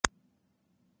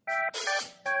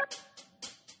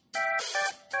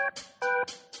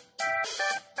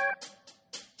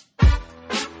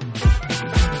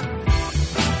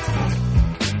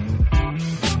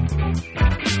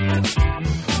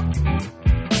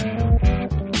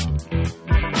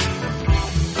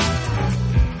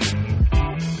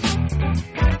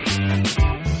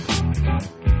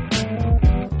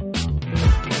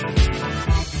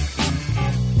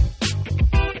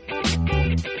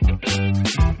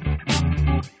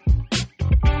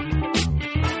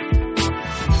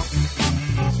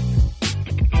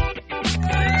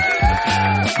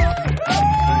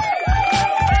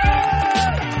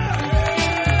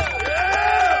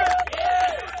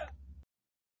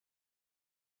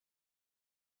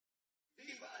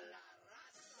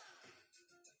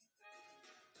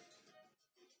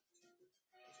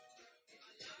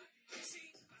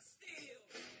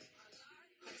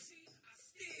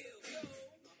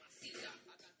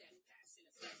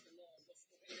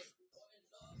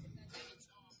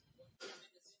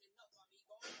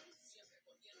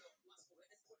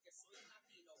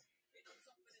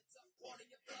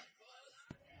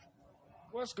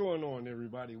What's going on,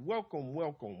 everybody?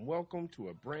 Welcome to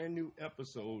a brand new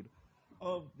episode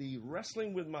of the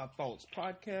Wrestling with My Thoughts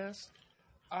podcast.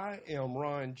 I am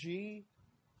Ron G,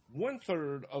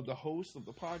 1/3 of the host of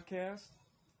the podcast.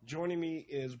 Joining me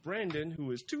is Brandon,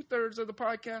 who is 2/3 of the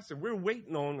podcast, and we're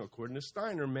waiting on, according to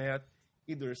Steiner math,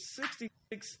 either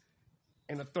 66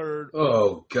 and a third.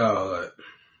 Oh, God.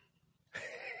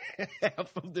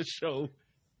 Half of the show,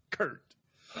 Kurt.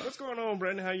 What's going on,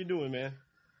 Brandon? How you doing, man?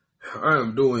 I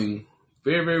am doing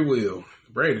very, very well.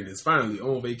 Brandon is finally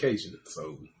on vacation,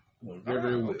 so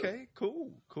very well. Okay,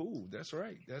 cool. That's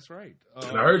right.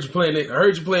 And I heard you playing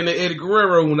that Eddie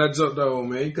Guerrero when I jumped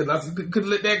on, man, because I couldn't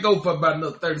let that go for about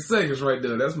another 30 seconds right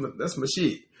there. That's my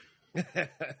shit.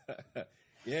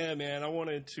 Yeah, man. I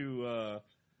wanted to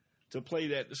play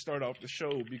that to start off the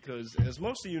show because, as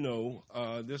most of you know,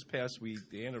 this past week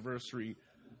the anniversary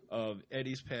of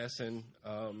Eddie's passing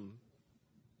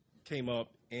came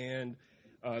up, and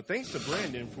thanks to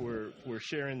Brandon for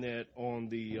sharing that on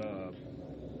the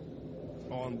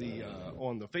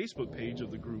Facebook page of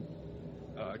the group,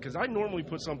 because I normally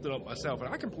put something up myself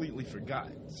and I completely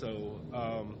forgot. So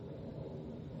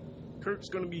Kurt's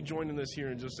going to be joining us here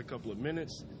in just a couple of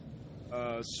minutes.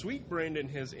 Sweet Brandon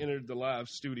has entered the live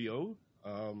studio.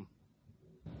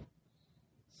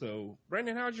 So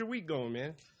Brandon, how's your week going,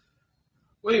 man?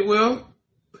 Wait, well,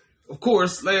 of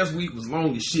course, last week was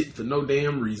long as shit for no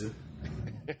damn reason.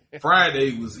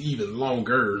 Friday was even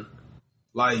longer.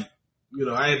 Like,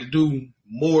 I had to do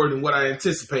more than what I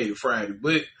anticipated Friday.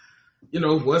 But,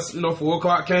 once, 4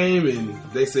 o'clock came and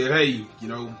they said, hey,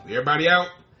 everybody out,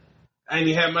 I ain't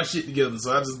even have my shit together.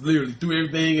 So I just literally threw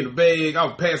everything in the bag. I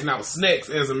was passing out snacks,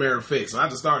 as a matter of fact. So I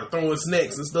just started throwing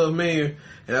snacks and stuff, man.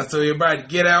 And I told everybody to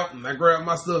get out, and I grabbed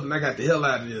my stuff, and I got the hell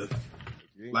out of there.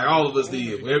 Like all of us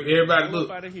did. Everybody, look.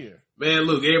 Man,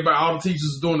 look, everybody, all the teachers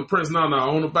was doing the press. No, I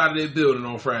owned up out of that building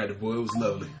on Friday, boy. It was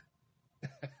lovely.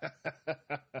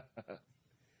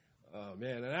 Oh,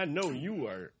 man, and I know you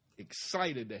are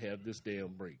excited to have this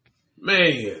damn break. Man,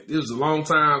 it was a long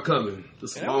time coming.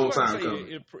 Just a long time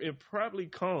coming. It probably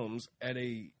comes at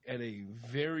a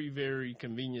very, very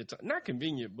convenient time. Not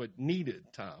convenient, but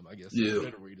needed time, I guess. Yeah. Is a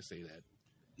better way to say that.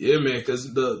 Yeah, man,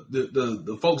 because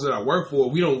the folks that I work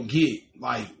for, we don't get,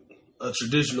 like, a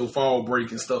traditional fall break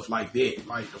and stuff like that.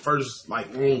 Like, the first,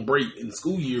 long break in the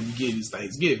school year we get is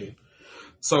Thanksgiving.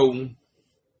 So,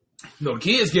 the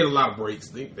kids get a lot of breaks.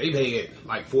 They've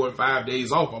had, 4 or 5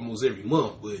 days off almost every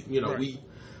month. But, right.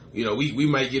 we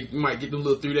might get them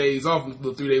little 3 days off,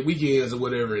 little 3-day weekends or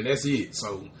whatever, and that's it.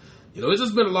 So, it's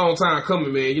just been a long time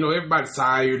coming, man. Everybody's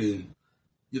tired and,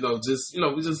 we just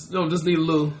need a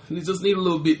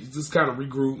little bit, just kind of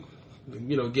regroup,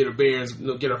 and, get our bearings,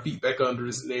 get our feet back under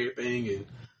us and everything. And,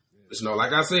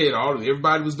 like I said,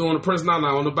 everybody was doing the press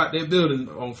on about that building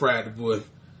on Friday, boy.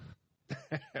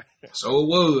 So it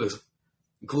was,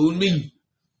 including me.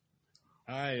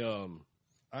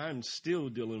 I'm still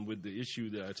dealing with the issue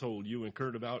that I told you and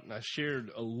Kurt about, and I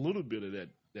shared a little bit of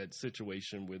that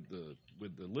situation with the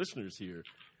listeners here.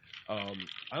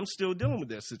 I'm still dealing with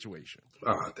that situation.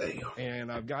 Oh, damn.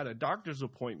 And I've got a doctor's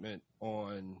appointment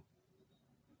on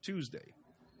Tuesday.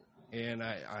 And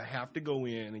I have to go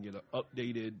in and get an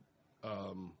updated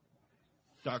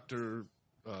doctor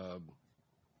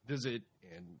visit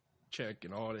and check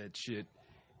and all that shit.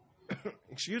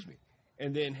 Excuse me.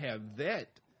 And then have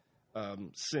that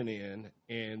sent in,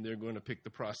 and they're going to pick the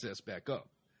process back up.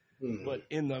 Mm-hmm. But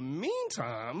in the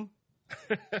meantime...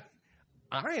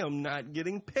 I am not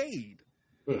getting paid.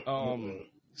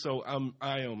 So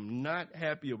I am not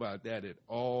happy about that at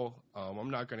all. I'm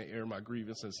not going to air my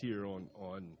grievances here on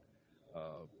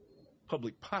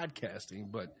public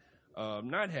podcasting, but I'm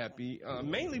not happy,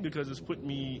 mainly because it's put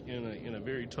me in a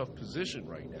very tough position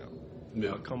right now.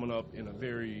 Yeah. Coming up in a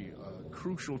very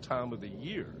crucial time of the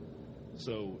year.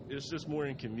 So it's just more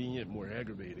inconvenient, more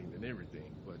aggravating than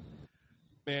everything. But,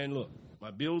 man, look,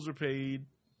 my bills are paid.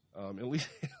 At least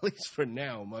for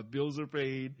now, my bills are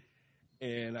paid,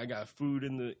 and I got food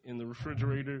in the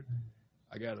refrigerator.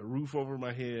 I got a roof over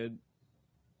my head.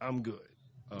 I'm good.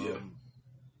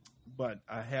 But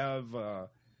I have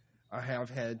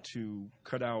had to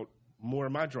cut out more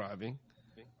of my driving,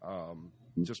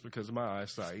 just because of my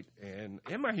eyesight and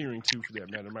my hearing too, for that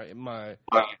matter.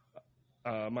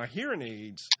 My hearing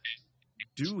aids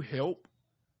do help,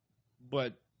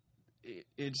 but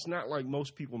it's not like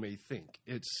most people may think.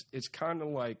 It's kind of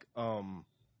like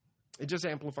it just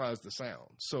amplifies the sound.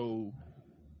 So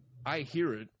I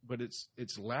hear it, but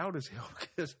it's loud as hell.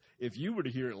 Because if you were to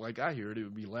hear it like I hear it, it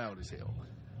would be loud as hell.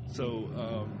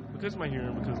 So because of my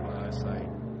hearing, because of my eyesight,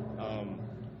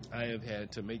 I have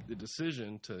had to make the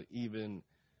decision to even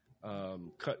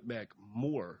cut back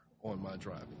more on my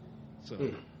driving.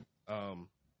 So,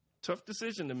 tough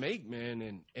decision to make,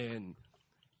 man. And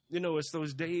you know, it's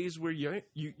those days where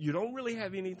you don't really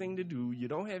have anything to do. You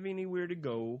don't have anywhere to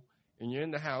go, and you're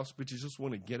in the house, but you just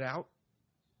want to get out.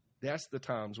 That's the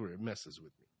times where it messes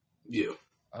with me. Yeah.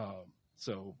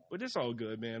 But it's all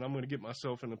good, man. I'm going to get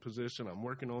myself in a position. I'm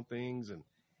working on things, and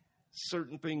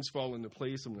certain things fall into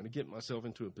place. I'm going to get myself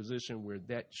into a position where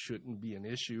that shouldn't be an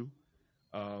issue.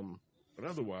 But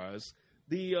otherwise,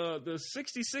 the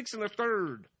 66 and a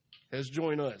third has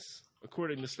joined us,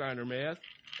 according to Steiner Math.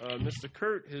 Mr.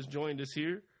 Kurt has joined us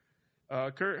here.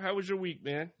 Kurt, how was your week,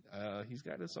 man? He's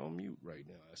got us on mute right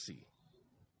now, I see.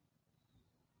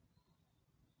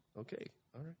 Okay,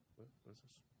 all right. What's this?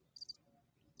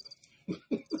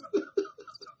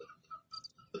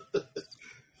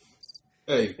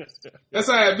 Hey, that's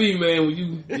how it be, man. When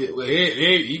you get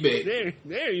he back.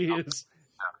 There he is.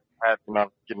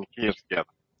 Getting the kids together.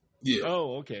 Yeah.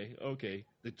 Oh, okay.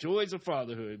 The joys of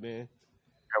fatherhood, man.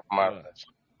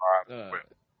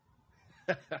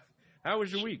 How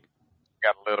was your week?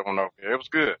 Got a little one over here. It was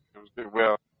good.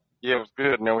 Well, yeah, it was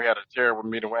good. And then we had a terrible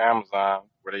meeting with Amazon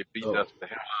where they beat us to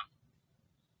hell.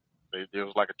 It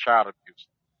was like a child abuse.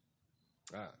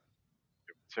 It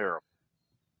was terrible.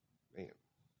 Man.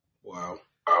 Wow.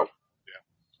 Yeah.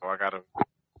 So I got to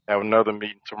have another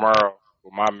meeting tomorrow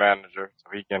with my manager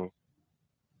so he can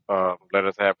let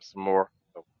us have some more.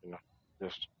 So, you know,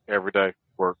 just everyday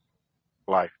work,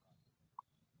 life.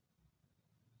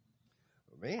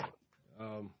 Man,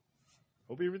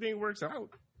 hope everything works out.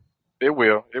 It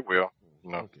will. You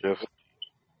know, just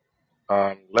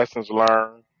lessons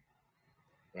learned,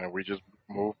 and we just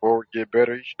move forward, get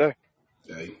better each day.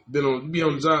 Hey, be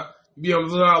on the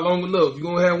job long enough. You're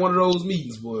gonna have one of those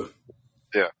meetings, boy.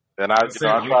 Yeah, and I try to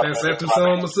some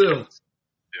myself.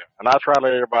 Yeah, and I try to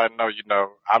let everybody know, you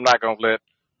know, I'm not gonna let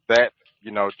that,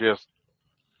 you know, just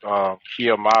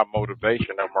kill my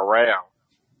motivation or morale.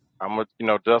 I'm gonna, you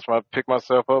know, pick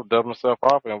myself up, dust myself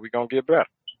off, and we're gonna get better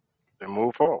and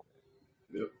move forward.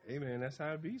 Yep. Hey, man, that's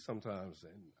how it be sometimes.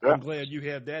 And I'm glad you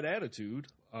have that attitude.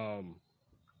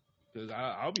 Because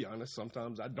I'll be honest,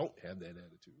 sometimes I don't have that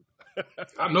attitude.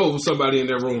 I know somebody in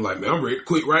that room like, man, I'm ready to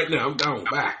quit right now. I'm gone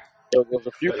back. There's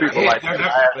a few people like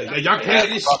that. Y'all can have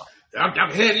this. Y'all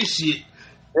can have this shit.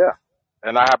 Yeah,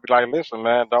 and I have to be like, listen,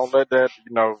 man, don't let that,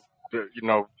 you know,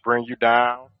 bring you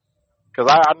down. Because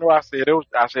I know I said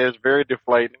it's very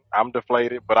deflating. I'm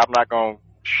deflated, but I'm not gonna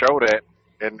show that,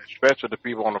 and especially the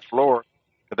people on the floor,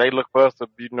 because they look for us to,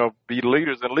 you know, be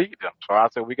leaders and lead them. So I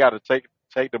said we got to take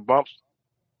the bumps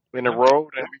in the road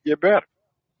and we get better.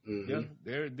 Mm-hmm.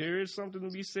 Yeah, there is something to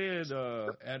be said.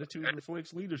 Attitude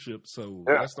reflects leadership. So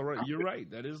that's the right. You're right.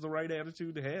 That is the right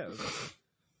attitude to have.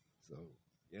 So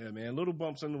yeah, man. Little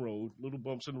bumps in the road.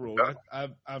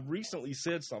 I've recently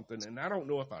said something, and I don't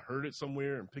know if I heard it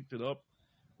somewhere and picked it up,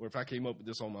 or if I came up with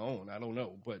this on my own. I don't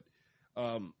know, but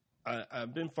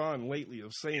I've been fond lately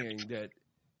of saying that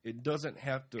it doesn't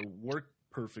have to work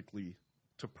perfectly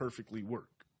to perfectly work.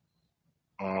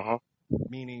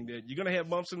 Meaning that you're going to have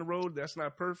bumps in the road. That's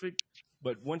not perfect.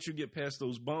 But once you get past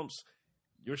those bumps,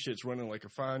 your shit's running like a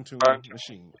fine-tuned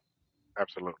machine.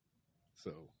 Absolutely.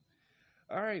 So,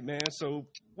 all right, man. So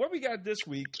what we got this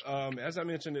week, as I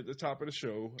mentioned at the top of the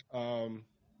show,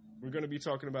 we're going to be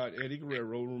talking about Eddie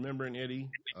Guerrero, remembering Eddie,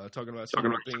 talking about some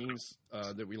of the things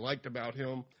that we liked about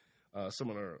him, some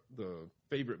of the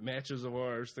favorite matches of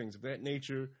ours, things of that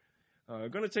nature.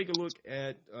 Going to take a look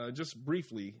at, just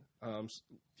briefly, a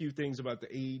few things about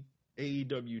the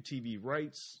AEW TV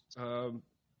rights. I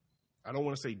don't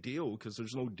want to say deal because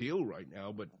there's no deal right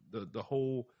now, but the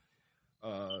whole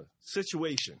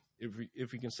situation,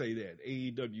 if we can say that,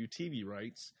 AEW TV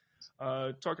rights.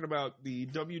 Talking about the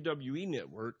WWE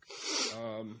Network.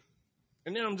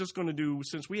 And then I'm just going to do,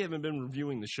 since we haven't been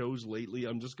reviewing the shows lately,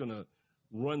 I'm just going to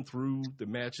run through the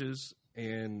matches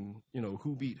and, you know,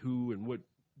 who beat who and what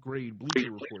grade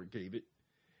Bleacher Report gave it.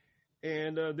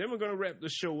 And then we're going to wrap the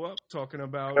show up talking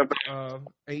about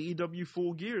AEW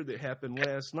Full Gear that happened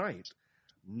last night.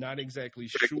 Not exactly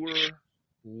sure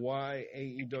why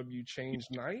AEW changed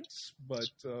nights, but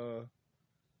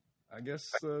I guess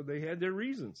they had their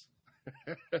reasons.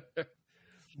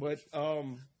 But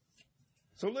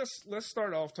so let's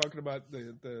start off talking about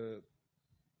the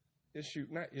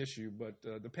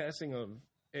the passing of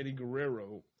Eddie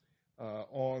Guerrero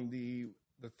on the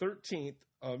 13th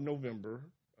of November.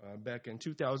 Back in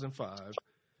 2005,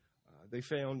 they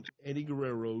found Eddie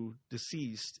Guerrero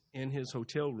deceased in his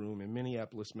hotel room in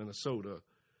Minneapolis, Minnesota.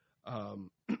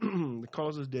 The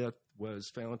cause of death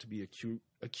was found to be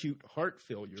acute heart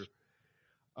failure.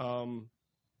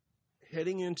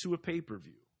 heading into a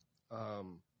pay-per-view, I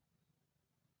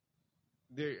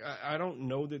don't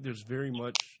know that there's very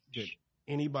much that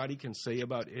anybody can say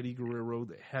about Eddie Guerrero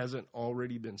that hasn't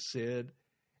already been said,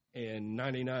 and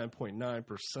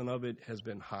 99.9% of it has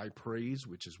been high praise,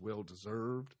 which is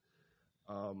well-deserved.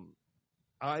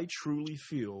 I truly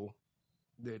feel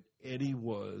that Eddie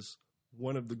was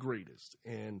one of the greatest,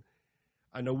 and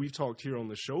I know we've talked here on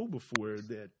the show before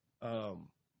that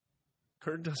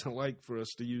Kurt doesn't like for us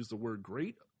to use the word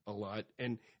great a lot,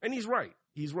 and he's right.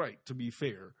 He's right, to be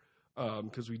fair,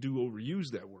 because we do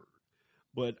overuse that word.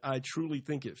 But I truly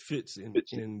think it fits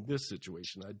in this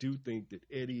situation. I do think that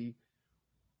Eddie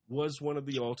was one of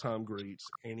the all-time greats,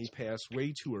 and he passed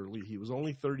way too early. He was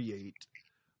only 38.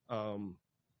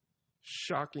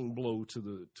 Shocking blow to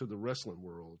the wrestling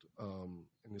world,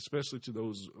 and especially to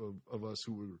those of us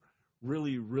who were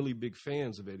really, really big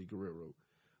fans of Eddie Guerrero.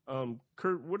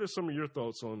 Kurt, what are some of your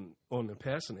thoughts on the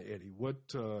passing of Eddie? What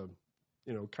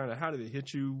kind of how did it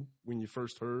hit you when you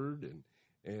first heard,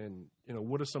 and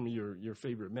what are some of your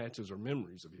favorite matches or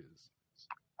memories of his?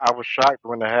 I was shocked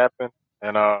when it happened,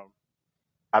 and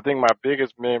I think my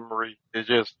biggest memory is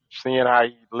just seeing how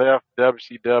he left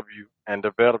WCW and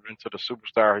developed into the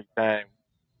superstar he came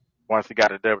once he got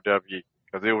to WWE,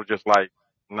 because it was just like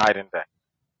night and day.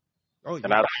 Oh, yeah.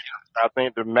 And I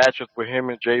think the matches with him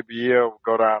and JBL will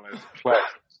go down as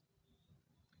classics.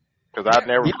 Because I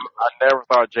never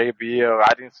thought JBL,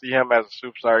 I didn't see him as a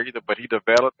superstar either, but he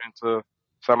developed into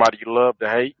somebody you love to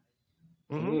hate.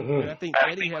 Mm-hmm. And I think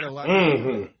Eddie had a lot to do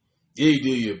with it. Yeah, he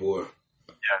did, boy.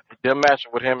 Yeah, them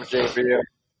matches with him and JBL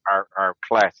are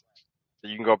classics. So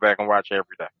you can go back and watch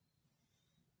every day.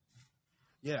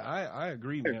 Yeah, I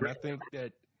agree, man. I think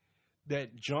that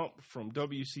jump from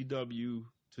WCW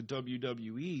to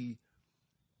WWE,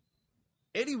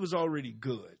 Eddie was already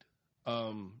good.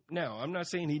 Now, I'm not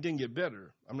saying he didn't get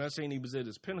better. I'm not saying he was at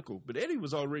his pinnacle, but Eddie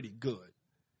was already good.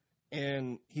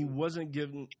 And he wasn't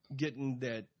getting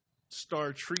that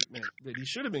star treatment that he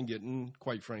should have been getting,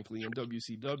 quite frankly, in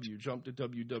WCW. Jumped to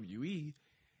WWE,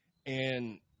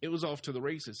 and it was off to the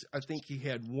races. I think he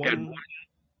had one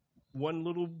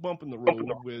little bump in the road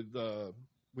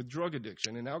with drug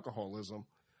addiction and alcoholism,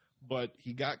 but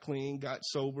he got clean, got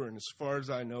sober, and as far as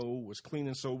I know, was clean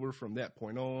and sober from that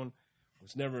point on.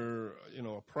 Was never,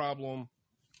 a problem,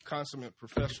 consummate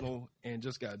professional, and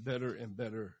just got better and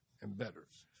better and better.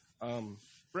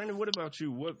 Brandon, what about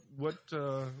you? What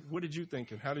did you think,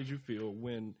 and how did you feel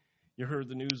when you heard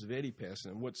the news of Eddie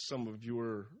passing? What's some of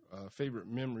your favorite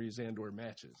memories and/or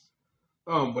matches?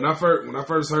 When I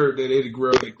first heard that Eddie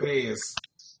Guerrero had passed,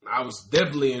 I was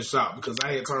definitely in shock because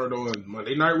I had turned on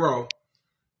Monday Night Raw,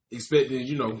 expecting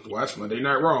to watch Monday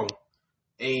Night Raw,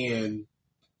 and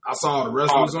I saw the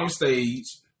wrestlers on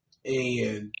stage,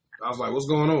 and I was like, "What's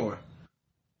going on?"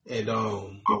 And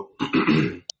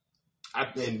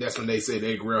and that's when they said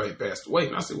Eddie Guerrero had passed away,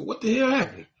 and I said, "Well, what the hell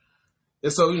happened?"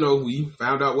 And so we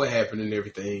found out what happened and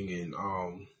everything, and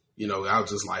I was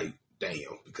just like,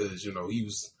 "Damn," because he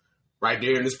was right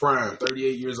there in his prime,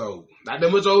 38 years old, not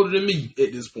that much older than me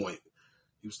at this point.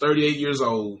 He was 38 years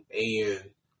old,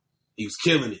 and he was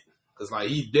killing it because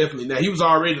he was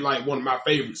already like one of my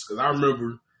favorites because I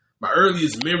remember. My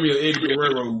earliest memory of Eddie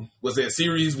Guerrero was that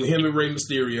series with him and Rey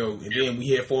Mysterio, and then we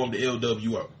had formed the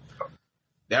LWO.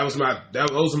 Those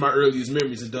are my earliest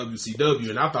memories of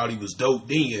WCW, and I thought he was dope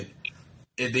then.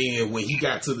 And then when he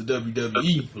got to the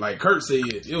WWE, like Kurt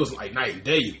said, it was like night and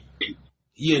day.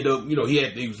 He ended up,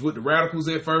 he was with the Radicals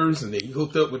at first, and then he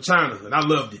hooked up with China, and I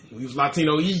loved it. He was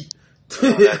Latino Heat.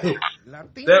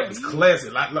 That was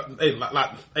classic. How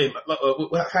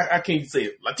can you say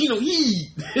it? Latino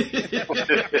Heat.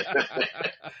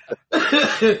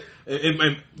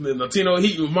 and Latino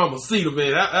Heat with Mama Cita,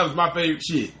 man. That was my favorite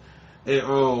shit.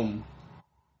 And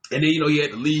then he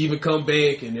had to leave and come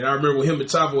back. And then I remember him and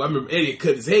Chavo. I remember Eddie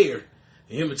cut his hair,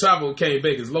 and him and Chavo came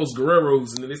back as Los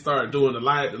Guerreros, and then they started doing the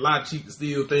lie, cheat, and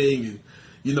steal thing.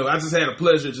 And I just had a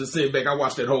pleasure just sitting back. I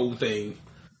watched that whole thing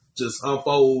just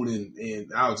unfold,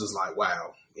 and I was just like,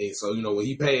 wow. And so, when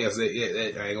he passed, I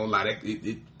ain't gonna lie,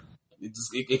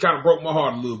 it kind of broke my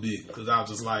heart a little bit because I was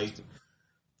just like,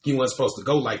 he wasn't supposed to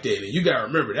go like that. And you gotta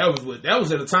remember that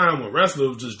was at a time when wrestlers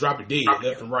was just dropping dead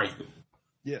left and right.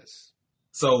 Yes.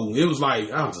 So it was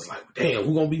like I was just like, damn,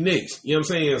 who gonna be next? You know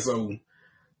what I'm saying? So,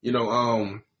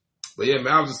 but yeah,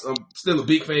 man, I'm still a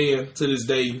big fan to this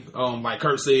day. Like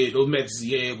Kurt said, those matches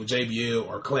he had with JBL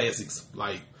are classics.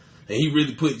 And he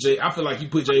really I feel like he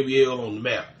put JBL on the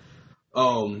map.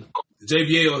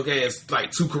 JBL has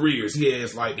two careers. He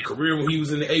has the career when he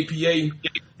was in the APA,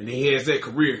 and then he has that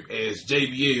career as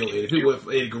JBL. And if it wasn't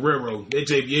for Eddie Guerrero, that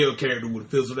JBL character would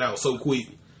have fizzled out so quick.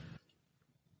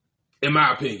 in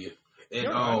my opinion. And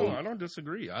I don't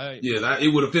disagree.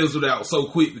 It would have fizzled out so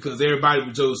quick because everybody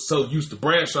was just so used to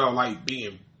Bradshaw like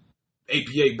being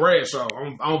APA Bradshaw.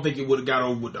 I don't think it would have got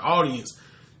over with the audience.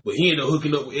 But he ended up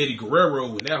hooking up with Eddie Guerrero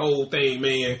and that whole thing,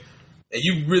 man. And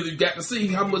you really got to see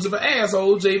how much of an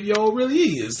asshole JBO really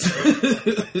is.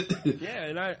 Yeah,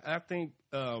 and I think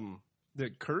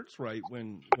that Kurt's right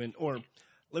or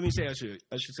let me say I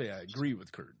should say I agree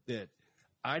with Kurt that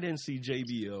I didn't see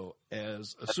JBL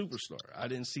as a superstar. I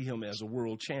didn't see him as a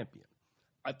world champion.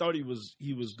 I thought he was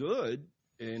good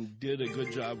and did a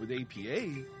good job with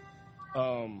APA,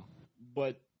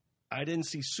 but I didn't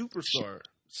see superstar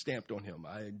stamped on him.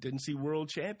 I didn't see world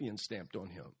champion stamped on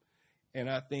him. And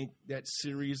I think that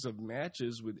series of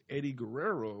matches with Eddie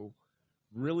Guerrero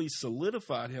really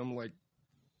solidified him like,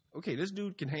 okay, this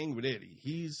dude can hang with Eddie.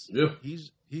 He's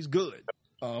good.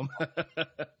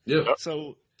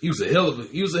 So he was a hell of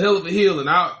a heel, and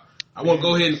I want to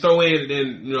go ahead and throw in, and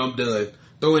then I'm done.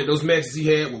 Throw in those matches he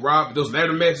had with Rob, those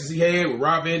ladder matches he had with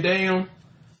Rob Van Dam.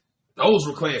 Those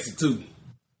were classic too.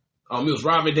 It was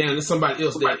Rob Van Dam and somebody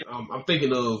else that I'm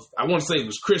thinking of. I want to say it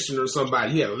was Christian or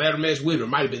somebody. He had a ladder match with, or it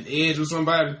might have been Edge or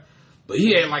somebody. But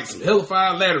he had like some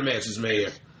hellified ladder matches,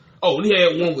 man. Oh, and he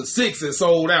had one with Six that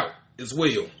sold out as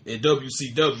well in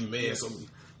WCW, man. So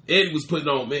Eddie was putting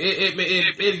on, man.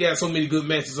 Eddie got so many good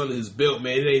matches under his belt,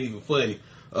 man. It ain't even funny.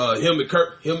 Him and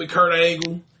Kurt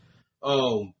Angle.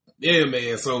 Yeah,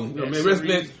 man. So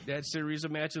that series of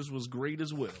matches was great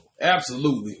as well.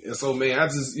 Absolutely. And so, man, I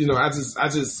just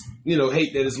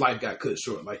hate that his life got cut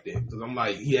short like that, because I'm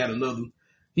like, he had another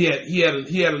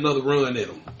run at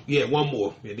him. He had one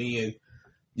more, and then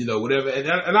whatever.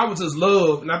 And I would just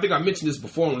love, and I think I mentioned this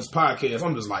before on this podcast.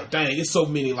 I'm just like, dang, it's so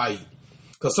many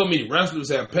because so many wrestlers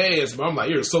have passed, but I'm like,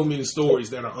 there's so many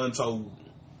stories that are untold.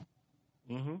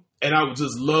 Mm-hmm. And I would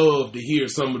just love to hear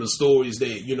some of the stories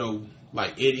that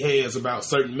like Eddie has about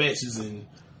certain matches and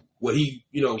what he,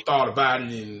 thought about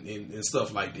it and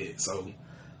stuff like that. So,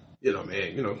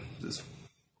 man, just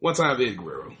one time Eddie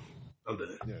Guerrero. I'm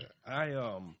done. Yeah.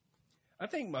 I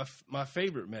think my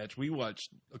favorite match we watched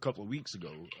a couple of weeks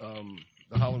ago,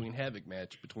 the Halloween Havoc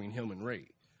match between him and Ray.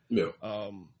 Yeah.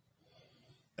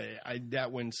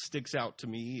 That one sticks out to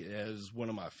me as one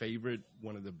of my favorite,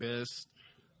 one of the best.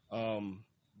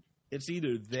 It's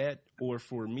either that or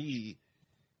for me,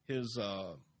 his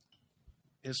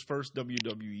first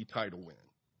WWE title win.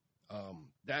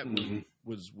 That one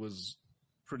was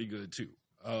pretty good too.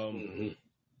 And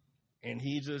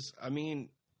he just,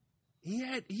 he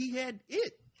had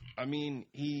it.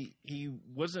 He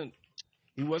wasn't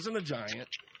a giant,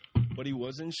 but he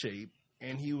was in shape,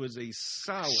 and he was a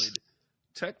solid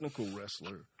technical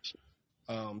wrestler.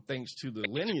 Thanks to the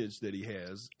lineage that he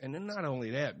has. And then not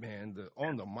only that, man,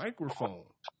 on the microphone.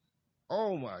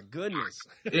 Oh my goodness.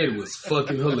 It was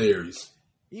fucking hilarious.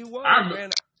 He was,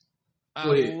 man.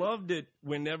 I loved it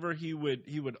whenever he would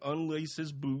unlace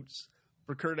his boots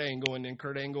for Kurt Angle, and then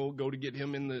Kurt Angle would go to get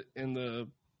him in the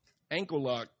ankle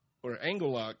lock or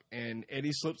angle lock, and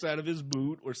Eddie slips out of his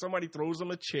boot, or somebody throws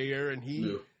him a chair and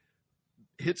he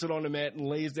hits it on the mat and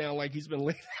lays down like he's been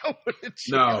laid out with a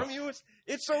chair. No.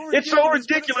 It's so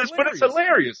ridiculous, but it's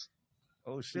hilarious.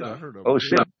 Oh shit! I heard of it. Oh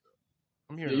shit!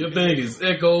 I'm hearing your thing is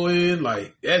echoing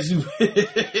like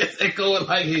it's echoing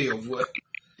like hell, boy.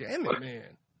 Damn it,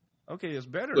 man. Okay, it's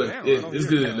better but now. It's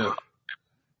good enough.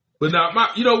 But now,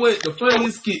 you know what? I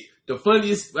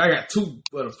got two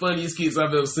of the funniest skits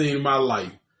I've ever seen in my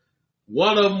life.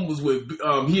 One of them was with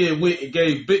he had went and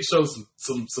gave Big Show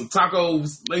some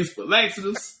tacos laced with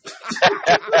laxatives.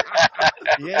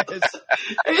 Yes.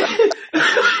 And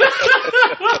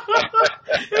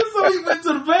so he went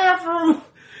to the bathroom.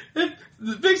 And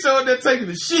the Big Show in there taking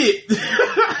the shit.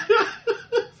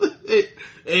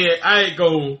 And I ain't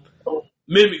gonna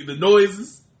mimic the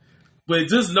noises, but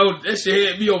just know that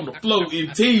shit had me on the floor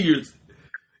in tears.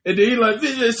 And then he like,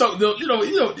 so,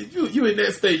 you in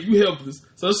that state, you helpless.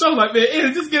 So the show like, man,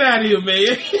 Eddie, just get out of here,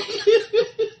 man.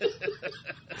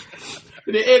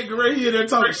 And then Eddie Guerrero here there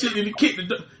talking shit, and he kicked the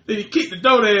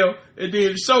door down, and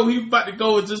then the show he was about to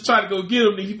go and just try to go get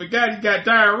him, and he forgot he got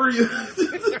diarrhea.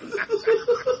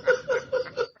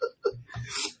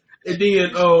 And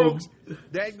then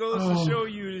that goes to show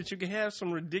you that you can have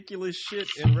some ridiculous shit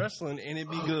in wrestling and it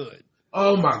be good.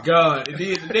 Oh my God! And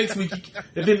then the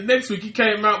next week, he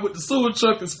came out with the sewer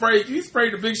truck and sprayed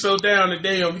the Big Show down, and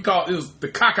damn, it was the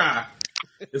cockeye.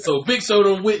 And so Big Show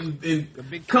done went and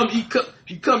he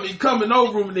coming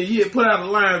over him, and then he had put out a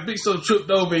line. Big Show tripped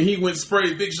over, and he went and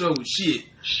sprayed Big Show with shit.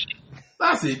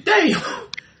 I said, damn.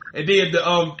 And then the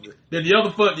other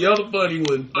funny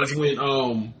one was when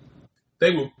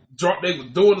They were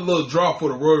doing a little draw for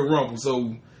the Royal Rumble.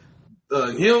 So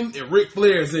him and Ric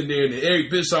Flair is in there, and then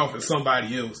Eric Bischoff and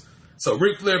somebody else. So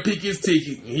Ric Flair picked his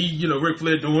ticket, and he, Ric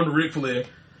Flair doing the Ric Flair.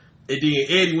 And then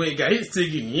Eddie went and got his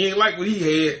ticket, and he ain't like what he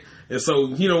had. And so,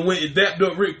 went and dapped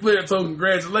up Ric Flair, told him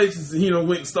congratulations, and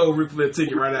went and stole Ric Flair's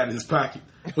ticket right out of his pocket.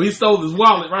 Well, he stole his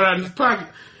wallet right out of his pocket.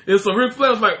 And so Ric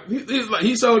Flair was like,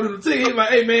 he showed him the ticket. He's like,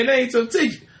 hey man, that ain't your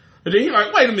ticket. And then he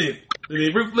like, wait a minute. And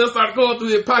then Ric Flair started going through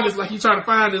his pockets like he's trying to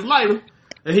find his lighter.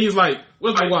 And he's like,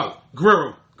 where's my wallet?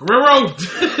 Guerrero.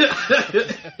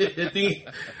 and then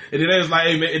they was like,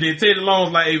 hey man, and then Teddy Long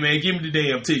was like, hey man, give me the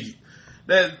damn ticket.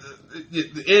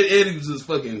 Eddie was just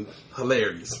fucking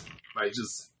hilarious. Like,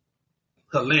 just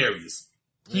hilarious.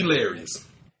 Hilarious.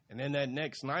 And then that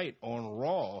next night on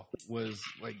Raw was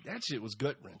like, that shit was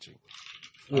gut wrenching.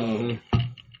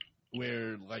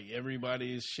 Where like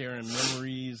everybody's sharing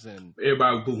memories and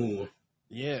everybody was boohooing.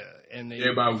 Yeah, and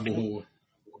everybody was boohooing.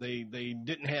 They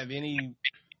didn't have any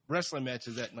wrestling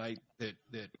matches that night that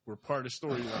were part of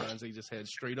storylines. They just had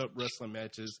straight up wrestling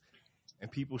matches and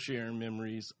people sharing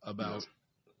memories about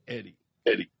Eddie.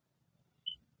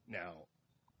 Now,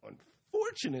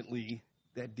 unfortunately,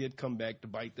 that did come back to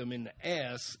bite them in the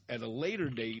ass at a later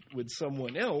date with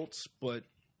someone else, but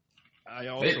I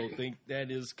also think that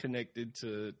is connected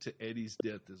to Eddie's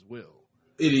death as well.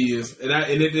 It is. And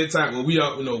at that time, when we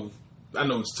all, I know what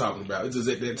you're talking about. It's just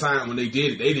at that time when they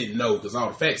did it, they didn't know because all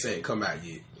the facts hadn't come out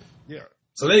yet. Yeah.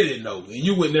 So they didn't know. And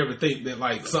you would never think that,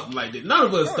 like, something like that. None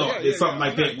of us thought that something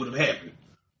like that would have happened.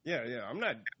 Yeah. I'm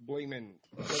not blaming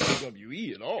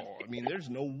WWE at all. I mean, there's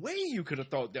no way you could have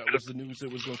thought that was the news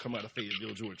that was going to come out of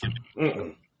Fayetteville, Georgia.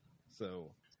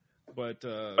 So, but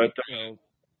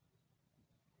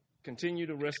continue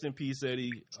to rest in peace,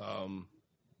 Eddie.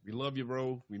 We love you,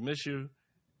 bro. We miss you.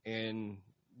 And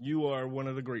you are one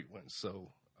of the great ones.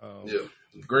 So,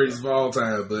 greatest of all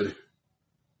time, buddy.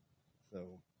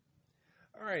 So,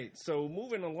 all right. So,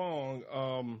 moving along,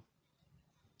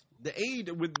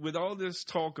 with all this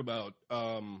talk about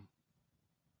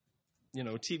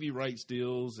TV rights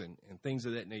deals and things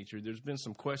of that nature, there's been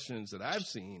some questions that I've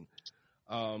seen.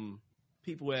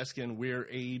 People asking where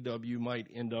AEW might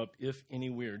end up, if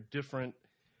anywhere different.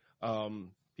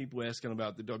 People asking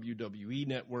about the WWE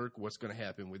network, what's going to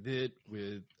happen with it,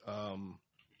 with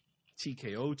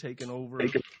TKO taking over.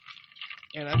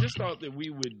 And I just thought that we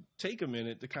would take a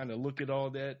minute to kind of look at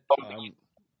all that.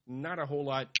 Not a whole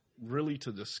lot really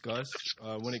to discuss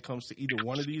when it comes to either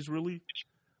one of these, really.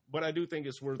 But I do think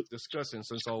it's worth discussing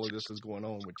since all of this is going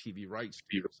on with TV rights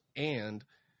deals. And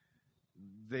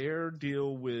their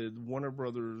deal with Warner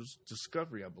Brothers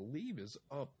Discovery, I believe, is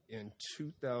up in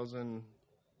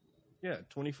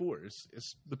 2024.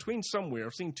 It's between somewhere.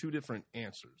 I've seen two different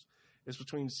answers. It's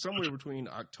somewhere between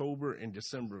October and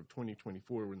December of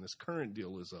 2024 when this current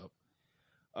deal is up.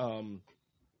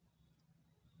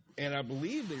 And I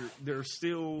believe they're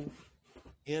still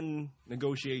in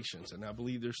negotiations, and I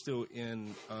believe they're still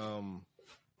in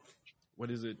what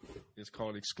is it? It's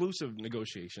called exclusive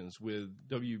negotiations with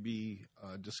WB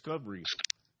Discovery.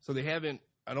 So they haven't.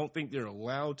 I don't think they're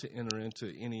allowed to enter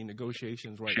into any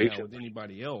negotiations right now with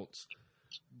anybody else,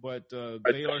 but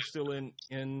they are still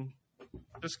in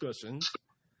discussions.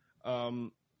 By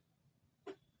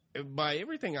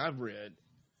everything I've read,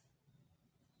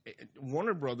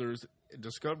 Warner Brothers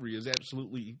Discovery is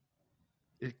absolutely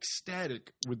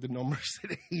ecstatic with the numbers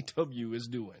that AEW is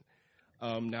doing.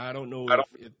 Now, I don't know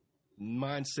if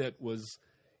mindset was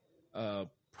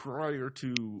prior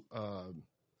to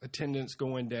attendance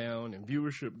going down and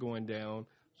viewership going down,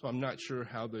 so I'm not sure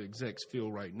how the execs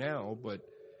feel right now, but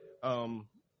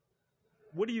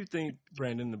what do you think,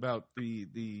 Brandon, about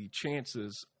the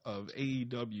chances of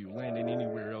AEW landing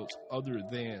anywhere else other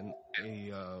than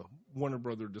a Warner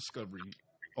Brother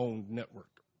Discovery-owned network?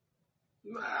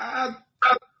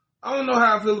 I don't know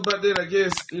how I feel about that. I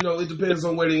guess, it depends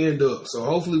on where they end up. So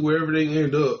hopefully wherever they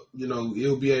end up,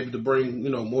 it'll be able to bring,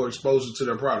 more exposure to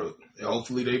their product. And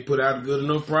hopefully they put out a good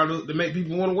enough product to make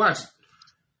people want to watch it.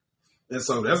 And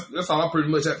so that's all I pretty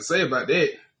much have to say about that.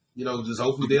 Just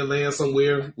hopefully they'll land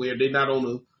somewhere where they're not on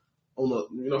the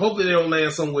hopefully they don't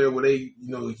land somewhere where they,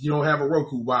 if you don't have a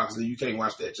Roku box, then you can't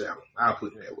watch that channel. I'll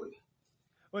put it that way.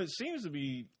 Well, it seems to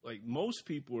be like most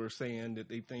people are saying that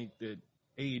they think that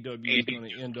AEW is going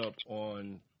to end up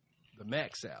on the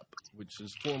Max app, which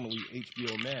is formerly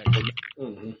HBO Max.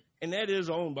 Mm-hmm. And that is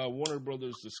owned by Warner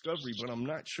Brothers Discovery, but I'm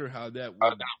not sure how that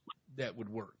would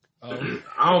work. I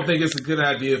don't think it's a good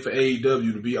idea for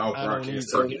AEW to be off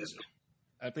broadcast television.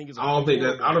 I don't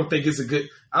think it's a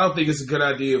good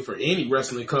idea for any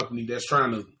wrestling company that's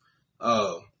trying to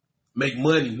make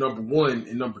money, number one,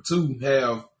 and number two,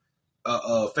 have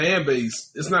fan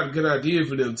base, it's not a good idea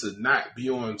for them to not be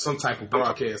on some type of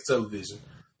broadcast television.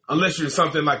 Unless you're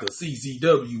something like a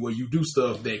CZW where you do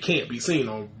stuff that can't be seen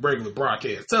on regular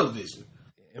broadcast television.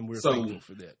 And we're thankful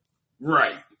for that.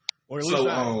 Right. Or at least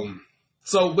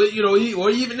but or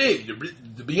even then,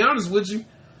 to be honest with you,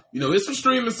 it's some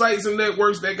streaming sites and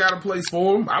networks that got a place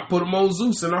for them. I put them on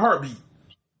Zeus in a heartbeat.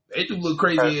 They do little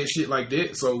crazy ass shit like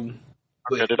that. So,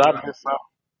 okay, did I miss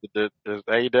something? Is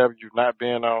AEW not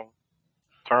being on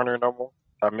Turner no more?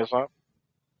 Did I miss something?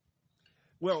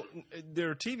 Well,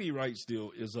 their TV rights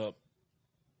deal is up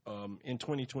in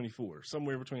 2024,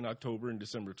 somewhere between October and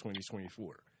December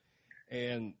 2024.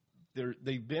 And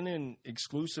they've been in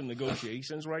exclusive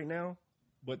negotiations right now,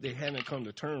 but they haven't come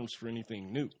to terms for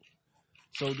anything new.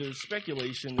 So there's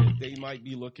speculation that they might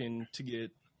be looking to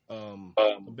get a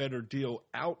better deal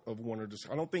out of Warner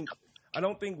Discovery. I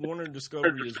don't think Warner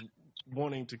Discovery is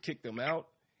wanting to kick them out,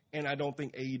 and I don't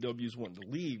think AEW is wanting to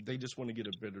leave. They just want to get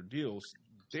a better deal.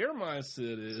 Their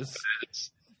mindset is,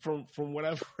 from what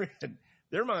I've read,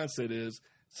 their mindset is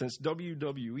since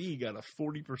WWE got a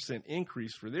 40%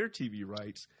 increase for their TV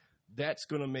rights, that's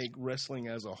going to make wrestling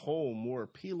as a whole more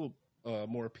appealing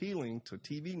to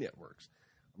TV networks.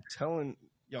 I'm telling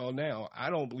y'all now, I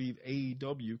don't believe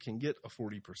AEW can get a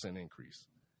 40% increase.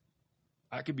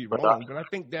 I could be wrong, but I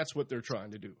think that's what they're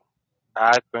trying to do.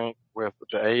 I think with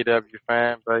the AEW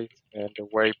fan base and the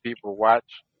way people watch,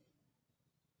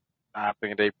 I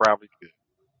think they probably could.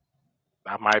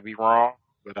 I might be wrong,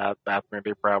 but I think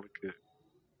they probably could.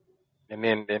 And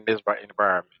then in this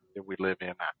environment that we live in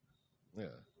now. Yeah,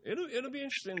 it'll be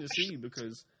interesting to see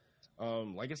because,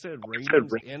 like I said,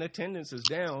 ratings and attendance is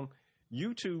down.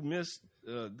 You two missed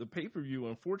the pay-per-view,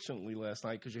 unfortunately, last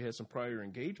night because you had some prior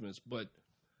engagements. But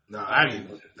no, I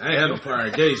didn't. I ain't had no prior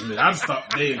engagement. I just thought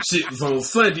damn shit was on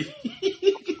Sunday.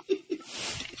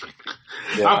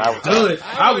 Yeah, I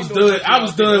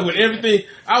was done with everything.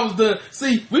 I was done.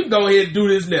 See, we can go ahead and do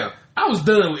this now. I was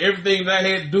done with everything that I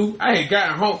had to do. I had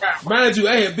gotten home. Mind you,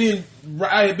 I had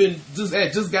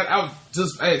just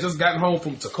gotten home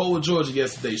from Toccoa, Georgia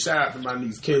yesterday. Shout out to my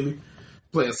niece Kelly,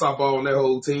 playing softball on that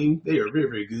whole team. They are very,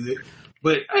 very good.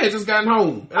 But I had just gotten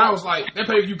home, and I was like, that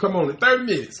pay-per-view come on in 30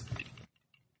 minutes.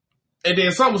 And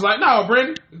then someone was like, no,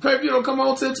 Brandon, the pay-per-view don't come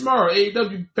on till tomorrow.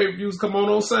 AEW pay-per-views come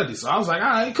on Sunday. So I was like, all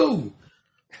right, cool.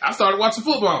 I started watching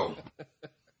football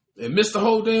and missed the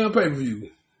whole damn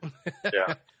pay-per-view.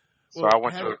 Yeah. So I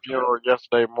went to a funeral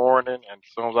yesterday morning, and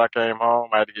as soon as I came home,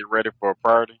 I had to get ready for a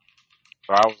party.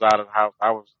 So I was out of the house.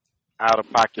 I was out of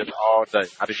pocket all day. I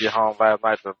had to get home last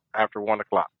night after 1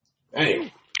 o'clock.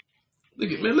 Hey,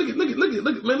 look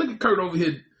at Kurt over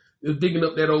here digging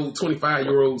up that old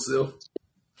 25-year-old self.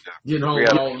 Getting home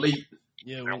all late.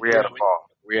 Yeah, we had a ball.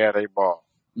 We had a ball.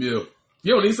 Yeah.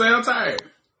 You don't even sound tired.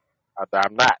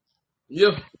 I'm not.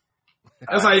 Yeah.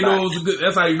 That's how you know it was a good.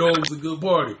 That's how you know it was a good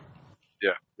party.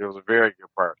 Yeah, it was a very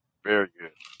good party. Very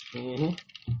good. Mm-hmm.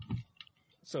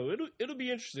 So it'll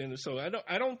be interesting. So I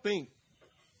don't think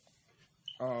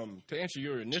to answer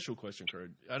your initial question,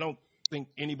 Kurt, I don't think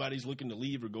anybody's looking to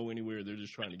leave or go anywhere. They're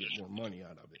just trying to get more money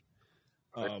out of it.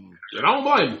 And I don't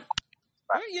blame you.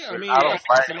 Yeah, I mean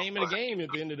that's the name of the game at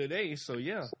the end of the day. So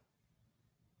yeah.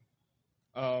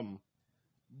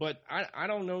 But I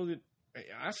don't know that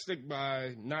I stick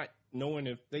by not knowing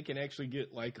if they can actually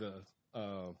get like a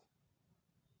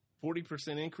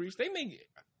 40% increase.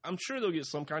 I'm sure they'll get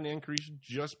some kind of increase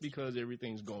just because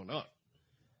everything's going up.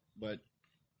 But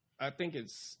I think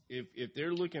it's if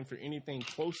they're looking for anything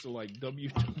close to like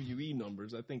WWE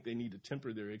numbers, I think they need to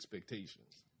temper their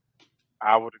expectations.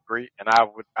 I would agree, and I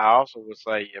also would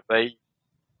say if they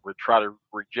would try to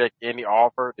reject any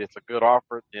offer that's a good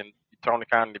offer, then Tony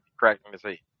Khan would be cracking his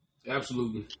head.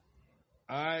 Absolutely.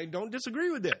 I don't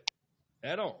disagree with that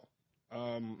at all.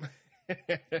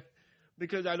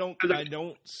 Because I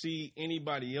don't see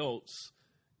anybody else,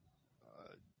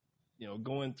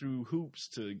 going through hoops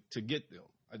to get them.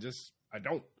 I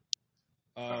don't.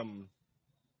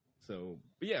 So,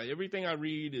 but yeah, everything I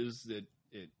read is that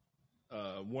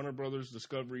Warner Brothers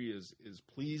Discovery is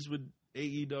pleased with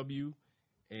AEW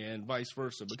and vice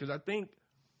versa. Because I think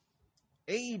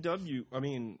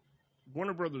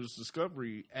Warner Brothers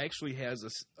Discovery actually has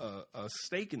a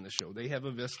stake in the show. They have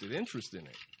a vested interest in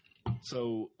it.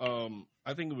 So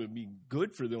I think it would be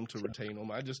good for them to retain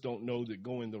them. I just don't know that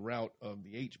going the route of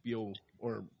the HBO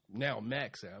or now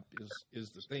Max app is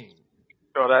the thing.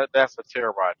 So that's a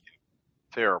terrible idea.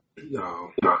 Terrible.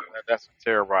 No. That's a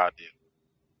terrible idea.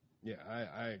 Yeah,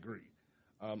 I agree.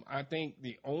 I think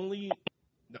the only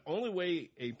way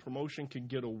a promotion can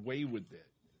get away with that,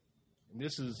 and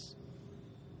this is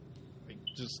like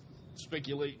just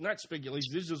not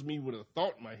speculation. This is just me with a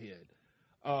thought in my head.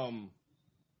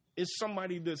 Is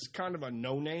somebody that's kind of a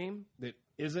no-name that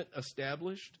isn't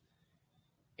established,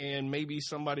 and maybe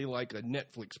somebody like a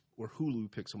Netflix or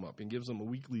Hulu picks them up and gives them a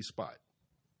weekly spot.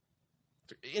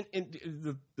 And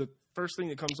the first thing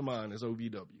that comes to mind is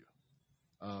OVW.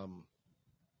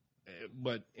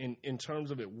 But in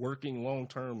terms of it working long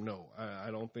term, no,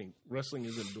 I don't think wrestling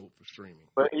isn't built for streaming.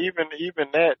 But even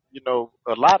that,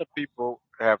 a lot of people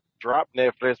have dropped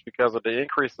Netflix because of the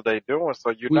increase that they're doing.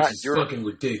 So Which is fucking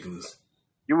ridiculous.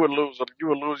 You would lose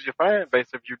your fan base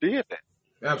if you did that.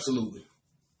 Absolutely.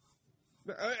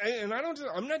 And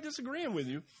I'm not disagreeing with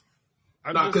you.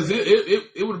 Because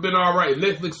it would have been all right.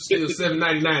 Netflix was still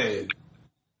 $7.99.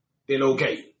 Then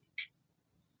okay.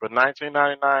 But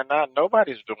 $19.99 now,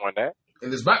 nobody's doing that.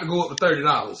 And it's about to go up to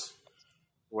 $30.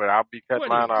 Well, I'll be cutting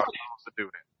mine off to do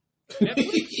that.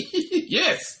 Netflix?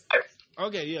 Yes.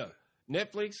 Okay, yeah.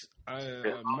 Netflix.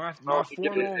 My formal. to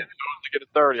get a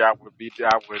 30, I would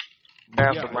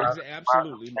cancel mine.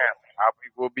 Absolutely.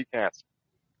 Will be canceled.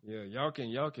 Yeah,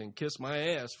 y'all can kiss my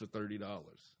ass for $30.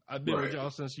 I've been with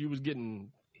y'all since you was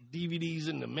getting DVDs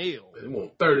in the mail. They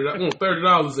want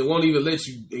 $30 and won't even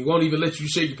let you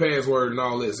share your password and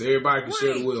all that. So everybody can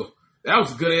share the will. That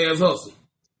was a good ass hustle.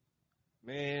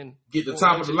 Man. Get the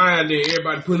top of the line there,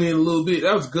 everybody put in a little bit.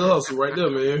 That was a good hustle right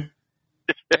there, man.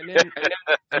 And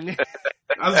then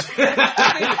I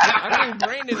think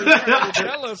Brandon is trying to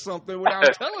tell us something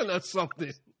without telling us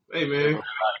something. Hey, man.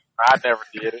 I never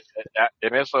did it.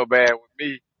 And it's so bad with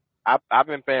me. I've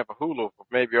been paying for Hulu for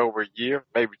maybe over a year,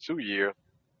 maybe 2 years.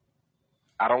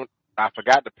 I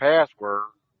forgot the password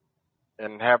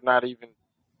and I don't even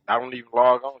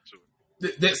log on to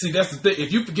it. That's the thing.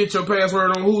 If you forget your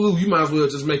password on Hulu, you might as well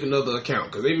just make another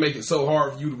account because they make it so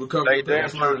hard for you to recover the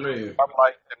password, man. I'm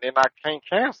like, and then I can't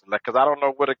cancel it because I don't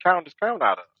know what account it's coming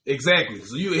out of. Exactly.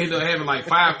 So you end up having like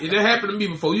 5. That happened to me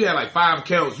before. You had like 5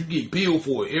 accounts. You get billed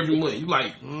for it every month. You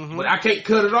like, but I can't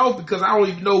cut it off because I don't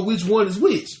even know which one is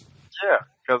which. Yeah,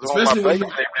 because on my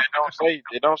Facebook,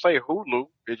 they don't say Hulu.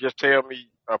 It just tell me,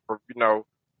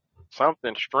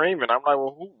 something streaming. I'm like,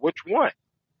 well, which one?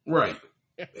 Right.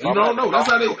 You don't know. That's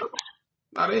how they.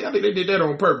 I think they did that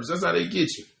on purpose. That's how they get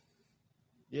you.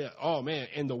 Yeah. Oh man.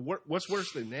 And what's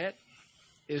worse than that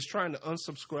is trying to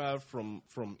unsubscribe from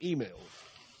emails.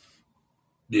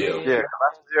 Yeah. Man, yeah.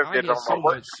 I get so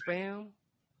much spam.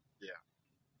 Yeah.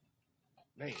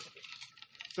 Man.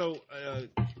 So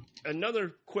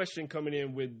another question coming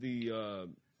in with the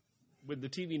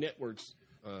TV networks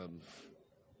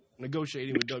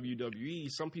negotiating with WWE.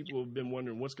 Some people have been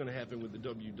wondering what's going to happen with the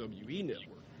WWE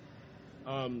network.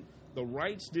 The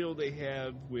rights deal they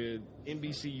have with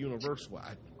NBC Universal,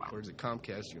 or is it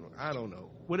Comcast? I don't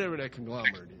know. Whatever that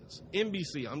conglomerate is.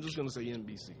 NBC. I'm just going to say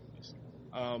NBC.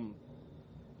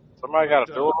 Somebody got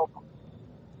a door open?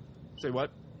 Say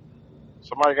what?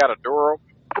 Somebody got a door open?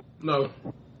 No.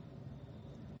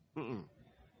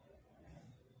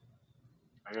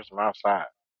 I guess I'm outside.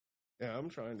 Yeah, I'm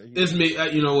trying to. It's me.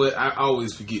 You know what? I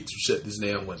always forget to shut this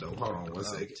damn window. Hold on one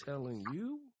second. I'm telling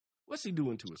you. What's he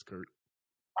doing to us, Kurt?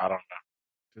 I don't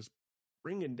know. Just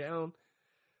bringing down.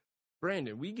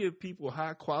 Brandon, we give people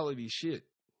high quality shit.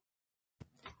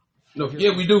 No,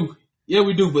 yeah, we do. Yeah,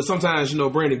 we do. But sometimes,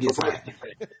 Brandon gets high.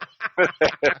 You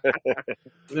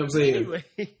know what I'm saying? Anyway,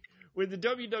 with the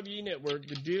WWE Network,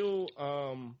 the deal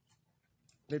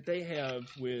that they have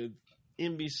with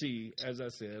NBC, as I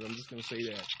said, I'm just going to say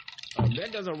that,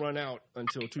 that doesn't run out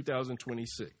until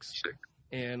 2026.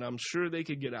 And I'm sure they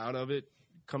could get out of it,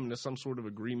 come to some sort of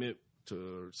agreement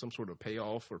to some sort of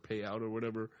payoff or payout or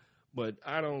whatever. But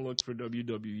I don't look for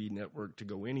WWE Network to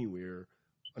go anywhere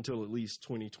until at least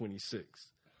 2026.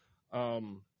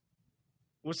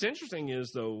 What's interesting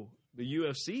is, though, the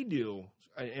UFC deal,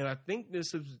 and I think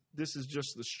this is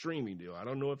just the streaming deal. I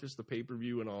don't know if it's the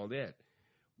pay-per-view and all that.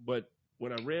 But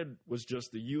what I read was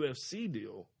just the UFC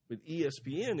deal with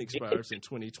ESPN expires in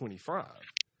 2025.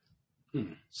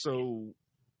 So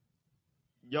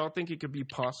y'all think it could be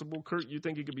possible? Kurt, you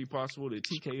think it could be possible that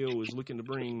TKO is looking to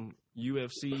bring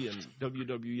UFC and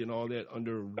WWE and all that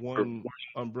under one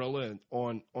umbrella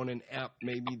and on an app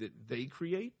maybe that they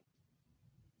create?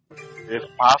 It's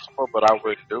possible, but I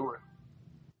wouldn't do it.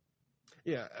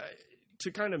 Yeah, to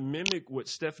kind of mimic what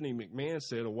Stephanie McMahon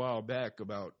said a while back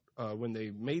about when they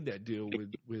made that deal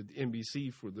with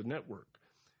NBC for the network.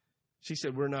 She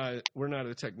said, we're not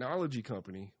a technology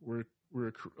company. We're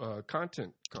a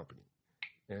content company.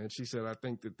 And she said, I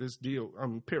think that this deal,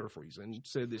 I'm paraphrasing,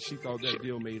 said that she thought that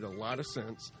deal made a lot of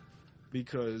sense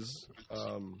because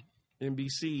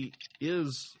NBC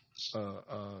is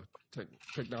a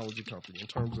technology company in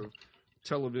terms of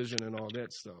television and all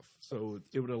that stuff. So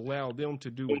it would allow them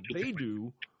to do what they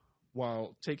do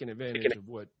while taking advantage of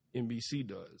what NBC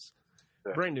does.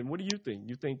 Yeah. Brandon, what do you think?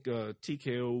 You think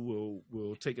TKO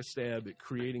will take a stab at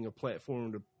creating a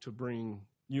platform to bring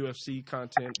UFC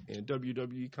content and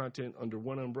WWE content under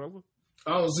one umbrella?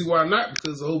 I don't see why not,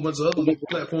 because a whole bunch of other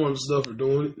platforms and stuff are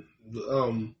doing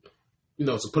it.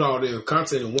 To put all their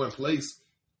content in one place.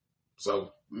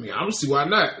 So, I mean, I don't see why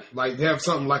not. Like, have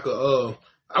something like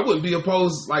I wouldn't be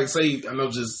opposed, like, say, I know,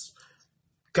 just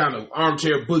kind of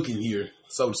armchair booking here,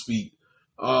 so to speak.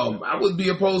 I would be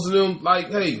opposed to them,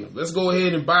 like, hey, let's go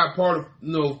ahead and buy a part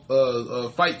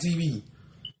of, Fight TV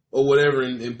or whatever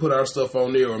and put our stuff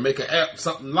on there, or make an app,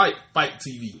 something like Fight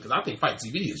TV, because I think Fight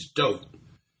TV is dope.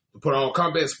 Put all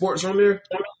combat sports on there.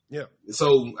 Yeah.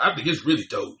 So I think it's really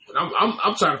dope. But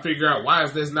I'm trying to figure out why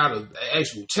is this not an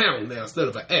actual channel now instead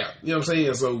of an app. You know what I'm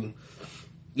saying? So,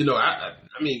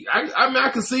 I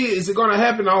can see it. Is it going to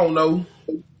happen? I don't know.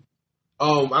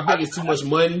 I think it's too much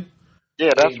money.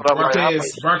 Yeah, that's what I'm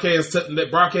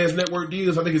broadcast network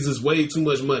deals. I think it's just way too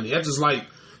much money. That's just like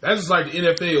the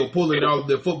NFL pulling all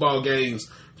their football games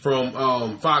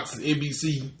from Fox and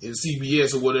NBC and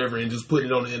CBS or whatever, and just putting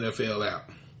it on the NFL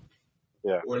app.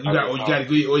 Yeah. Or you got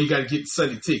to get the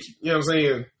Sunday ticket. You know what I'm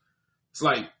saying? It's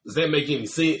like, does that make any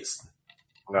sense?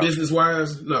 No. Business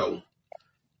wise? No.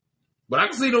 But I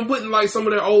can see them putting like some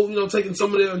of their old, taking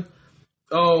some of their,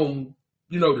 the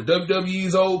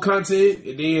WWE's old content,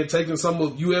 and then taking some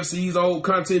of UFC's old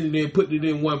content, and then putting it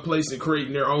in one place and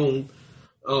creating their own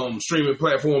streaming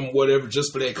platform or whatever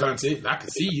just for that content. I can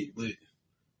see it, but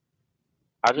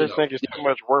I just think it's too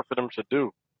much work for them to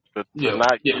do.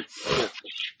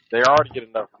 They already get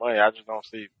enough money. I just don't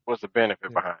see what's the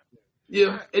benefit behind it.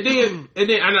 Yeah, and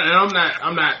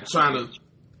I'm not trying to.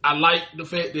 I like the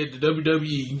fact that the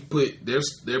WWE put their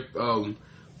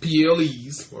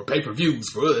PLEs or pay per views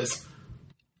for us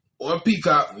on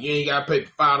Peacock. You ain't got to pay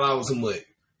 $5 a month.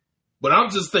 But I'm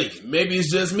just thinking, maybe it's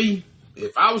just me.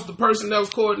 If I was the person that was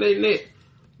coordinating that,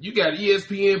 you got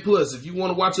ESPN Plus. If you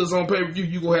want to watch us on pay per view,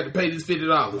 you gonna have to pay this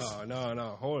 $50.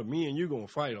 No. Hold on. Me and you gonna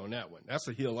fight on that one. That's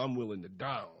a hill I'm willing to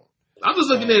die on. I'm just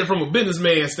looking at it from a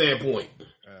businessman standpoint.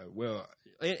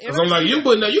 Because I'm like, you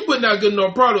putting out good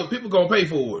enough product, people gonna pay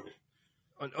for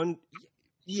it.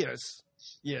 Yes,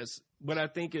 but I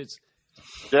think it's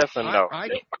yes and no.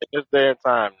 It's their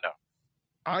time, no.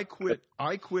 I quit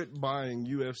buying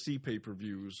UFC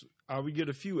pay-per-views. I would get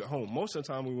a few at home. Most of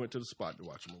the time, we went to the spot to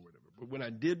watch them or whatever. But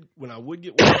when I would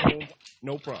get one at home,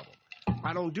 no problem.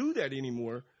 I don't do that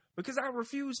anymore because I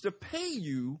refuse to pay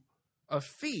you a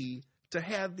fee to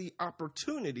have the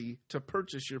opportunity to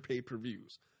purchase your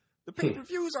pay-per-views. The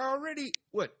pay-per-views are already,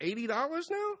 $80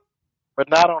 now? But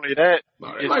not only that,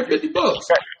 it's like $50.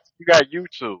 You got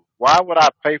YouTube. Why would I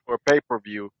pay for a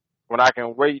pay-per-view when I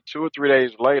can wait 2 or 3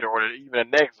 days later or even the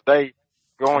next day,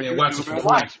 go on YouTube and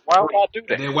watch? Why would I do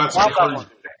that? And then watch it for free.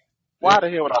 Why the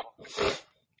hell would I?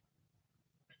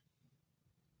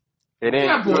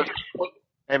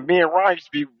 And me and Ron used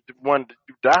to be one of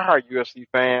the diehard UFC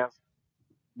fans.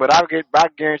 But I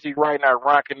guarantee right now,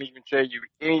 Ron couldn't even tell you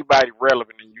anybody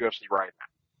relevant in UFC right now.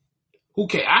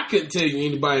 I couldn't tell you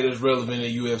anybody that's relevant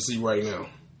in UFC right now.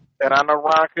 And I know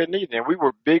Ron couldn't either. And we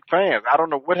were big fans. I don't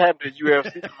know what happened to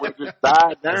UFC when it just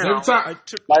died down. Every time,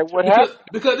 what happened?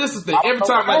 Because this is the thing. Every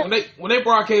time, when they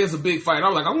broadcast a big fight,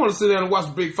 I'm like, I want to sit down and watch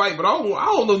a big fight, but I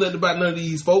don't know nothing about none of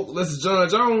these folks unless it's John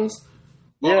Jones.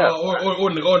 Yeah. Or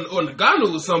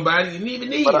Nagano or somebody. You didn't even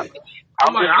need it.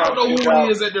 I'm like, I don't know who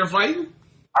it is that they're fighting.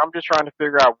 I'm just trying to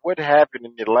figure out what happened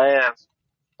in the last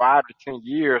 5 to 10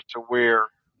 years to where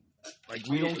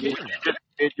we don't care.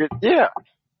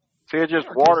 So it just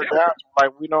watered down.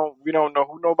 Like we don't know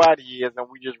who nobody is, and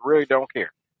we just really don't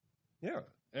care. Yeah,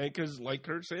 and because like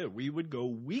Kurt said, we would go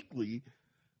weekly.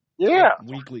 Yeah,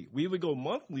 weekly. We would go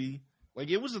monthly. Like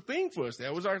it was a thing for us.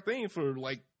 That was our thing for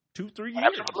like 2-3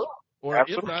 years, or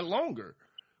if not longer.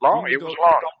 It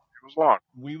was long.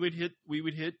 We would hit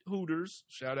Hooters.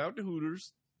 Shout out to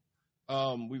Hooters.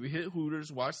 We would hit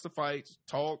Hooters, watch the fights,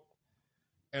 talk,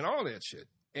 and all that shit.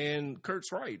 And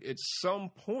Kurt's right. At some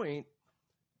point,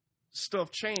 stuff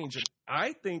changed. And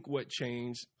I think what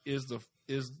changed is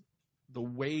the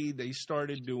way they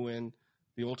started doing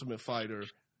The Ultimate Fighter.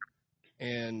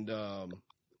 And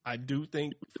I do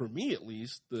think, for me at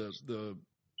least, the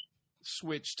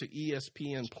switch to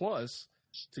ESPN Plus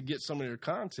to get some of their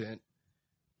content.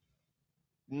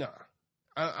 Nah,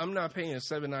 I'm not paying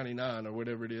 $7.99 or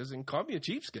whatever it is, and call me a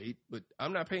cheapskate, but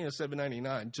I'm not paying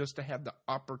 $7.99 just to have the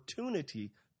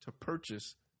opportunity to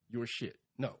purchase your shit.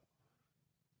 No.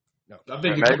 I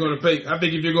think if you're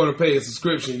going to pay a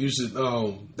subscription, you should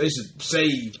they should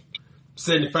save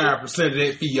 75% of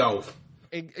that fee off.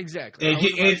 Exactly.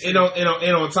 And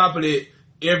on top of that,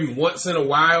 every once in a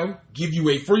while, give you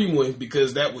a free one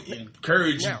because that would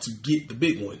encourage you to get the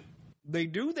big one. They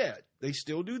do that. They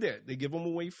still do that. They give them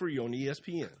away free on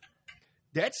ESPN.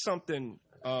 That's something,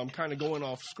 kind of going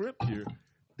off script here,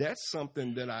 that's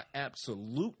something that I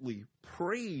absolutely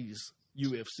praise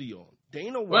UFC on.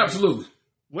 Dana White. Well, absolutely.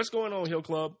 What's going on, Hill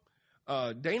Club?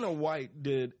 Dana White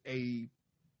did a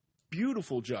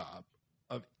beautiful job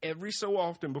of every so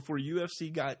often before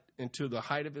UFC got into the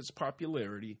height of its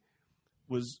popularity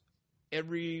was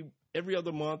every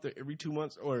other month or every 2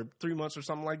 months or 3 months or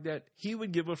something like that, he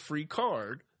would give a free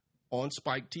card on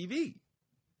Spike TV.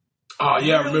 Oh,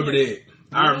 yeah, I remember that.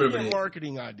 I remember that.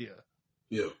 Marketing idea.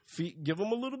 Yeah. Give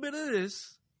them a little bit of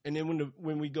this, and then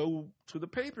when we go to the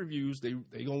pay-per-views, they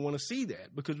going to want to see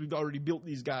that because we've already built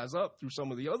these guys up through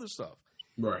some of the other stuff.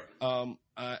 Right. And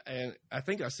I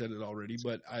think I said it already,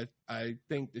 but I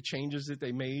think the changes that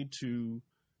they made to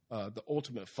the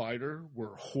Ultimate Fighter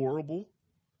were horrible.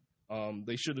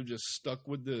 They should have just stuck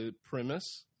with the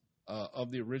premise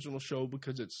of the original show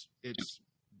because it's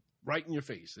right in your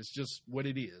face. It's just what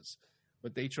it is.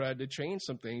 But they tried to change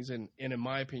some things, and in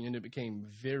my opinion, it became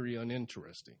very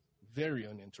uninteresting. Very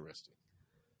uninteresting.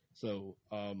 So,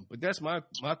 but that's my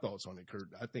thoughts on it, Kurt.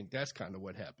 I think that's kind of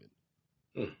what happened.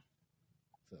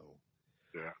 So,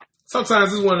 yeah.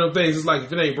 Sometimes it's one of them things. It's like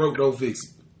if it ain't broke, don't fix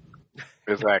it.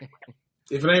 Exactly.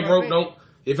 If it ain't broke, don't.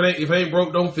 If it ain't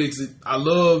broke, don't fix it. I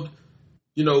loved,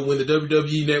 when the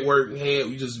WWE network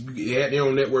had their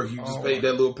own network. You just paid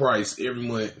that little price every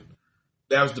month.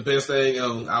 That was the best thing.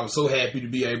 I was so happy to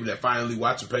be able to finally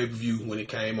watch a pay-per-view when it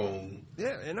came on.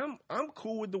 Yeah, and I'm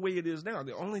cool with the way it is now.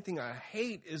 The only thing I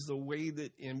hate is the way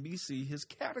that NBC has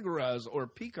categorized or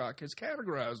Peacock has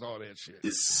categorized all that shit.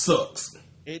 It sucks.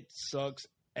 It sucks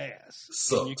ass.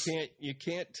 Sucks. And you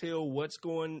can't tell what's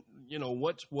going.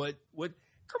 What's what.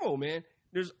 Come on, man.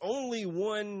 There's only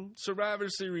one Survivor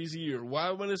Series year.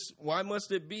 Why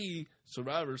must it be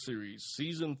Survivor Series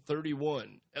Season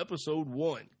 31, Episode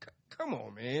 1? Come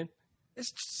on, man.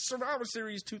 It's Survivor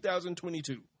Series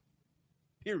 2022.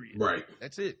 Period. Right.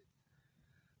 That's it.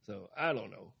 So, I don't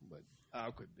know, but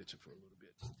I'll quit bitching for a little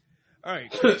bit. All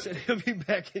right. Chris said he'll be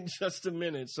back in just a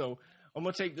minute. So, I'm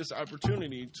going to take this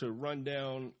opportunity to run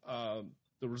down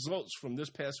the results from this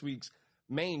past week's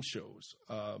main shows.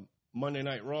 Monday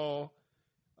Night Raw,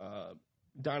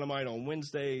 Dynamite on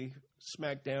Wednesday,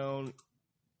 SmackDown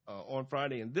on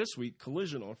Friday, and this week,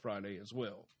 Collision on Friday as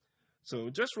well. So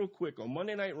just real quick, on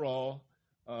Monday Night Raw,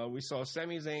 we saw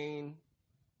Sami Zayn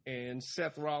and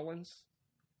Seth Rollins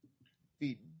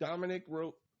beat Dominic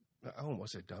Rhodes. I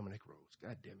almost said Dominic Rhodes.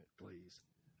 God damn it, please.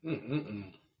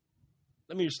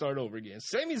 Let me start over again.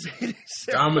 Sami Zayn and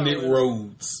Seth Dominic Rollins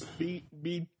Rhodes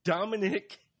beat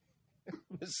Dominic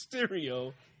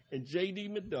Mysterio and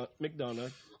JD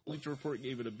McDonough. Bleacher Report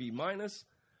gave it a B-.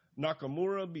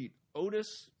 Nakamura beat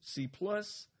Otis, C+.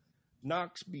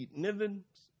 Knox beat Niven,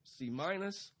 C-.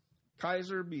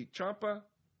 Kaiser beat Ciampa,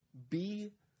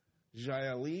 B.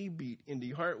 Xia Li beat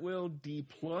Indy Hartwell, D+.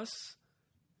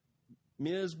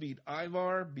 Miz beat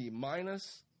Ivar, B-.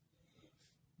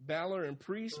 Balor and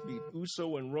Priest beat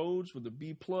Uso and Rhodes with a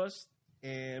B+.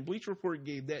 And Bleacher Report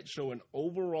gave that show an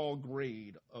overall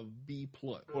grade of B+,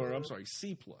 or I'm sorry,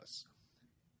 C+.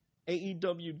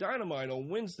 AEW Dynamite on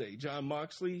Wednesday, Jon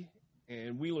Moxley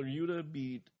and Wheeler Yuta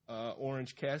beat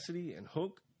Orange Cassidy and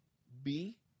Hook,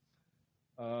 B.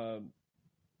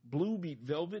 Blue beat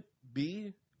Velvet,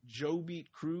 B. Joe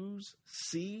beat Cruz,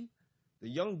 C. The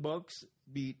Young Bucks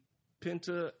beat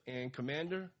Penta and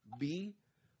Commander, B.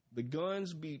 The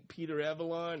Guns beat Peter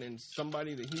Avalon and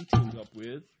somebody that he teamed up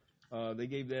with. They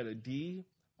gave that a D.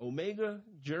 Omega,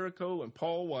 Jericho, and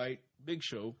Paul White, Big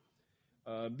Show,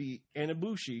 beat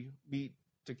Ibushi, beat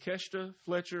Takeshita,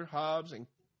 Fletcher, Hobbs, and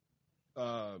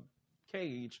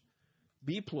Cage,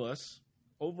 B+.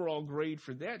 Overall grade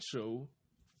for that show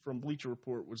from Bleacher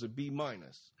Report was a B-.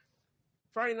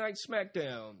 Friday Night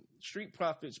SmackDown, Street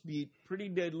Profits beat Pretty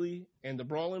Deadly and the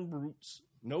Brawling Brutes,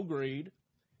 no grade.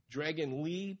 Dragon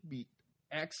Lee beat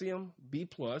Axiom, B+.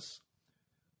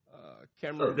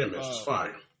 Cameron, that match was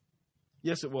fire.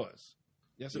 Yes, it was.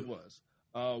 It was.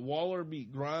 Waller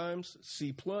beat Grimes,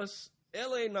 C+.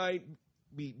 LA Knight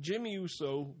beat Jimmy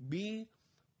Uso, B.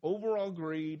 Overall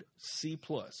grade, C+.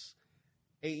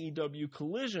 AEW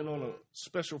Collision on a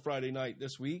special Friday night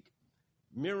this week.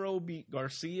 Miro beat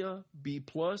Garcia, B+.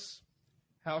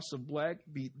 House of Black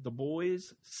beat The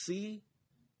Boys, C.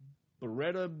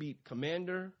 Beretta beat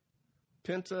Commander.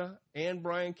 Penta and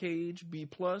Brian Cage, B+.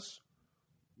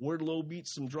 Wardlow beat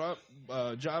some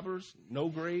jobbers, no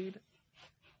grade.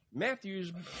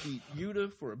 Matthews beat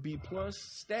Yuta for a B+.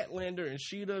 Statlander and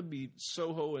Sheeta beat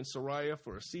Soho and Soraya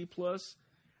for a C+.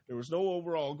 There was no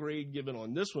overall grade given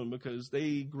on this one because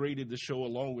they graded the show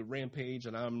along with Rampage,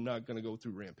 and I'm not going to go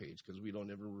through Rampage because we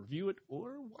don't ever review it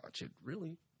or watch it,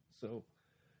 really. So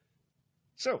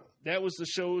that was the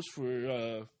shows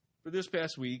for this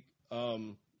past week.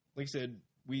 Like I said,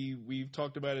 we've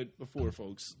talked about it before,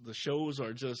 folks. The shows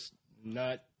are just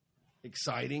not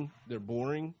exciting. They're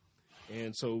boring.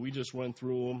 And so we just run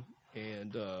through them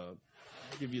and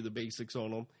give you the basics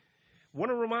on them. Want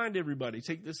to remind everybody,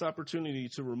 take this opportunity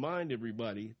to remind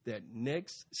everybody that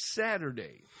next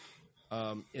Saturday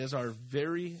is our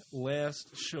very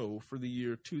last show for the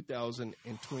year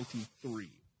 2023.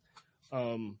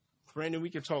 Brandon, we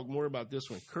can talk more about this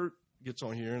when Kurt gets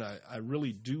on here, and I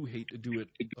really do hate to do it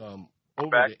over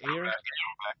the air.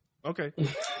 Okay.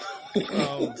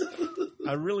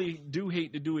 I really do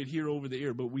hate to do it here over the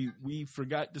air, but we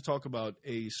forgot to talk about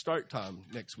a start time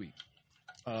next week.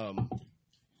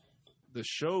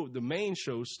 The main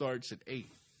show starts at 8.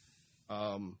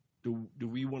 Do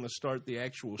we want to start the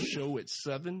actual show at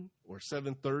 7 or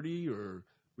 7:30, or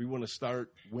we want to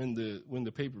start when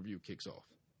the pay-per-view kicks off?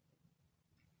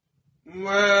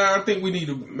 Well, I think we need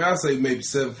to. I'll say maybe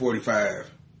 7:45,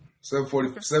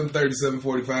 7:30,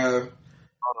 7:45.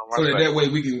 So that way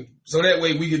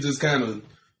we can just kind of,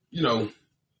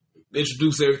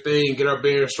 introduce everything, get our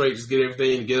bearings straight, just get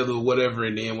everything together or whatever,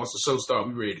 and then once the show starts,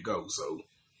 we ready to go. So.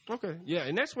 Okay, yeah,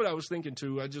 and that's what I was thinking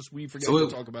too. We forgot to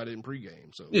talk about it in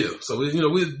pregame. So yeah, so we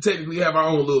technically have our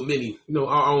own little mini,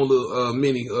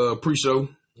 mini pre-show.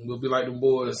 We'll be like them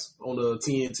boys on the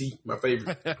TNT, my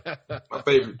favorite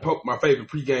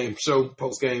pregame show,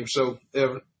 postgame show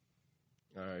ever.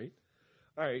 All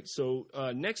right. So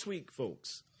next week,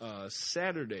 folks,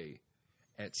 Saturday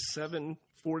at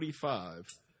 7:45,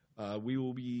 we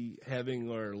will be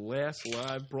having our last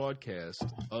live broadcast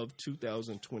of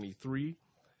 2023.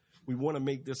 We want to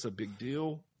make this a big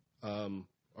deal. Our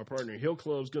partner Hill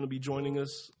Club is going to be joining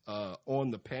us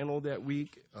on the panel that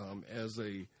week as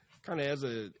a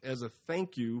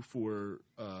thank you for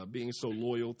being so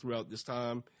loyal throughout this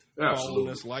time, following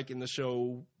us, liking the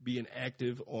show, being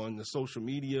active on the social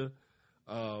media.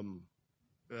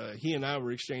 He and I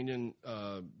were exchanging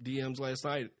DMs last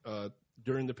night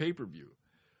during the pay-per-view.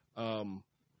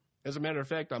 As a matter of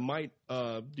fact, I might.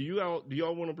 Do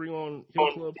y'all want to bring on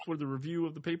Hill Club for the review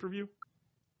of the pay-per-view?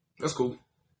 That's cool.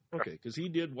 Okay, because he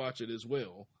did watch it as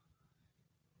well.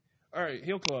 All right,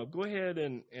 Hill Club, go ahead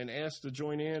and ask to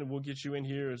join in. We'll get you in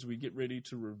here as we get ready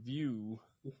to review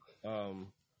Full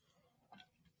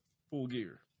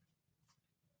Gear.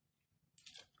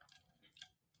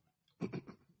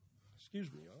 Excuse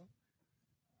me, y'all.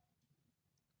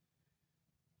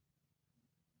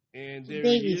 And there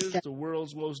he is, the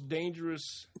world's most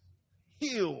dangerous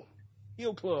Hill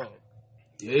Club.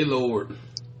 Yay, Lord.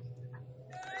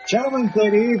 Gentlemen,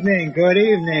 good evening. Good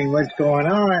evening. What's going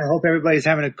on? I hope everybody's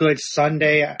having a good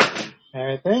Sunday.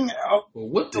 Everything. Well,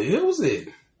 what the hell was it?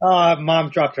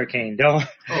 Mom dropped her cane. Don't.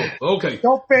 Oh, okay.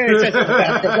 Don't pay attention to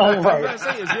that. Don't worry. I was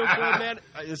going to say,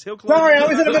 is Hill Club Sorry, I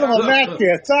was in the middle of a match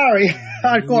here. Sorry.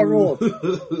 Hardcore rules.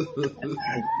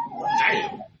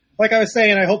 Damn. Like I was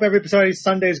saying, I hope everybody's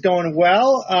Sunday's going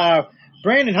well.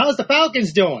 Brandon, how's the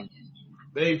Falcons doing?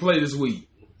 They ain't played this week.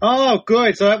 Oh,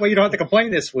 good. So that way you don't have to complain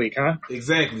this week, huh?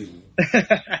 Exactly.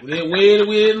 We didn't win,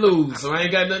 we didn't lose, so I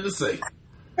ain't got nothing to say.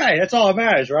 Hey, that's all that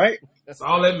matters, right? That's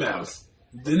all that matters.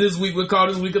 Then this week we'll call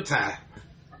this week a tie.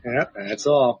 Yep, that's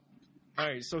all. All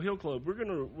right, so Hill Club, we're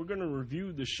gonna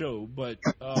review the show, but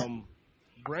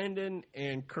Brandon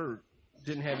and Kurt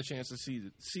didn't have a chance to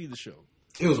see the show.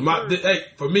 It was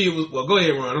for me it was. Well, go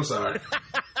ahead, Ron. I'm sorry.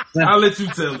 I'll let you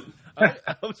tell it. I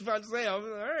was about to say, all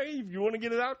right, if you want to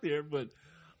get it out there, but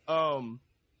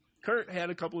Kurt had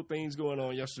a couple of things going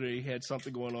on yesterday. He had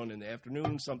something going on in the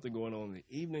afternoon, something going on in the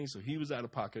evening, so he was out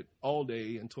of pocket all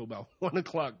day until about 1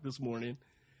 o'clock this morning.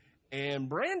 And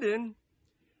Brandon,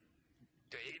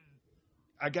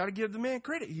 I got to give the man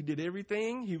credit. He did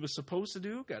everything he was supposed to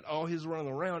do, got all his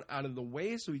running around out of the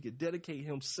way so he could dedicate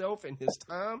himself and his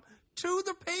time to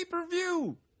the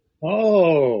pay-per-view.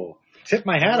 Oh, tip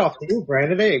my hat off to you,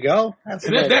 Brandon. There you go. That's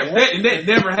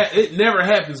it never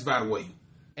happens, by the way.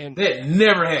 And that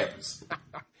never happens.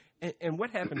 And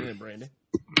what happened then, Brandon?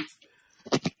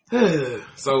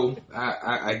 So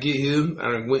I get him.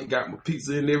 I went and got my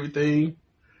pizza and everything.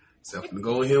 So I'm gonna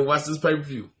go in here and watch this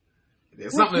pay-per-view. And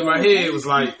then something in my head was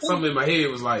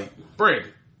like,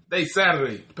 Brandon, they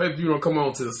Saturday. The pay-per-view don't come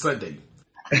on till Sunday.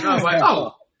 And I was like,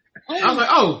 oh,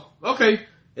 okay.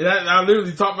 And I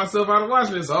literally talked myself out of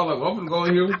watching this. So I was like, well, I'm going to go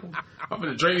in here. I'm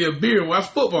gonna drink me a beer and watch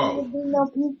football. No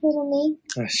pizza to me.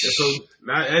 So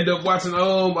I ended up watching. I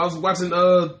was watching.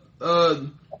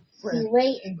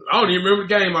 Waiting. I don't even remember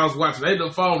the game I was watching. I ended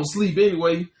up falling asleep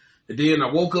anyway, and then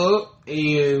I woke up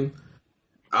and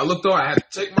I looked on. I had to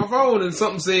check my phone, and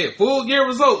something said Full Gear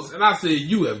results, and I said,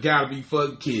 "You have got to be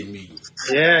fucking kidding me!"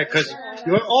 Yeah, because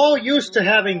you're all used to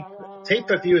having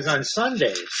pay-per-views on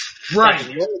Sundays, right?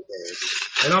 In the old days.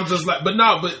 And I'm just like, but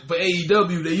for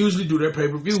AEW, they usually do their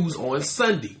pay-per-views on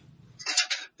Sunday.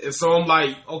 And so I'm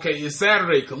like, okay, it's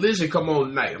Saturday. Collision come on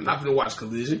tonight. I'm not going to watch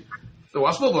Collision. I'm going to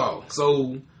watch football.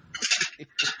 So,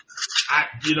 I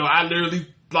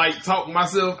literally, like, talked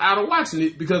myself out of watching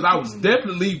it because I was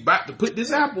definitely about to put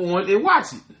this app on and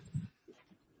watch it.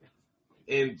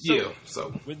 And,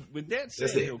 so. With that said,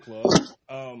 Hill Club,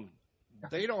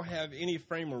 they don't have any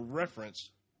frame of reference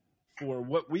for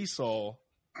what we saw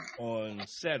on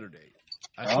Saturday.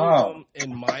 I told them,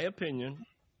 in my opinion,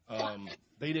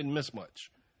 they didn't miss much.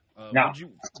 No.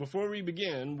 Before we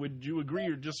begin, would you agree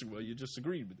or disagree? Well, you just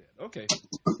agreed with that. Okay.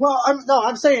 Well,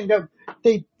 I'm saying that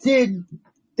they didn't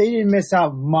miss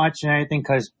out much and anything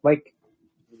because, like,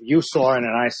 you saw it and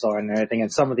I saw it and everything,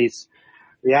 and some of these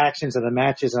reactions of the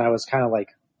matches, and I was kind of like,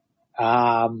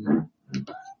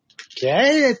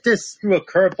 okay, it just threw a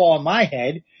curveball in my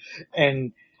head.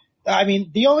 And, I mean,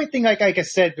 the only thing, like I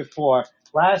said before,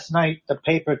 last night, the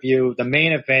pay-per-view, the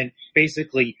main event,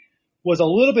 basically was a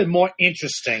little bit more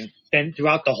interesting than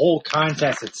throughout the whole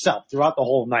contest itself, throughout the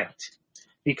whole night.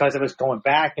 Because it was going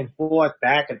back and forth,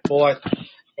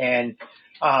 and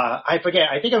I forget,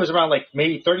 I think it was around like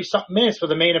maybe 30-something minutes for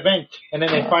the main event, and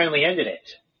then they finally ended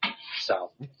it.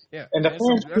 So, yeah, and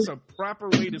that's a proper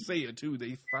way to say it, too.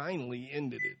 They finally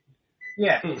ended it.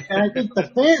 Yeah, and I think the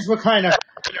fans were kind of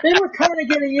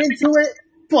getting into it,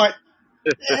 but,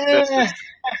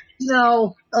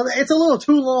 it's a little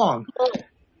too long.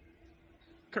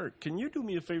 Kurt, can you do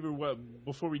me a favor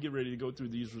before we get ready to go through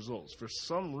these results? For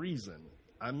some reason,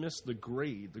 I missed the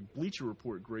Bleacher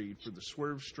Report grade for the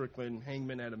Swerve Strickland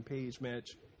Hangman Adam Page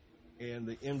match and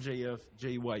the MJF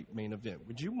Jay White main event.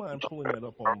 Would you mind pulling that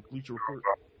up on Bleacher Report?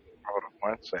 Hold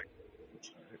on 1 second.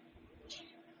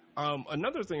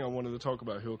 Another thing I wanted to talk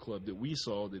about, Hill Club, that we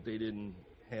saw that they didn't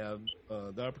have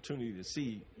the opportunity to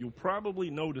see. You'll probably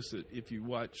notice it if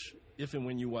and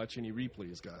when you watch any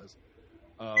replays, guys.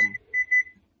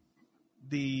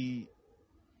 The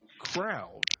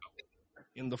crowd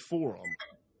in the forum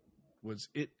was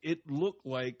it looked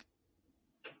like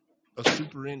a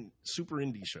super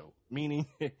indie show, meaning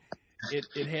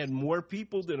it had more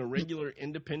people than a regular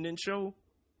independent show,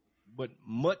 but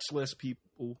much less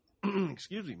people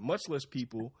much less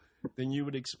people than you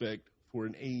would expect for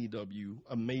an AEW,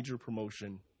 a major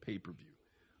promotion pay-per-view.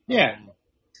 Yeah,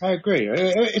 I agree.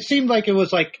 It seemed like it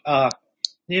was like a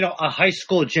high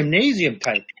school gymnasium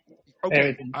type.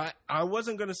 Okay, I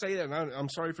wasn't going to say that, and I'm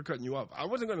sorry for cutting you off. I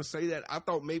wasn't going to say that. I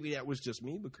thought maybe that was just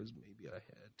me because maybe I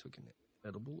had taken an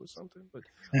edible or something. But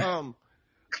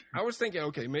I was thinking,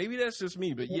 okay, maybe that's just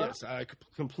me. But yes, I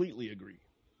completely agree.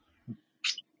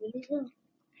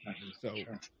 So,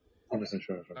 I wasn't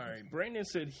sure. All right, Brandon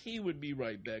said he would be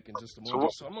right back in just a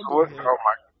moment. So I'm going to go ahead.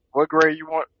 What grade you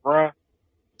want, Brian?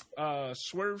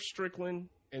 Swerve Strickland,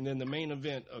 and then the main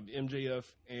event of MJF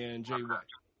and Jay White.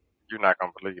 You're not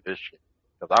gonna believe this shit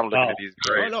because I'm looking at these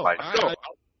grades like,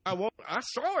 I won't. I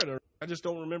saw it. I just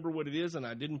don't remember what it is, and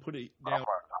I didn't put it down.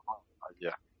 Yeah,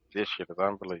 this shit is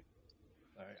unbelievable.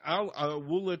 All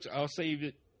right, I'll save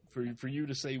it for you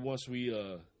to say once we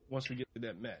get to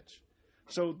that match.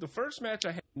 So the first match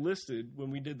I had listed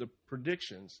when we did the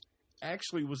predictions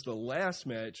actually was the last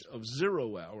match of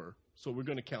 0 Hour, so we're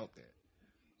going to count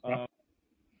that.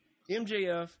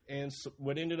 MJF and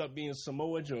what ended up being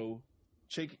Samoa Joe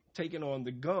taking on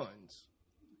the Guns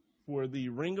for the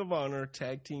Ring of Honor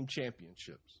Tag Team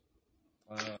Championships.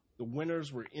 The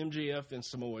winners were MJF and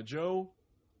Samoa Joe.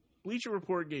 Bleacher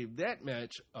Report gave that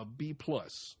match a B+.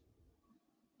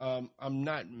 I'm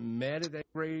not mad at that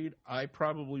grade. I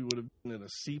probably would have been at a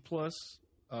C+,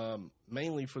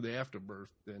 mainly for the afterbirth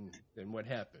than what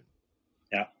happened.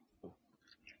 Yeah.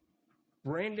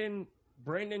 Brandon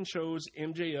chose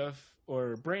MJF,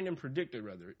 or Brandon predicted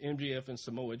rather, MJF and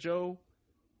Samoa Joe.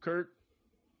 Kurt,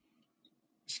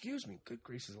 excuse me, good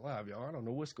gracious alive, y'all. I don't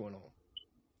know what's going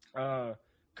on.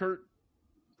 Kurt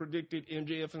predicted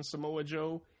MJF and Samoa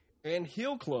Joe, and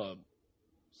Hill Club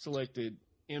selected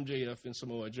MJF and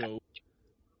Samoa Joe.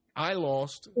 I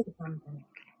lost.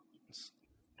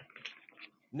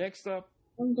 Next up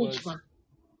was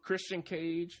Christian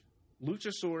Cage,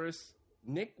 Luchasaurus,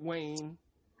 Nick Wayne,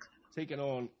 taking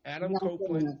on Adam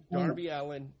Copeland, Darby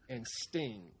Allin, and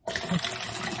Sting.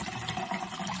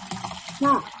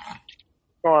 What's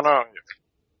going on here?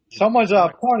 Someone's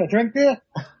pouring a drink there?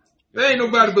 There ain't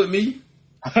nobody but me.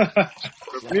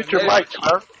 Mute your mic,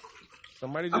 sir.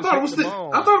 Somebody I just thought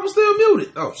it was still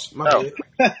muted. Oh, my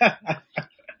bad.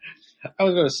 I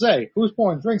was going to say, who's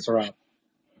pouring drinks around?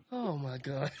 Oh, my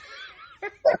God.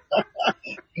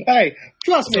 Hey,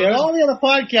 trust me, all the other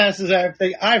podcasts and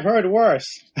everything, I've heard worse.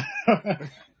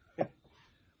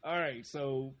 All right,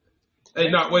 so. Hey,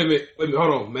 no, wait a minute.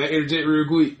 Hold on, man. Interject real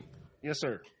quick. Yes,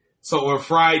 sir. So on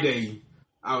Friday,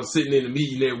 I was sitting in a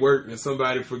meeting at work, and it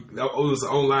was an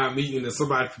online meeting, and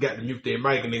somebody forgot to mute their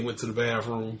mic, and they went to the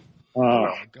bathroom. Oh,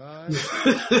 my God.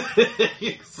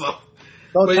 So,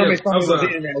 don't tell me somebody was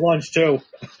eating at lunch, too.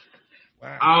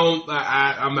 Wow.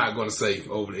 I'm not going to say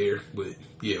over there, but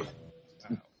yeah.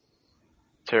 Wow.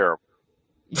 Terrible.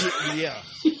 Yeah.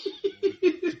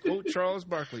 To quote Charles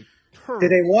Barkley. Did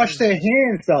they wash their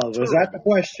hands, though? Was that the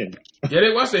question? Yeah,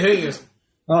 they wash their hands.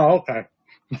 Oh, okay.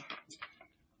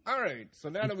 All right, so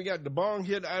now that we got the bong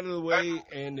hit out of the way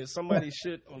and there's somebody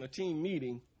shit on a team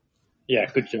meeting. Yeah,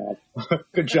 good job.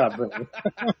 Good job, brother.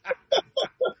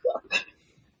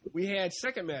 We had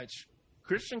second match,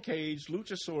 Christian Cage,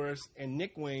 Luchasaurus, and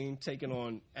Nick Wayne taking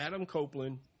on Adam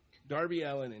Copeland, Darby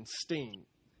Allin, and Sting.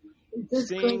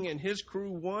 Sting and his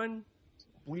crew won.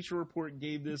 Bleacher Report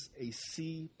gave this a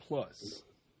C+.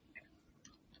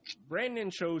 Brandon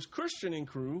chose Christian and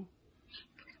crew.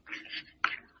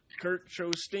 Kurt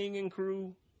chose Sting and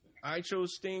crew. I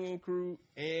chose Sting and crew.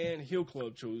 And Hill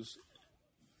Club chose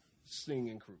Sting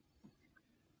and crew.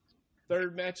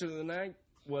 Third match of the night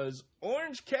was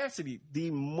Orange Cassidy,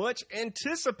 the much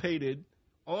anticipated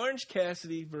Orange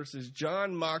Cassidy versus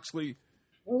John Moxley.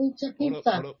 Hold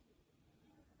up.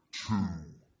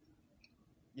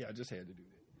 Yeah, I just had to do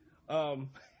that.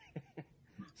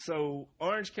 So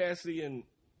Orange Cassidy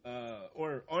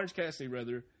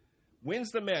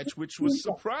wins the match, which was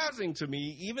surprising to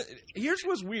me. Here's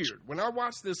what's weird. When I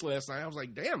watched this last night, I was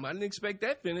like, damn, I didn't expect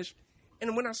that finish.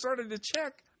 And when I started to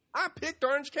check, I picked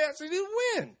Orange Cassidy to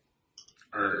win.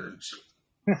 Orange.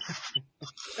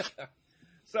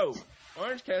 So,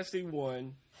 Orange Cassidy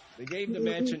won. They gave the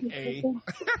match an A.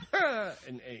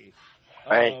 An A.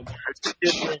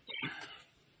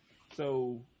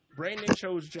 So, Brandon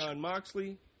chose John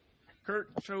Moxley.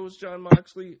 Kurt chose John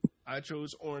Moxley. I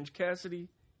chose Orange Cassidy.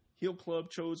 Heel Club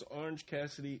chose Orange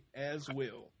Cassidy as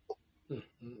well.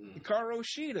 Hikaru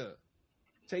Shida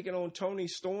taking on Tony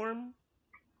Storm.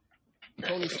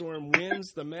 Tony Storm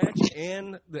wins the match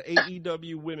and the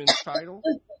AEW Women's title.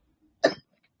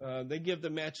 They give the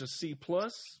match a C+.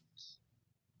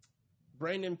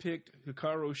 Brandon picked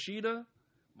Hikaru Shida.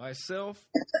 Myself,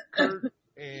 Kurt,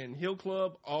 and Hill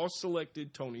Club all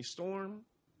selected Tony Storm.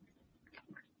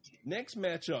 Next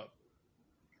matchup,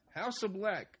 House of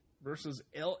Black versus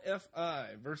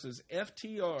LFI versus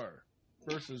FTR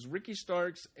versus Ricky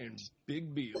Starks and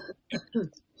Big Bill.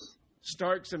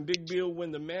 Starks and Big Bill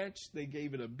win the match. They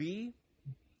gave it a B.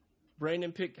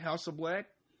 Brandon picked House of Black.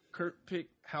 Kurt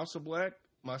picked House of Black.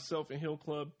 Myself and Hill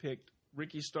Club picked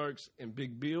Ricky Starks and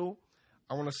Big Bill.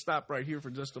 I want to stop right here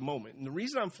for just a moment. And the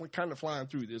reason I'm kind of flying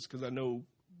through this because I know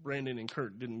Brandon and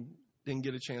Kurt didn't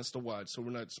get a chance to watch, so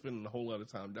we're not spending a whole lot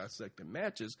of time dissecting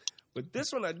matches. But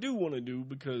this one I do want to do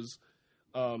because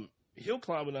Hill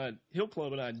Club and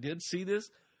I did see this.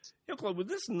 Hill Club, was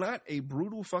this not a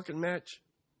brutal fucking match?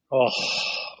 Oh,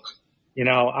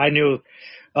 I knew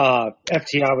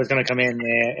FTR was going to come in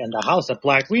there, and the House of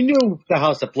Black. We knew the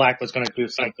House of Black was going to do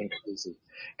something crazy.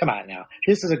 Come on now,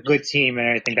 this is a good team and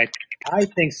everything. I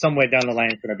think somewhere down the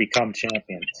line is going to become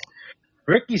champions.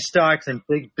 Ricky Starks and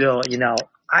Big Bill.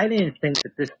 I didn't think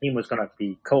that this team was going to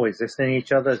be coexisting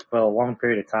each other for a long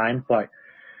period of time,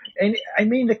 and I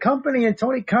mean the company and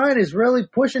Tony Khan is really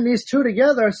pushing these two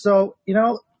together. So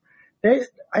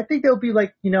I think they'll be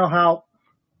like how.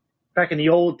 Back in the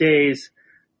old days,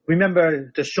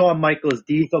 remember the Shawn Michaels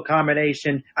Diesel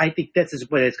combination? I think this is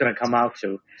what it's going to come out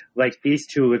to. Like these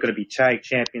two are going to be tag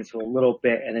champions for a little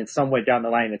bit, and then somewhere down the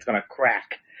line it's going to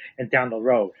crack and down the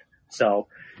road. So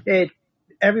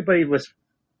everybody was,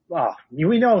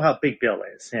 we know how Big Bill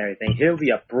is and everything. He'll be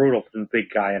a brutal big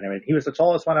guy and everything. He was the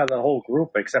tallest one out of the whole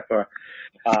group except for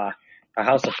a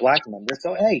House of Black member.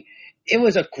 So, hey, it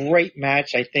was a great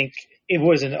match. I think it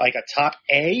wasn't like a top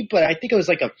A, but I think it was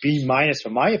like a B- for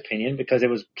my opinion because it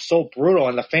was so brutal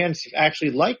and the fans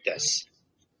actually liked this.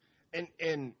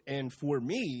 And for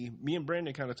me and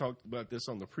Brandon kind of talked about this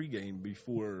on the pregame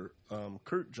before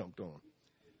Kurt jumped on.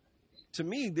 To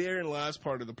me, therein lies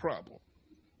part of the problem.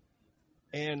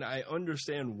 And I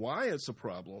understand why it's a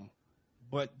problem,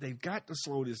 but they've got to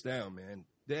slow this down, man.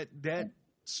 That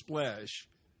splash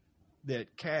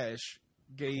that Cash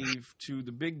gave to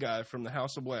the big guy from the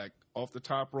House of Black off the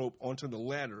top rope onto the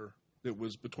ladder that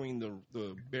was between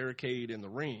the barricade and the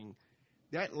ring,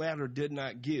 that ladder did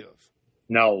not give.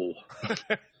 No.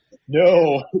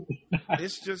 No.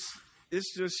 It's just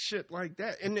shit like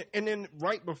that. And then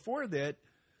right before that,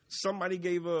 somebody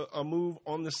gave a move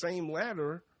on the same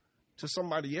ladder to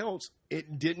somebody else.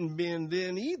 It didn't bend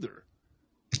then either.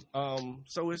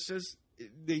 So it's just,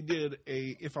 they did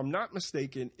if I'm not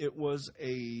mistaken, it was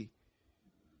a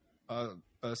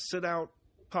sit out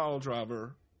pile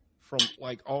driver from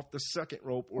like off the second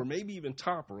rope or maybe even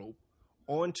top rope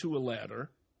onto a ladder.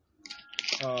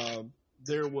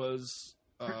 There were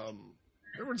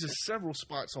just several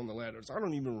spots on the ladders. I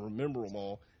don't even remember them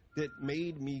all, that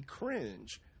made me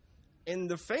cringe. And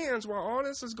the fans, while all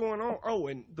this is going on,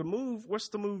 and the move, what's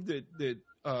the move that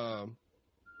I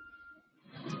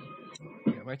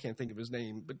can't think of his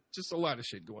name, but just a lot of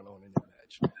shit going on in that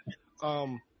match.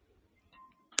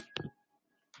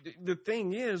 The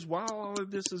thing is, while all of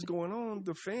this is going on,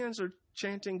 the fans are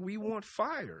chanting, "We want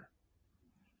fire."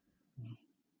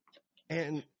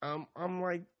 And I'm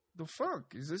like, the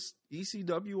fuck? Is this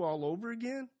ECW all over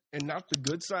again? And not the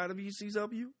good side of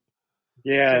ECW?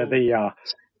 Yeah, the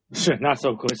not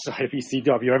so good side of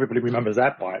ECW. Everybody remembers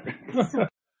that part.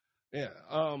 Yeah.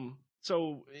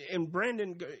 So, and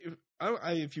Brandon,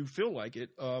 if you feel like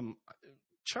it,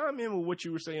 chime in with what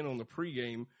you were saying on the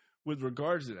pregame with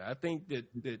regards to that. I think that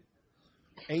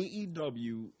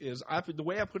AEW is, the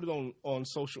way I put it on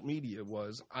social media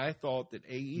was, I thought that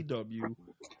AEW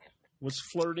was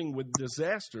flirting with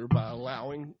disaster by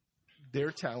allowing their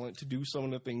talent to do some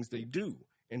of the things they do.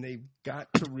 And they've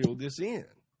got to reel this in.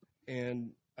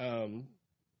 And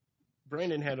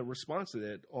Brandon had a response to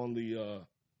that on the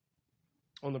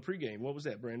pregame. What was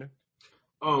that, Brandon?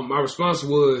 My response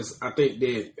was, I think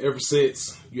that ever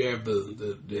since you have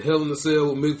the Hell in a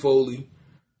Cell with Mick Foley,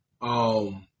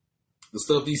 the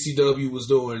stuff ECW was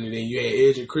doing, and then you had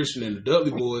Edge and Christian and the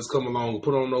Dudley Boys come along and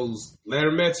put on those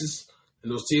ladder matches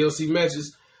and those TLC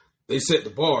matches, they set the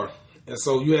bar. And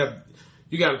so you got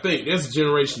to think, there's a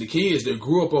generation of kids that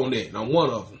grew up on that, and I'm one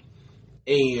of them.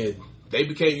 And they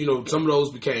became, some of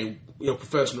those became,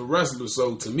 professional wrestlers.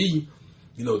 So to me,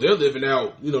 they're living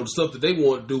out, the stuff that they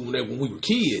wanted to do when we were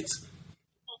kids.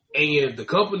 And the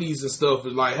companies and stuff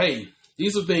is like, hey,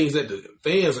 these are things that the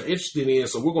fans are interested in,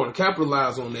 so we're going to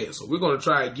capitalize on that. So we're going to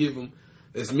try to give them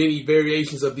as many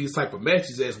variations of these type of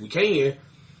matches as we can,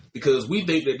 because we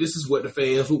think that this is what the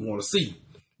fans would want to see.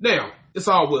 Now, it's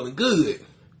all well and good,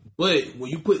 but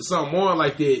when you put something on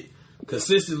like that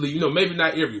consistently, maybe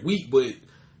not every week, but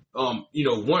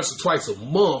once or twice a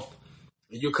month,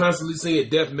 and you're constantly seeing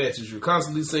death matches, you're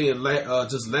constantly seeing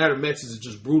just ladder matches and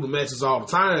just brutal matches all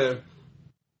the time,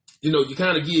 you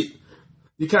kind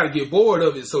of get bored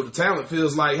of it. So the talent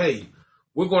feels like, hey,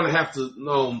 we're going to have to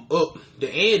up the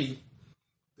ante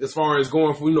as far as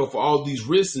going for all these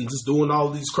risks and just doing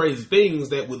all these crazy things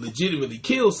that would legitimately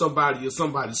kill somebody if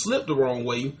somebody slipped the wrong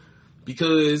way,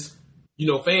 because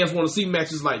fans want to see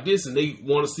matches like this and they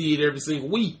want to see it every single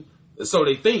week. And so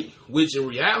they think, which in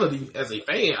reality, as a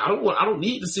fan, I don't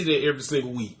need to see that every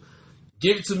single week.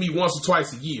 Give it to me once or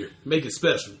twice a year. Make it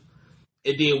special.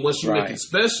 And then once you make it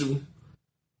special,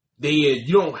 then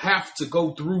you don't have to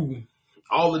go through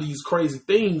all of these crazy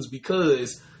things,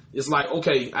 because it's like,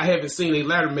 okay, I haven't seen a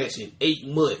ladder match in 8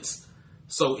 months.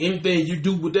 So anything you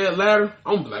do with that ladder,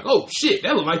 I'm going to be like, oh shit,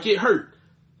 that look like it hurt.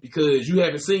 Because you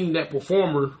haven't seen that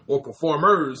performer or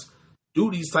performers do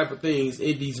these type of things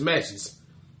in these matches.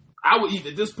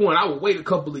 At this point, I would wait a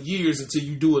couple of years until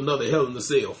you do another Hell in a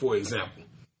Cell, for example.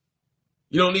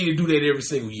 You don't need to do that every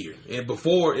single year. And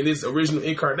before, in its original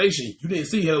incarnation, you didn't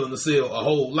see Hell in a Cell a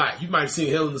whole lot. You might have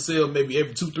seen Hell in a Cell maybe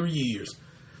every 2-3 years.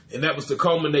 And that was to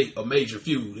culminate a major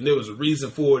feud. And there was a reason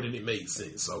for it, and it made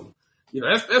sense. So,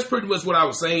 that's pretty much what I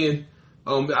was saying.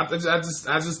 I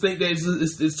just think that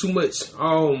it's too much.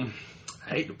 I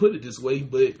hate to put it this way,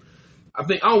 but I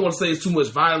don't want to say it's too much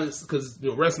violence, because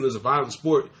wrestling is a violent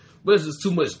sport. But there's just too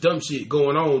much dumb shit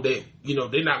going on that,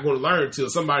 they're not going to learn until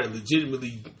somebody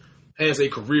legitimately has a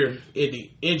career-ending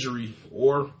injury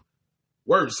or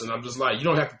worse. And I'm just like, you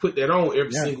don't have to put that on you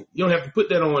don't have to put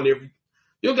that on you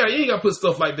ain't got to put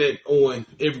stuff like that on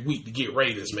every week to get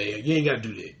ratings, man. You ain't got to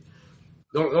do that.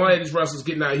 Don't have these wrestlers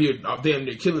getting out here damn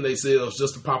near killing themselves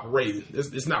just to pop a rating.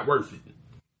 It's not worth it.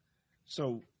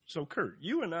 So Kurt,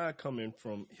 you and I come in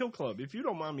from Hill Club. If you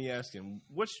don't mind me asking,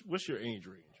 what's your age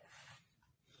range?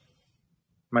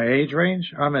 My age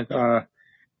range? I'm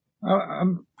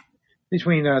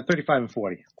between 35 and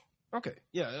 40. Okay,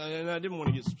 yeah, and I didn't want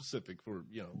to get specific for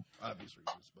obvious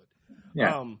reasons, but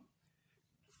yeah.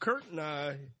 Kurt and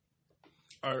I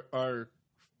are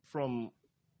from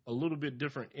a little bit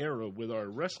different era with our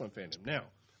wrestling fandom. Now,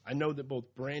 I know that both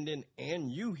Brandon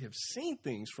and you have seen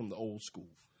things from the old school.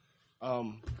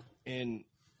 And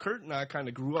Kurt and I kind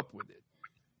of grew up with it.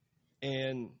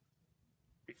 And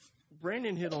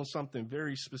Brandon hit on something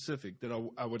very specific that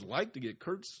I would like to get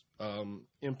Kurt's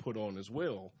input on as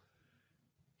well.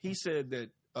 He said that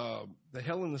the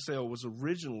Hell in the Cell was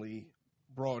originally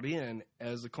brought in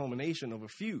as a culmination of a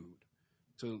feud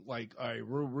to like, all right,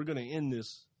 we're going to end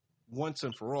this once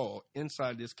and for all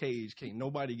inside this cage. Can't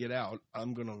nobody get out.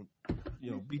 I'm going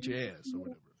to, beat your ass or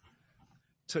whatever.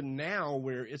 To now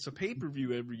where it's a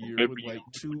pay-per-view every year with like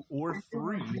 2 or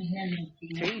 3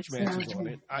 cage matches on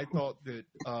it. I thought that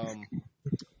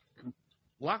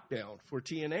Lockdown for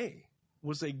TNA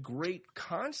was a great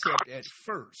concept at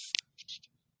first.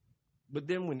 But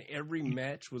then when every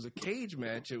match was a cage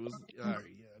match, it was, all right,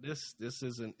 yeah, this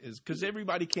isn't, because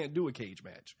everybody can't do a cage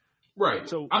match. Right.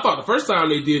 So I thought the first time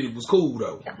they did it was cool,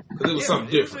 though, because it was something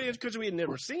different. It's because we had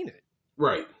never seen it.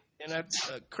 Right. And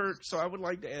Kurt, so I would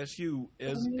like to ask you,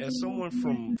 as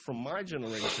someone from my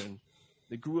generation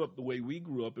that grew up the way we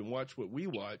grew up and watched what we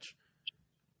watch,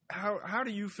 how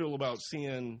do you feel about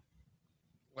seeing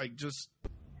like just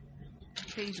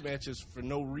cage matches for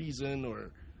no reason,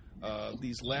 or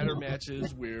these ladder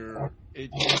matches where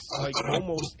it's like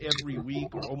almost every week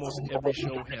or almost every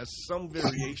show has some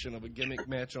variation of a gimmick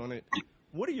match on it?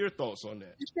 What are your thoughts on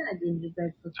that? Just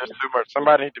too much.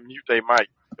 Somebody need to mute their mic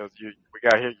because we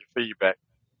got to hear your feedback.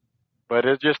 But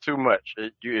it's just too much.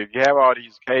 If you have all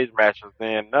these cage matches,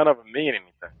 then none of them mean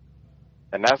anything.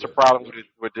 And that's the problem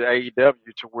with the AEW,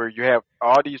 to where you have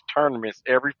all these tournaments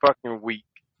every fucking week.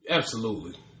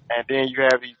 Absolutely. And then you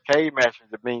have these cage matches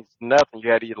that means nothing.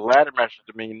 You have these ladder matches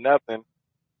that mean nothing.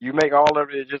 You make all of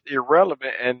it just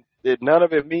irrelevant, and none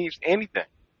of it means anything.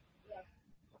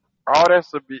 All that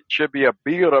should be a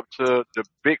build up to the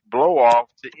big blow off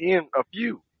to end a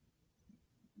feud.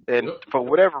 And for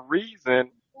whatever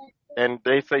reason, and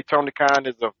they say Tony Khan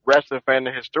is a wrestling fan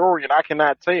and historian, I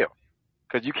cannot tell,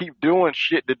 because you keep doing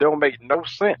shit that don't make no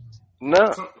sense.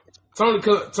 None. Tony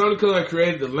Khan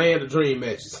created the land of dream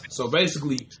matches. So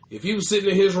basically, if he was sitting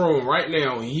in his room right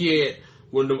now and he had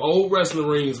one of them old wrestling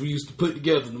rings we used to put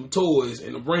together, them toys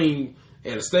and the ring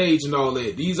and a stage and all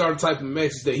that, these are the type of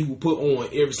matches that he would put on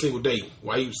every single day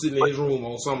while he was sitting in his room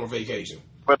on summer vacation.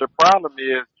 But the problem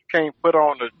is, you can't put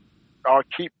on or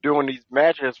keep doing these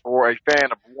matches for a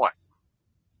fan of one.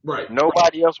 Right.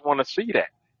 Nobody else want to see that.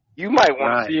 You might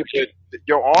want to see it, but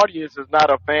your audience is not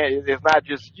a fan. It's not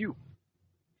just you.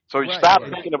 So you stop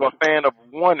thinking of a fan of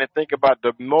one and think about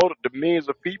the millions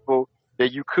of people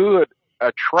that you could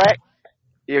attract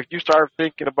if you start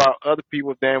thinking about other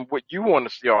people than what you want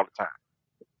to see all the time.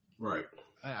 Right.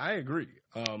 I agree.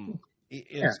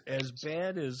 As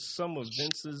bad as some of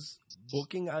Vince's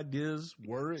booking ideas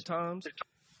were at times,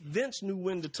 Vince knew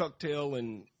when to tuck tail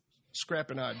and scrap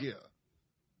an idea.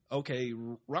 Okay,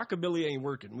 rockabilly ain't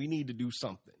working. We need to do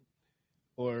something.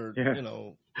 Or,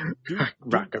 the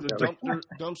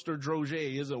dumpster droge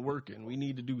isn't working. We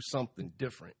need to do something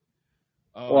different.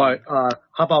 Or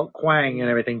how about Quang and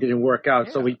everything didn't work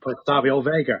out, so we put Savio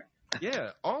Vega.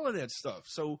 Yeah, all of that stuff.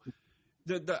 So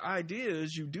the idea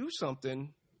is you do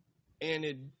something, and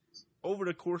it over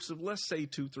the course of, let's say,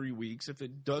 2-3 weeks, if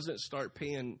it doesn't start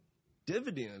paying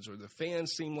dividends or the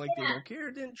fans seem like they don't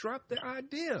care, then drop the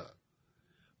idea.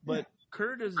 But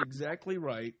Kurt is exactly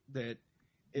right that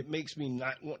it makes me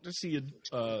not want to see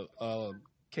a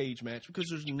cage match because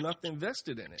there's nothing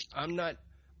vested in it. I'm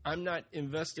not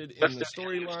invested in the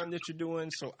storyline that you're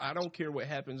doing, so I don't care what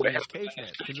happens in this cage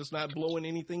match because it's not blowing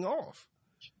anything off.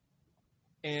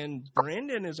 And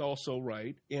Brandon is also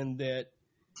right in that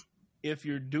if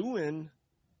you're doing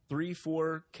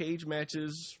 3-4 cage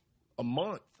matches a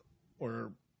month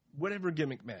or whatever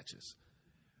gimmick matches,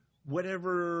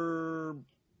 whatever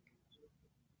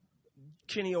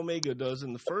Kenny Omega does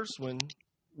in the first one,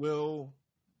 well,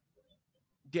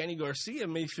 Danny Garcia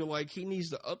may feel like he needs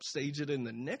to upstage it in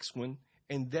the next one,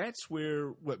 and that's where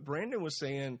what Brandon was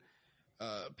saying,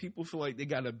 people feel like they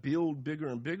got to build bigger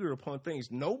and bigger upon things.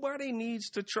 Nobody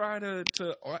needs to try to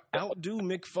outdo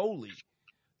Mick Foley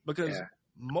because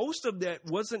most of that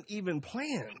wasn't even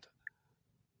planned.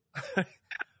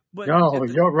 But no,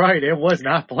 you're right. It was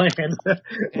not planned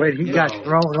when he got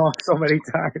thrown off so many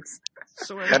times.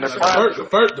 So and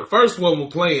the first one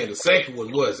was planned. The second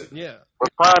one wasn't. Yeah. A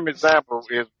prime example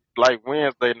is like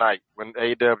Wednesday night when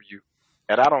AEW,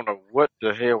 and I don't know what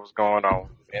the hell was going on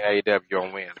in AEW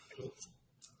on Wednesday.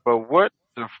 But what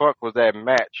the fuck was that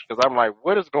match? Because I'm like,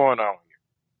 what is going on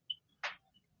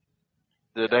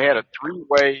They had a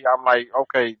 3-way. I'm like,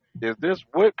 okay,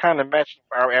 what kind of match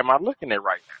am I looking at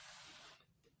right now?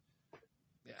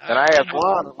 And I asked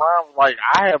Ron, and Ron was like,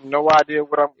 I have no idea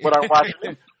what I'm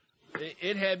watching.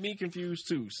 It had me confused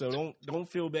too, so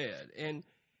don't feel bad. And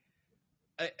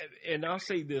I'll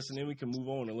say this, and then we can move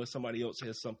on unless somebody else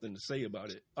has something to say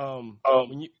about it.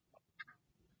 When you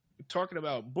talking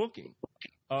about booking,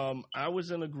 I was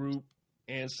in a group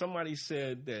and somebody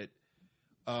said that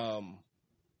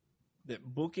that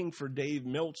booking for Dave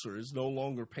Meltzer is no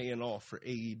longer paying off for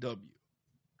AEW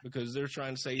because they're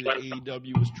trying to say that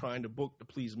AEW is trying to book to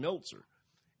please Meltzer.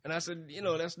 And I said,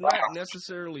 that's not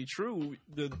necessarily true.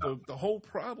 The whole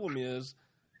problem is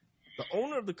the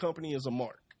owner of the company is a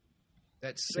mark.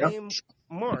 That same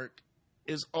mark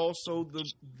is also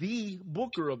the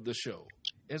booker of the show,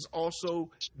 is also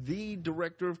the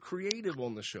director of creative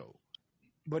on the show.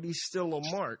 But he's still a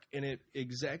mark. And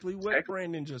exactly what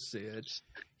Brandon just said,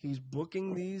 he's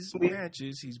booking these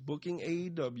matches, he's booking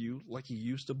AEW like he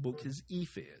used to book his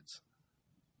E-Feds.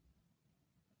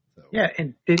 So. Yeah,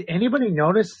 and did anybody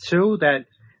notice, too, that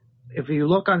if you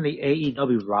look on the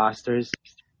AEW rosters,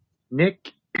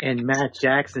 Nick and Matt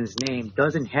Jackson's name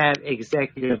doesn't have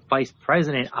executive vice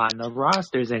president on the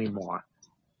rosters anymore?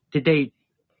 Did they,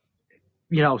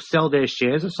 sell their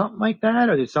shares or something like that?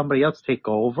 Or did somebody else take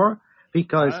over?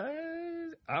 Because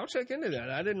I'll check into that.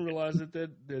 I didn't realize that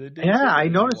it didn't. Yeah, I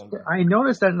noticed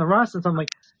that in the rosters. I'm like,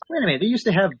 wait a minute, they used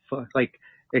to have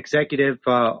executive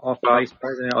vice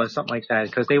president or something like that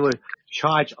because they were in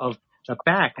charge of the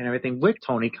back and everything with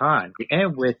Tony Khan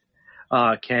and with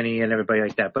Kenny and everybody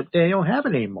like that, but they don't have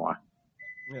it anymore.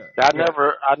 Yeah.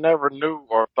 I never knew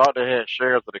or thought they had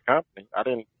shares of the company. I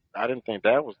didn't think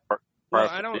that was part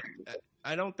of it.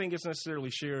 I don't think it's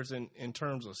necessarily shares in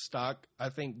terms of stock. I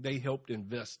think they helped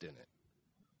invest in it.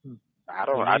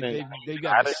 They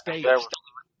got a stake.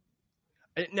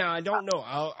 Now I don't know.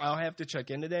 I'll have to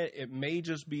check into that. It may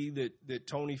just be that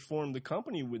Tony formed the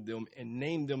company with them and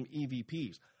named them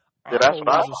EVPs. Yeah, that's what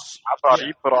I thought.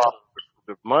 He put all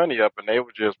the money up, and they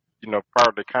were just part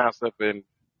of the concept and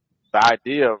the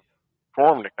idea of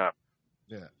forming the company.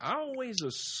 Yeah, I always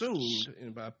assumed,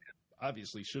 and I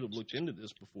obviously should have looked into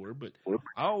this before, but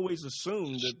I always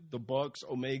assumed that the Bucks,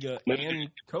 Omega, and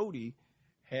Cody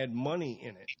had money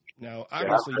in it. Now,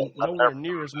 obviously, nowhere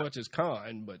near as much as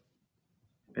Khan, but.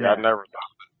 Yeah, I never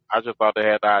thought that. I just thought they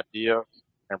had the idea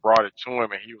and brought it to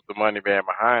him, and he was the money man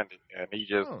behind it, and he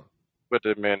just put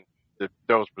them in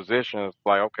those positions.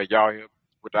 Like, okay, y'all here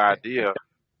with the idea,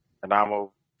 and I'm gonna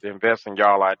invest in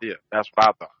y'all idea. That's what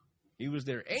I thought. He was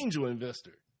their angel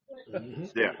investor. Mm-hmm.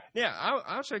 Yeah.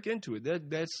 I'll check into it.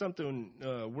 That's something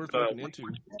worth looking into.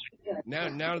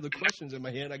 Now the questions in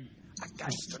my head, I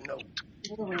got to know.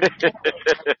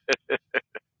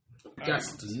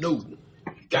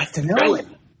 Got to know it.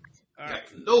 All right. Got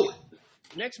to know it.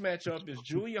 Next matchup is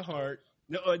Julia Hart.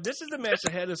 No, this is the match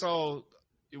that had us all,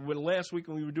 last week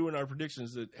when we were doing our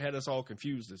predictions, that had us all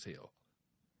confused as hell.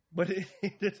 But it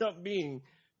ended up being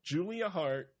Julia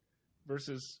Hart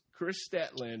versus Chris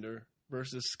Statlander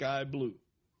versus Sky Blue.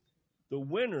 The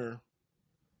winner,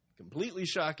 completely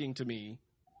shocking to me,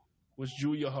 was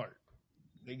Julia Hart.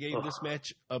 They gave this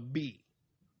match a B.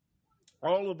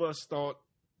 All of us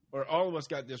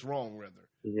got this wrong, rather.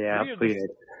 Yeah,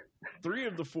 Three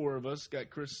of the four of us had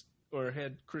Chris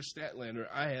Statlander.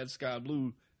 I had Sky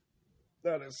Blue.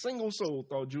 Not a single soul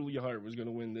thought Julia Hart was going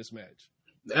to win this match.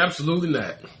 Absolutely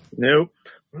not. Nope.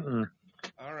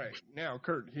 All right. Now,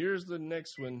 Kurt, here's the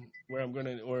next one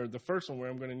the first one where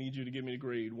I'm going to need you to give me the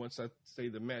grade once I say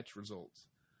the match results.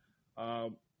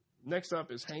 Next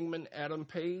up is Hangman Adam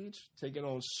Page taking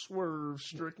on Swerve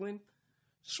Strickland.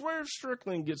 Swerve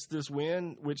Strickland gets this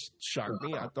win, which shocked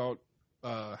me. I thought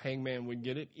Hangman would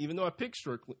get it, even though I picked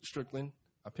Strickland.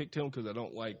 I picked him because I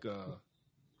don't like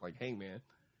Hangman.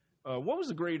 What was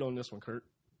the grade on this one, Kurt?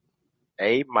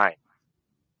 A-. Wow.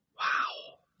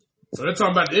 So they're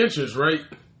talking about the entrance, right?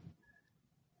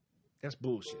 That's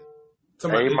bullshit.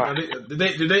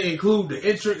 Did they include the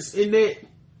entrance in that?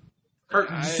 Kurt,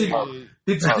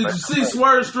 did you see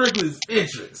Swerve Strickland's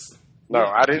entrance? No,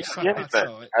 I didn't see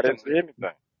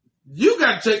anything. You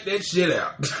gotta check that shit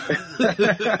out.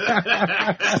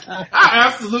 I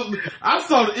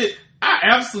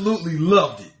absolutely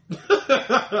loved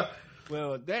it.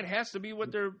 Well, that has to be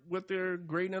what they're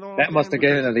grading it on. That must have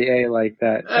given it the A like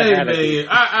that. Hey man,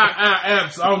 I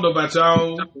don't know about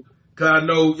y'all, cause I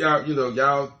know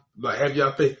y'all like have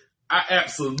y'all think. I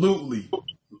absolutely,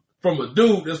 from a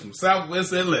dude that's from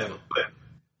Southwest Atlanta,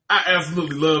 I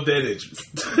absolutely love that entrance.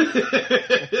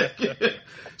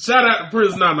 Shout out to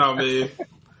Prince Nana, man.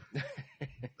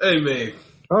 Hey man,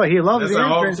 Oh, he loves That's the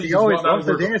how all the entrance. He teachers always walked out loves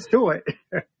of to work. dance to it.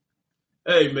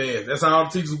 Hey, man, that's how all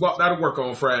the teachers walked out of work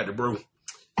on Friday, bro.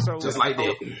 So, Just like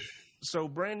that. So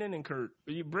Brandon and Kurt,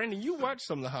 Brandon, you watched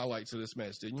some of the highlights of this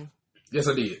match, didn't you? Yes,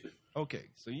 I did. Okay,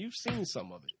 so you've seen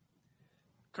some of it.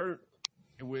 Kurt,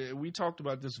 we talked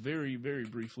about this very, very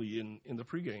briefly in the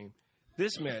pregame.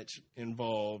 This match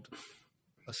involved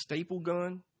a staple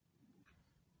gun.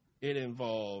 It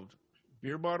involved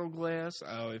beer bottle glass.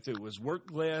 If it was work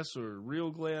glass or real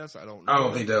glass, I don't know. I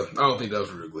don't think that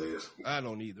was real glass. I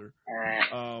don't either.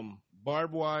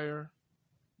 Barbed wire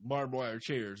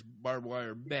chairs, barbed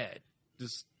wire bat.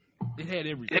 It had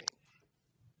everything.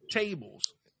 Tables.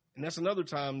 And that's another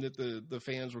time that the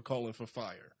fans were calling for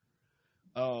fire.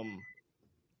 So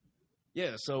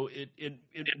it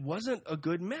wasn't a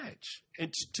good match.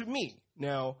 It's to me.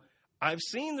 Now, I've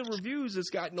seen the reviews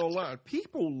it's gotten online.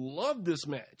 People love this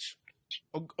match.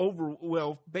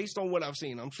 Based on what I've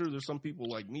seen, I'm sure there's some people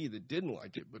like me that didn't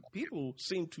like it, but people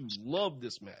seem to love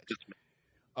this match.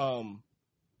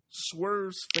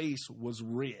 Swerve's face was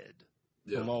red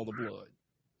from all the blood.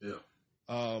 Yeah.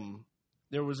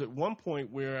 There was at one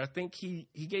point where I think he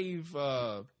gave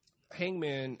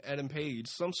Hangman Adam Page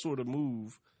some sort of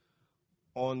move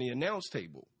on the announce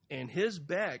table, and his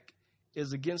back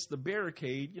is against the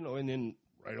barricade, and then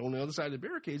right on the other side of the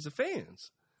barricade is the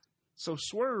fans. So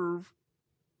Swerve,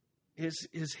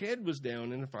 his head was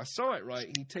down, and if I saw it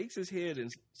right, he takes his head and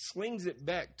slings it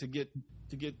back to get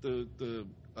the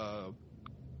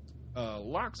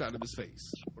locks out of his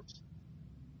face.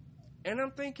 And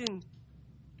I'm thinking,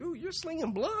 dude, you're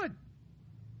slinging blood.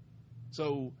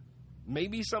 So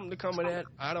maybe something to come of that.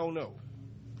 I don't know.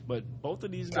 But both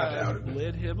of these guys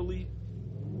bled heavily.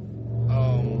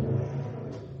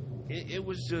 It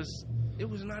was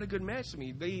not a good match to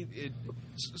me.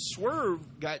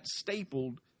 Swerve got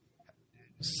stapled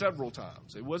several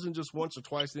times. It wasn't just once or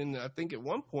twice. Then I think at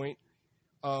one point,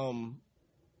 Adam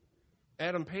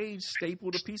Page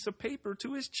stapled a piece of paper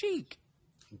to his cheek.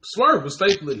 Swerve was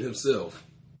stapling himself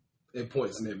at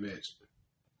points in that match.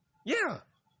 Yeah.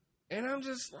 And I'm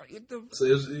just like...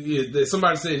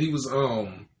 somebody said he was...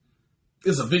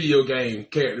 it's a video game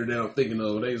character that I'm thinking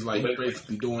of. They was like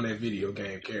basically doing that video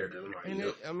game character.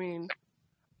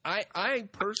 I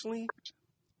personally...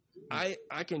 I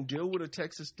can deal with a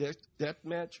Texas death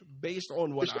match based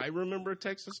on what I remember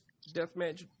Texas death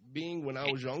match being when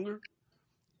I was younger.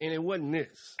 And it wasn't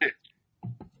this.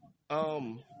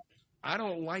 I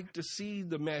don't like to see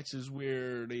the matches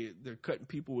where they're cutting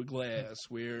people with glass,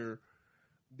 where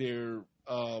they're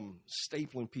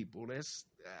stapling people.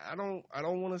 I don't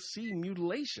want to see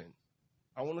mutilation.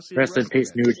 I want to see rest in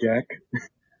peace, New Jack.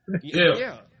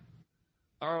 Yeah.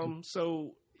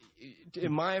 So,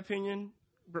 in my opinion,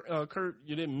 Kurt,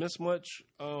 you didn't miss much.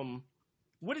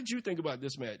 What did you think about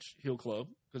this match, Hill Club?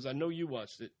 Because I know you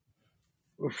watched it.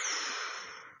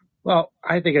 Well,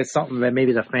 I think it's something that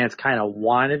maybe the fans kind of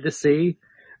wanted to see.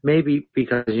 Maybe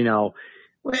because,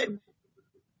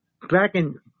 back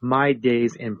in my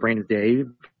days and Brandon's day,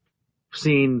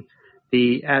 seen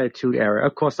the Attitude Era,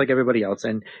 of course, like everybody else.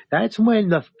 And that's when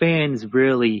the fans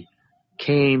really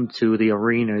came to the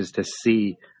arenas to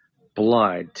see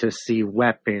blood, to see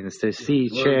weapons, to see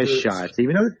chair shots.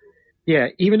 Even though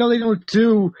they don't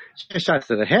do chair shots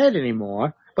to the head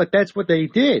anymore, but that's what they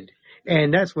did.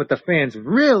 And that's what the fans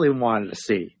really wanted to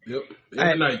see. Yep.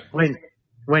 Every night.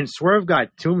 When Swerve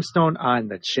got tombstone on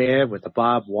the chair with the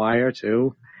barbed wire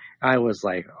too, I was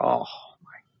like, oh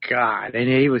my God. And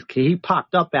he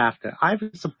popped up after. I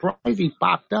was surprised he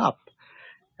popped up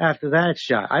after that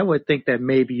shot. I would think that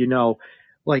maybe,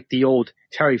 like the old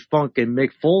Terry Funk and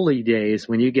Mick Foley days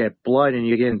when you get blood and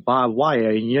you're getting barbed wire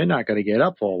and you're not going to get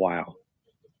up for a while.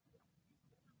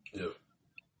 Yeah.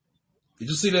 Did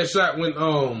you see that shot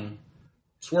when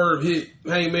Swerve hit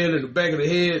Hangman in the back of the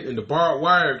head and the barbed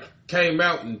wire came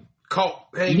out and caught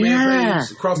Hangman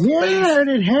across the face?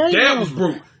 That was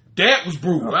brutal. That was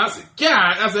brutal. I said,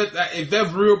 if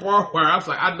that's real barbed wire, I was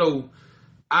like, I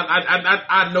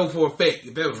know for a fact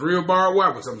if that was real barbed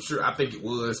wire, which I think it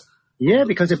was. Yeah,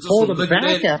 because it pulled him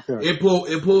back after. It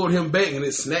pulled him back and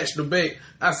it snatched him back.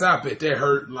 I said, I bet that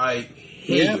hurt like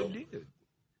hell.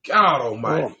 God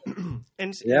almighty.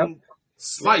 And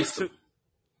sliced him.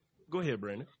 Go ahead,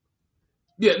 Brandon.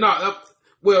 Yeah, no.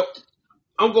 Well,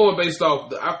 I'm going based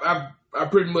off. I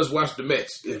pretty much watched the match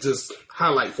and just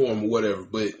highlight form or whatever.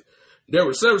 But there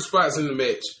were several spots in the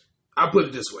match. I put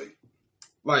it this way: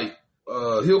 like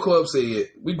Hill Club said,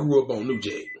 we grew up on New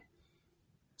Jack.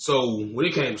 So when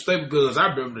it came to staple guns, I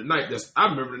remember the night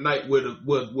where it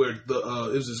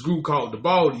was this group called the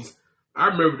Baldies. I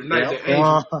remember the night that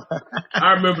Angel.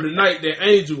 I remember the night that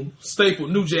Angel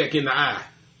stapled New Jack in the eye.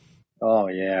 Oh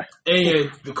yeah.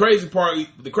 And the crazy part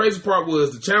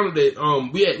was the channel that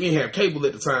we didn't have cable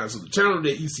at the time, so the channel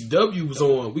that ECW was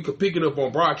on, we could pick it up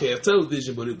on broadcast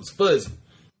television, but it was fuzzy.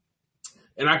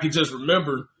 And I could just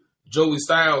remember Joey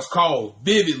Styles' call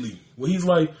vividly when he's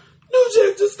like, "New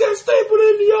Jack just got stapled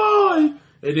in the eye,"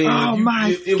 and then oh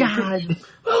my god,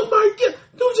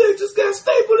 New Jack just got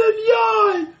stapled in the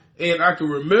eye, and I can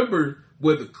remember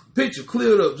where the picture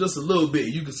cleared up just a little bit.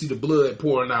 You could see the blood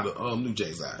pouring out of New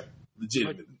Jack's eye.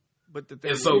 Legitimate. But the thing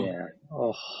and so,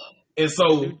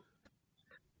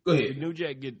 go ahead. Did New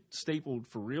Jack get stapled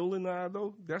for real in the eye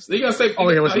though? They got stapled. Oh,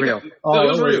 it was real. It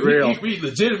was real. He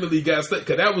legitimately got stapled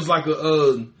because that was like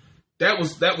that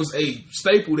was a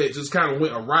staple that just kind of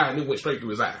went awry and it went straight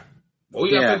through his eye. Well,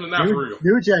 he got stapled in the eye for real.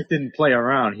 New Jack didn't play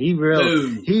around. He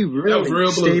really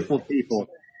stapled people.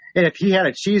 And if he had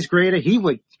a cheese grater, he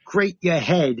would grate your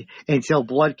head until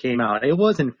blood came out. It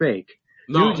wasn't fake.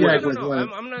 No.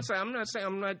 I'm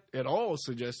not at all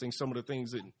suggesting some of the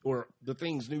things or the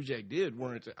things New Jack did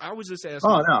weren't. I was just asking.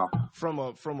 Oh no. From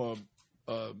a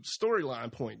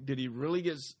storyline point, did he really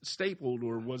get stapled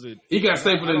or was it? He got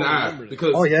stapled in the eye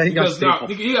because. Oh yeah, he got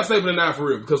stapled. He got stapled in the eye for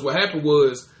real because what happened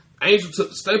was Angel took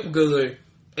the staple gun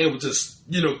and was just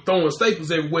throwing staples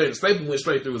everywhere, and the staple went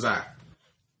straight through his eye.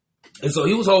 And so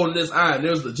he was holding this eye, and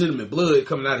there was legitimate blood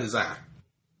coming out of his eye.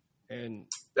 And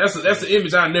that's an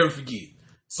image I'll never forget.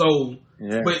 So,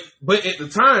 yeah. but at the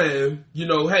time,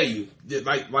 hey,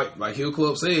 like Hill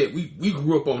Club said, we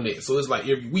grew up on that. So it's like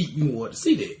every week we wanted to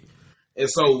see that. And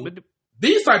so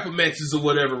these type of matches or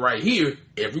whatever right here,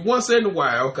 every once in a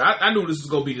while, I knew this was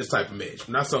gonna be this type of match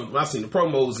when I seen the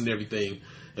promos and everything.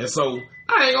 And so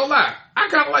I ain't gonna lie, I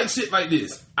kind of like shit like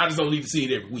this. I just don't need to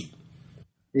see it every week.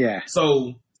 Yeah.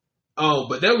 So.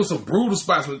 But there was some brutal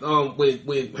spots when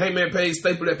Hangman Page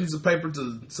stapled that piece of paper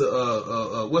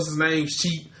to what's his name's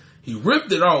cheek. He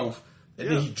ripped it off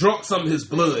and then he drunk some of his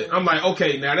blood. I'm like,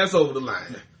 okay, now that's over the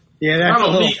line. Yeah, that's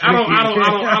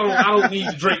I don't need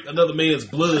to drink another man's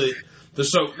blood to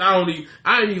show. I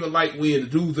didn't even like when the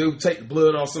dudes they would take the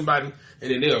blood off somebody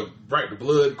and then they'll write the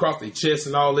blood across their chest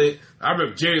and all that. I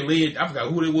remember Jerry Lynn. I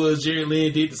forgot who it was. Jerry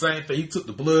Lynn did the same thing. He took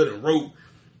the blood and wrote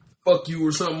 "fuck you"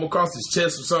 or something across his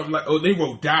chest or something like. Oh, they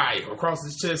wrote "die" across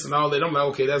his chest and all that. I'm like,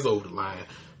 okay, that's over the line.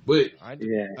 But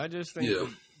I just think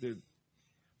that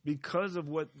because of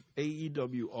what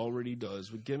AEW already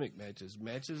does with gimmick matches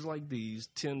like these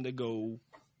tend to go,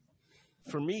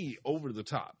 for me, over the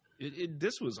top.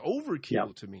 This was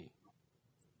overkill to me.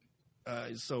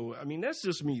 So I mean, that's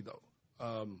just me though.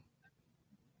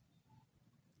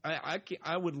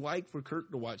 I would like for Kurt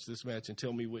to watch this match and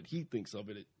tell me what he thinks of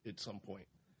it at some point.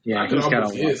 Yeah, he's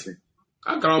got to watch it.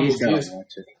 I can almost guess.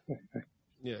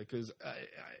 Yeah, because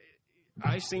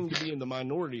I seem to be in the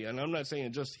minority, and I'm not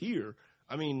saying just here.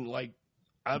 I mean, like,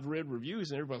 I've read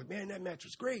reviews, and everybody's like, man, that match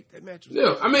was great. That match was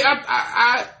great. I mean,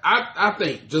 I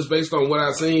think, just based on what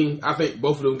I've seen, I think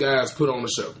both of them guys put on the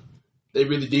show. They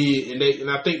really did, and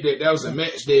I think that was a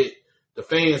match that the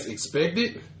fans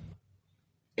expected,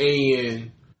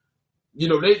 and they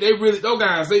really, those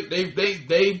guys, they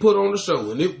put on the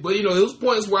show. And it was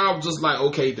points where I was just like,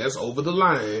 okay, that's over the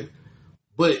line.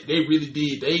 But they really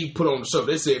did. They put on the show.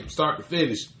 They said from start to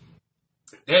finish,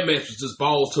 that match was just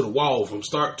balls to the wall from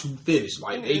start to finish.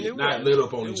 Like, they did not let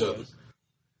up on each other.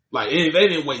 Like, they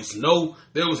didn't waste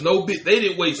they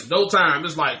didn't waste no time.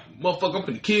 It's like, motherfucker, I'm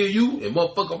finna kill you, and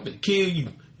motherfucker, I'm finna kill you.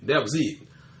 And that was it.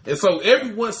 And so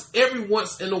every once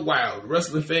in a while, the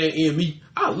wrestling fan in me,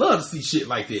 I love to see shit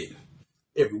like that.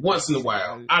 Every once in a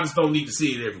while. I just don't need to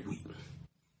see it every week.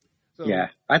 So, yeah,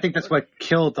 I think that's what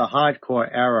killed the hardcore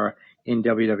era in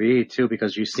WWE too,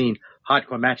 because you've seen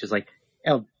hardcore matches like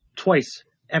twice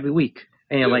every week.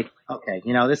 And you're like, okay,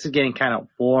 this is getting kind of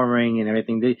boring and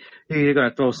everything. You're going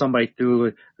to throw somebody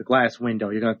through the glass window.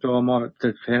 You're going to throw them on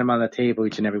to hit them on the table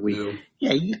each and every week.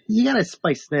 Yeah, you got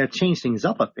to change things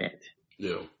up a bit.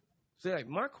 Yeah. See, like,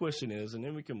 my question is, and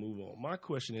then we can move on. My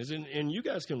question is, and you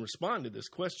guys can respond to this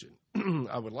question.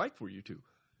 I would like for you to.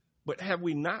 But have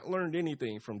we not learned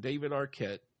anything from David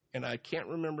Arquette? And I can't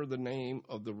remember the name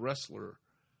of the wrestler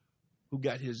who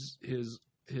got his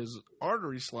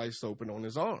artery sliced open on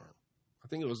his arm. I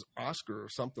think it was Oscar or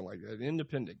something like that, an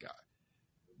independent guy.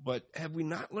 But have we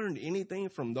not learned anything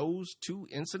from those two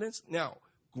incidents? Now,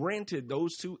 granted,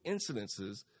 those two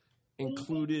incidences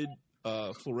included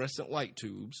fluorescent light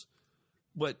tubes.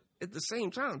 But at the same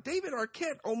time, David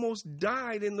Arquette almost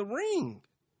died in the ring.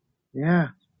 Yeah.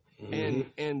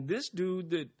 And this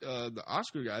dude that the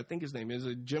Oscar guy, I think his name is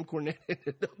Jim Cornette,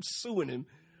 ended up suing him.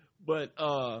 But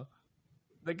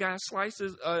the guy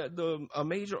slices a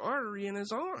major artery in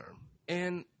his arm.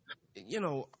 And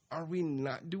are we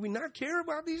not? Do we not care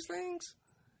about these things?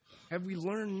 Have we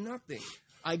learned nothing?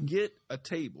 I get a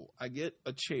table, I get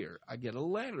a chair, I get a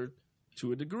ladder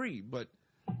to a degree, but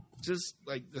just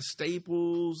like the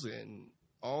staples and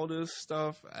all this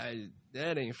stuff,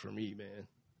 that ain't for me, man.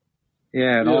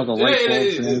 Yeah, and all the light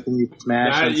bulbs and everything you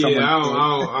smash. I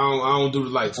don't do the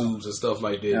light tubes and stuff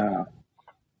like that. Yeah.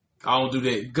 I don't do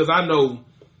that because I know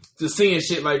just seeing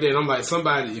shit like that. I'm like,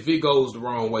 somebody, if it goes the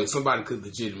wrong way, somebody could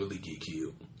legitimately get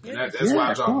killed. And that's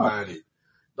why I drop behind it.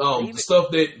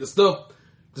 The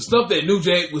stuff that New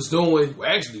Jack was doing. Well,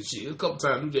 actually, shit, a couple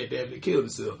times New Jack damn near killed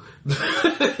himself. But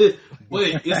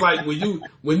it's like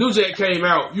when New Jack came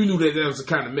out, you knew that was the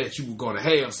kind of match you were going to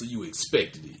have, so you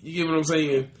expected it. You get what I'm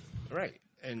saying? Right.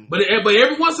 But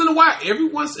every once in a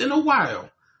while,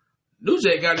 New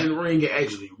Jack got in the ring and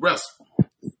actually wrestled.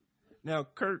 Now,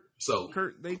 Kurt,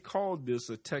 they called this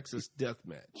a Texas death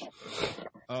match.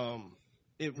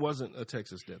 It wasn't a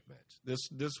Texas death match.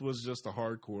 This was just a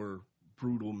hardcore,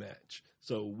 brutal match.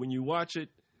 So when you watch it,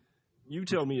 you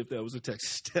tell me if that was a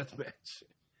Texas death match.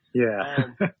 Yeah.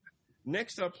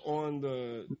 Next up on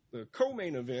the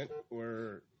co-main event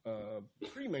or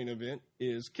pre-main event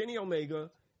is Kenny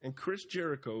Omega and Chris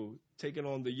Jericho taking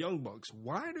on the Young Bucks.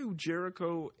 Why do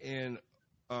Jericho and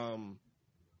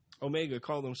Omega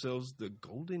call themselves the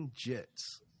Golden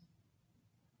Jets?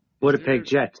 Winnipeg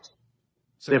Jets.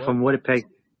 They're from Winnipeg.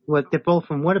 Well, they're both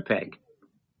from Winnipeg.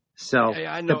 So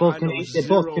I know, they're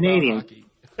both Canadian.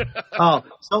 Oh,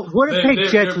 so Winnipeg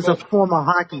Jets was a former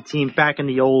hockey team back in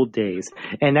the old days.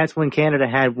 And that's when Canada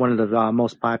had one of the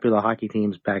most popular hockey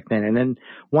teams back then. And then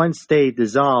once they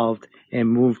dissolved and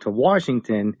moved to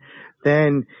Washington,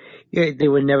 then they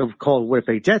were never called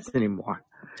Winnipeg Jets anymore.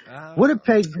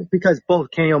 Winnipeg, because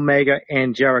both Kenny Omega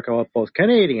and Jericho are both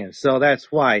Canadians. So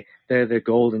that's why they're the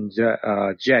Golden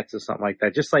Jets or something like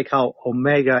that. Just like how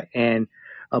Omega and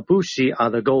Ibushi are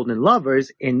the Golden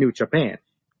Lovers in New Japan.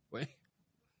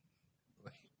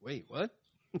 Wait, what?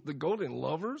 The Golden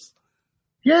Lovers?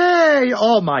 Yay!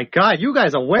 Oh my God, you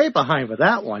guys are way behind with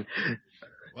that one.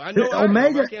 Well, I know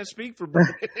I can't speak for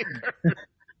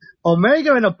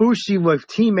Omega and Ibushi were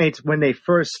teammates when they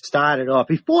first started off.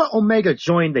 Before Omega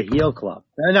joined the heel club.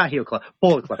 Not heel club,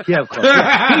 Bullet Club. Heel club.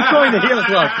 Yeah, he joined the heel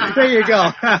club. There you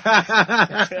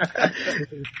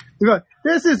go.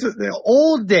 This is the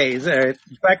old days,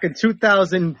 back in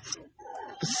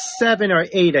 2007 or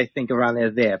 8, I think, around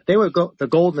there. They were the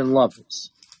Golden Lovers.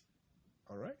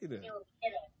 All right, then.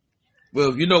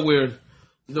 Well, you know where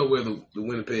the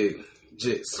Winnipeg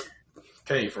Jets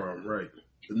came from, right?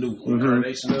 The new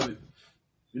incarnation of it.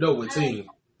 You know what team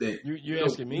that you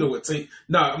asking me? You know what team?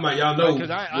 No, I'm like, y'all know. Because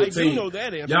I do know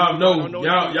that answer.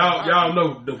 Y'all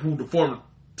know who the former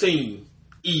team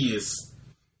is.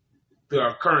 They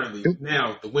are currently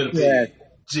now the Winnipeg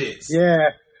Jets.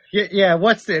 Yeah.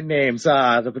 What's their names? You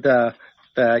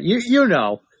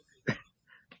know.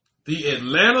 The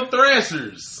Atlanta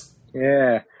Thrashers.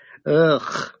 Yeah.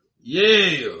 Ugh.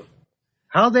 Yeah.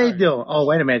 How they do? Oh,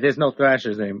 wait a minute. There's no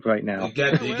Thrashers name right now. They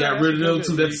got rid of them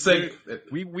too. That's the second.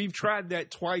 We've tried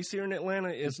that twice here in Atlanta.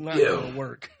 It's not going to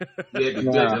work. We had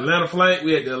the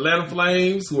Atlanta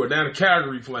Flames, who are now the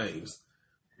Calgary Flames.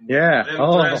 Yeah.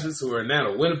 Atlanta Thrashers, who are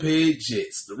now the Winnipeg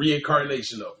Jets, the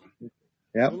reincarnation of them.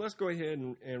 Yep. So let's go ahead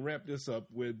and wrap this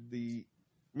up with the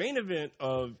main event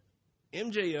of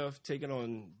MJF taking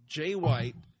on Jay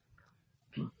White.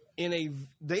 They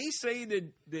say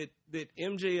that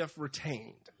MJF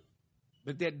retained,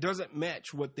 but that doesn't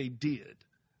match what they did.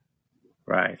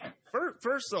 Right.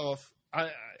 First off,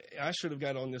 I should have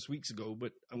got on this weeks ago,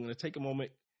 but I'm going to take a moment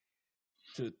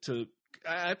to.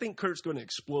 I think Kurt's going to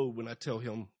explode when I tell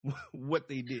him what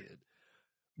they did.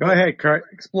 Go ahead, Kurt.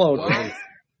 Explode.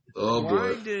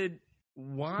 Why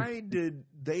did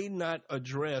they not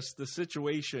address the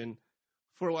situation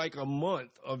for like a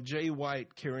month of Jay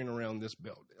White carrying around this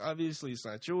belt? Obviously, it's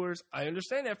not yours. I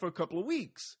understand that for a couple of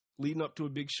weeks leading up to a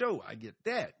big show. I get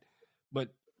that. But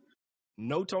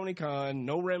no Tony Khan,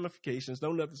 no ramifications,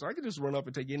 no nothing. So I could just run up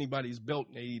and take anybody's belt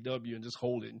in AEW and just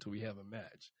hold it until we have a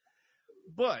match.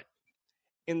 But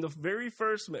in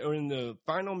the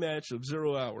final match of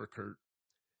 0 Hour, Kurt,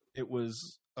 it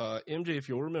was MJ, if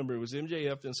you'll remember, it was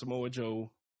MJF and Samoa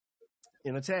Joe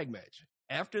in a tag match.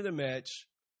 After the match,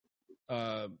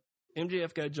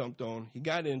 MJF got jumped on. He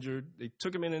got injured. They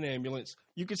took him in an ambulance.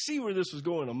 You could see where this was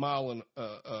going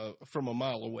from a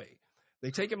mile away.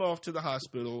 They take him off to the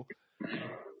hospital.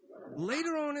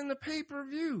 Later on in the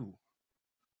pay-per-view,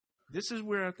 this is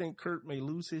where I think Kurt may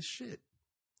lose his shit.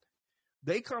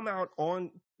 They come out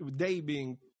they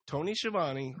being Tony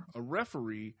Schiavone, a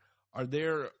referee, are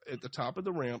there at the top of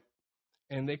the ramp,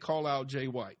 and they call out Jay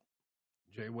White.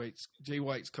 Jay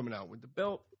White's coming out with the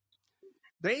belt.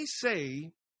 They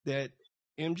say that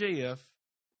MJF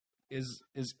is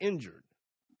injured.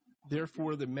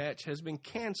 Therefore, the match has been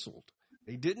canceled.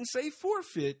 They didn't say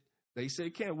forfeit. They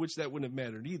said cancel, which that wouldn't have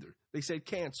mattered either. They said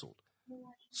canceled.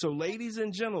 So, ladies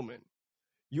and gentlemen,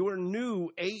 your new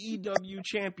AEW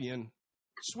champion,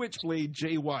 Switchblade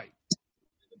Jay White.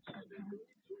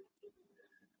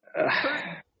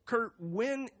 Kurt,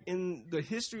 when in the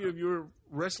history of your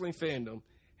wrestling fandom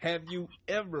have you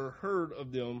ever heard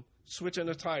of them switching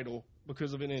a title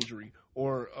because of an injury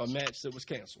or a match that was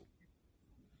canceled?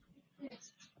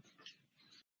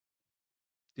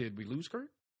 Did we lose Kurt?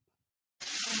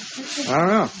 I don't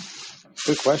know.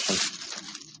 Good question.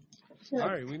 All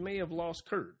right, we may have lost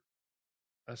Kurt.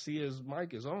 I see his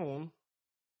mic is on,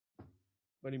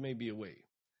 but he may be away.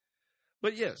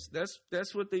 But yes,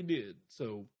 that's what they did.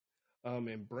 So,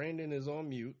 and Brandon is on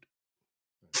mute.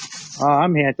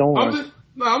 I'm here. Don't worry.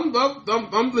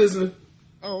 I'm listening.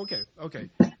 Oh, okay.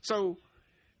 So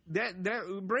that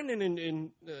Brendan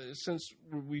and since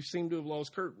we seem to have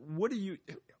lost Kurt, when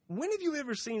have you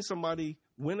ever seen somebody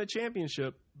win a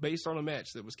championship based on a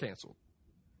match that was canceled?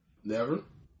 Never.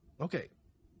 Okay.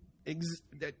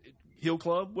 Hill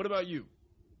Club. What about you?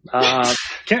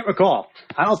 Can't recall.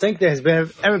 I don't think there's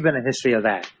ever been a history of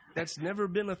that. That's never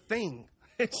been a thing.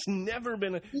 It's never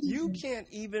been a. You can't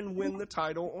even win the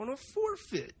title on a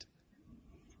forfeit.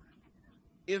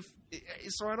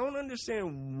 So I don't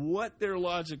understand what their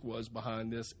logic was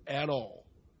behind this at all.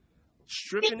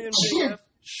 Stripping MJF,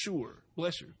 sure.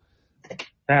 Bless you.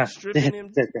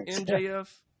 Stripping MJF,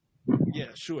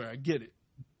 yeah, sure, I get it.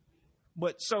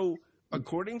 But so,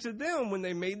 according to them, when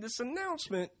they made this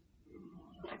announcement,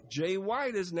 Jay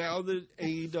White is now the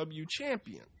AEW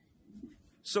champion.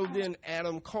 So then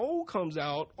Adam Cole comes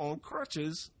out on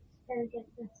crutches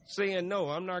saying, no,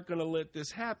 I'm not going to let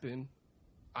this happen.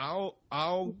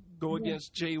 I'll go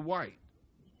against Jay White.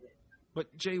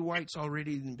 But Jay White's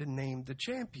already been named the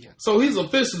champion. So he's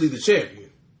officially the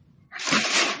champion.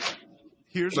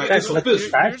 Here's like, where that's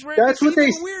official. Here's where it gets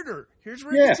even weirder. Here's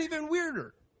where it gets even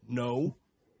weirder. No.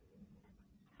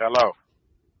 Hello.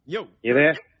 Yo. You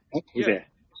there? Yeah. There.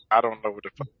 I don't know what the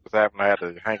fuck was happening. I had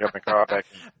to hang up and call back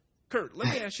in. Kurt,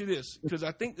 let me ask you this, because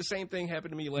I think the same thing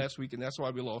happened to me last week, and that's why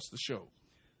we lost the show.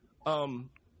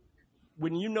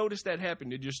 When you noticed that happen,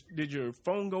 did your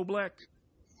phone go black?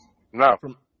 No.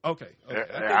 Okay.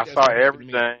 I saw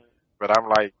everything, but I'm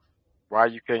like, why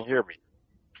you can't hear me?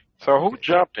 So who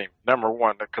jumped him? Number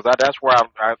one, because that's where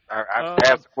I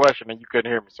asked the question and you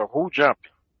couldn't hear me. So who jumped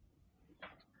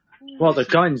him? Well, the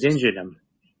guns injured him.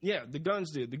 Yeah, the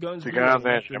guns did. The guns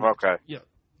injured him. Okay. Yeah.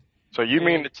 So you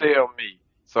mean to tell me?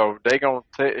 So they gonna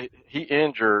he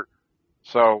injured?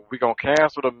 So we gonna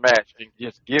cancel the match and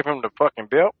just give him the fucking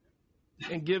belt?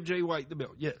 And give Jay White the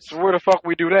belt? Yes. So where the fuck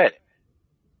we do that?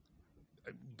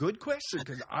 Good question,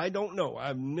 because I don't know.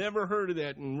 I've never heard of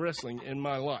that in wrestling in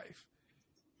my life.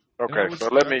 Okay, so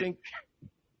let me.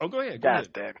 Go ahead. God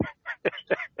damn it.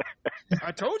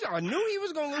 I told you, I knew he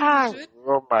was going to lose shit.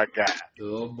 Oh, my God.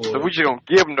 Oh, boy. So we just going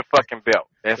to give him the fucking belt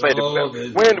and say the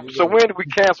belt. When do we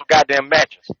cancel goddamn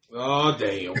matches? Oh,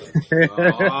 damn.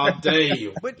 Oh,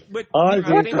 damn. But I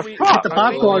think we get the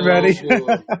popcorn ready.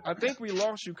 I think we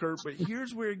lost you, Kurt, but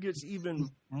here's where it gets even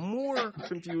more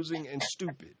confusing and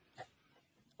stupid.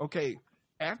 Okay,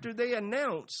 after they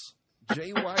announce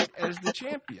Jay White as the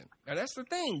champion. Now, that's the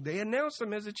thing. They announced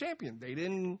him as a champion. They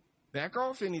didn't back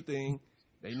off anything.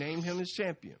 They named him as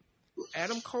champion.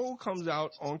 Adam Cole comes out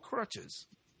on crutches.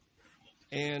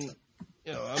 And,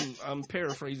 you know, I'm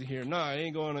paraphrasing here. Nah,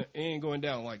 it ain't going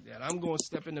down like that. I'm going to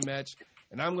step in the match,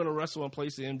 and I'm going to wrestle in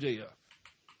place of MJF.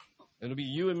 It'll be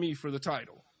you and me for the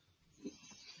title.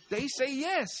 They say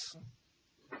yes.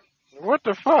 What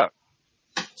the fuck?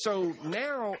 So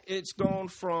now it's gone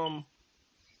from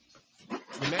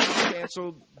the match is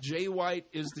canceled, Jay White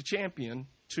is the champion,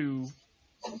 to,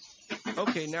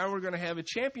 okay, now we're going to have a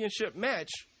championship match,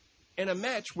 and a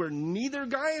match where neither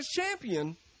guy is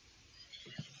champion,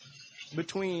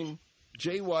 between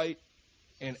Jay White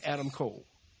and Adam Cole.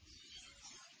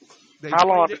 How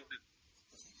long did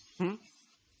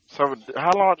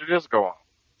this go on?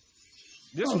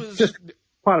 This was just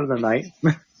part of the night.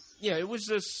 Yeah, it was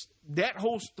just that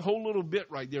whole little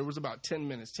bit right there was about 10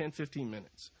 minutes, 10, 15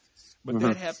 minutes. But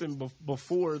that happened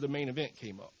before the main event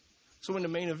came up. So when the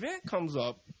main event comes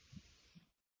up,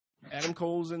 Adam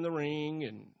Cole's in the ring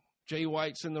and Jay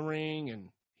White's in the ring and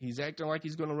he's acting like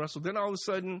he's going to wrestle. Then all of a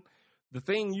sudden, the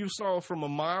thing you saw from a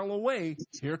mile away,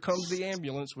 here comes the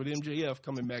ambulance with MJF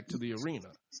coming back to the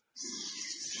arena.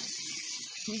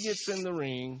 He gets in the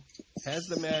ring, has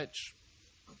the match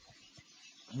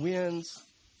wins,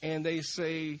 and they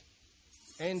say,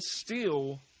 and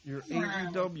still your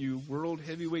AEW World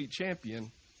Heavyweight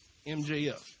Champion,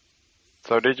 MJF.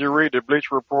 So did you read the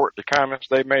Bleacher Report, the comments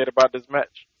they made about this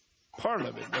match? Part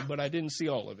of it, but I didn't see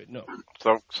all of it, no.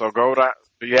 So go down.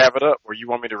 Do you have it up, or you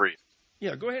want me to read it?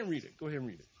 Yeah, go ahead and read it.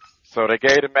 So they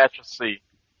gave the match a C,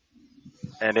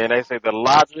 and then they say the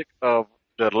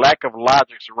lack of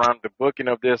logic surrounding the booking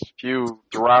of this feud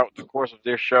throughout the course of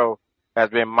this show has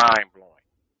been mind-blowing.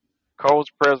 Cole's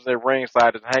presence at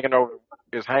ringside is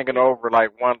hanging over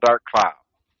like one dark cloud.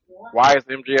 Why is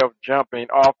MJF jumping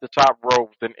off the top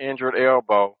rope with an injured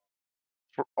elbow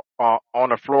on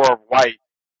the floor of white?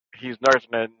 He's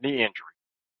nursing a knee injury.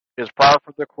 It's par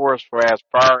for the course for as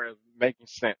far as making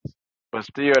sense, but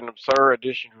still an absurd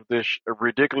addition to this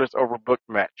ridiculous overbooked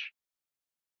match.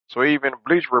 So even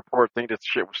Bleacher Report think this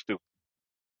shit was stupid.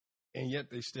 And yet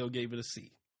they still gave it a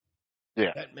C.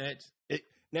 Yeah. That match.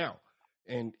 Now,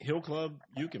 and Hill Club,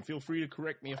 you can feel free to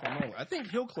correct me if I'm wrong. I think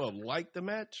Hill Club liked the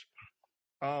match.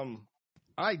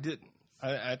 I didn't.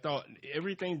 I thought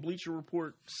everything Bleacher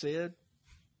Report said,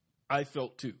 I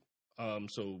felt too.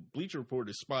 So Bleacher Report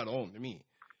is spot on to me.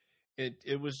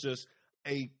 It was just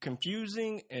a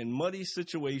confusing and muddy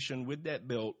situation with that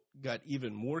belt. Got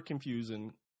even more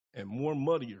confusing and more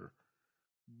muddier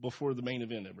before the main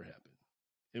event ever happened.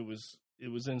 It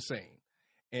was insane.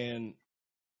 And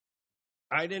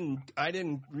I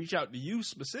didn't reach out to you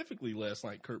specifically last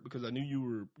night, Kurt, because I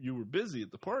knew you were busy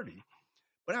at the party.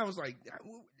 But I was like,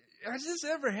 has this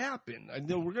ever happened? I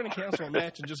know we're going to cancel a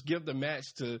match and just give the match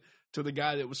to the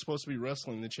guy that was supposed to be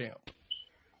wrestling the champ.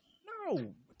 No,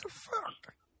 what the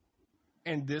fuck?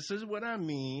 And this is what I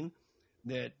mean,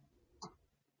 that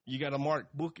you got to mark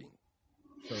booking.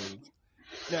 So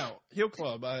now, Hill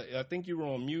Club, I think you were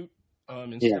on mute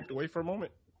and stepped away for a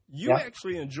moment. You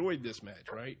actually enjoyed this match,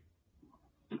 right?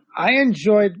 I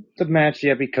enjoyed the match,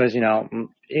 because,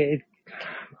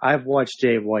 I've watched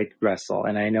Jay White wrestle,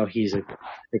 and I know he's an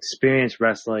experienced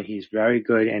wrestler. He's very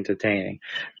good at entertaining.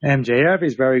 MJF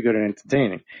is very good at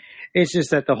entertaining. It's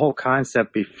just that the whole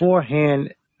concept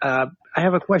beforehand, I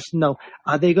have a question, though.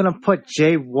 Are they going to put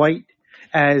Jay White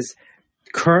as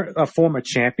a former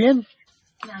champion?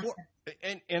 Well,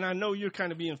 and I know you're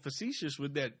kind of being facetious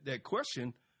with that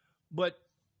question, but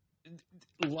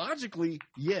logically,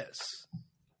 yes.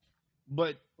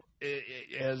 But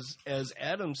as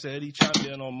Adam said, he chimed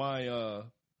in on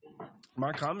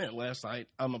my comment last night.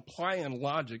 I'm applying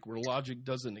logic where logic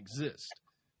doesn't exist.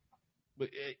 But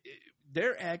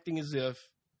they're acting as if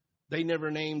they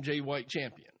never named Jay White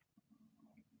champion,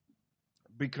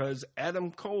 because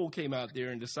Adam Cole came out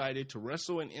there and decided to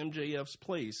wrestle in MJF's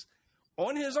place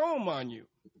on his own, mind you.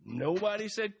 Nobody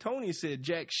said Tony said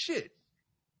jack shit.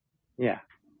 Yeah.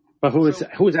 But who's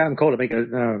Adam Cole to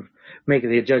make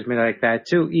the judgment like that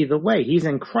too? Either way, he's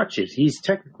in crutches. He's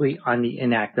technically on the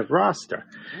inactive roster,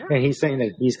 right. And he's saying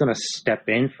that he's going to step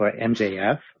in for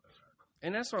MJF.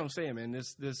 And that's what I'm saying, man.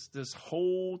 This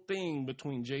whole thing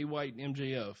between Jay White and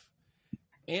MJF,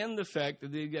 and the fact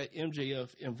that they got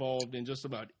MJF involved in just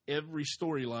about every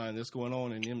storyline that's going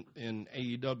on in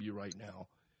AEW right now,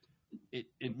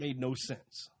 it made no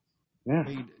sense. Yeah. It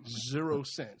made zero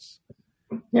sense.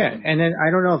 Yeah, and then I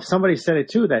don't know if somebody said it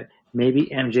too, that maybe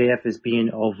MJF is being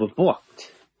overbooked.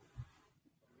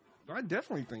 I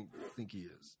definitely think he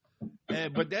is.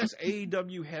 But that's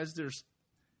AEW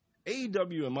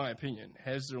AEW, in my opinion,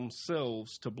 has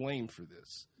themselves to blame for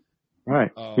this.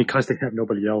 Right, because they have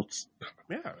nobody else.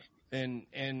 Yeah, and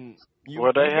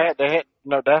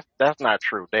no, that's not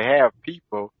true. They have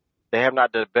people, they have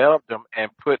not developed them and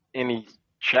put any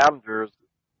challengers,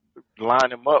 line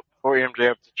them up for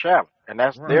MJF to challenge. And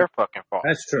that's their fucking fault.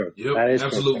 That's true. Yep, that is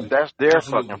absolutely. True. That's their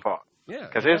fucking fault. Yeah.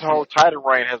 Because his whole title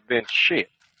reign has been shit.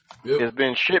 Yep. It's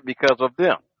been shit because of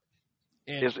them.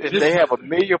 If they have a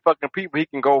million fucking people, he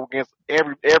can go against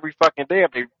every fucking day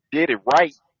if they did it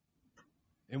right.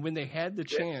 And when they had the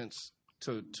chance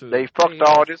to they fucked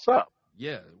all this up.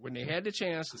 Yeah, when they had the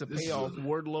chance to pay off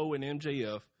Wardlow and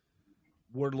MJF,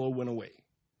 Wardlow went away.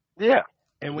 Yeah.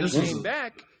 And when he came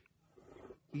back,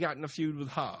 he got in a feud with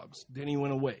Hobbs. Then he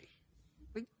went away.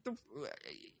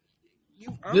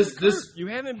 You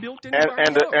haven't built anybody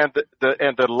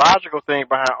and the logical thing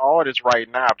behind all this right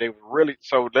now, they really.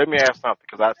 So let me ask something,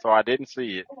 because I didn't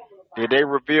see it. Did they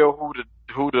reveal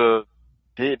who the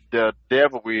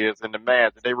devil is in the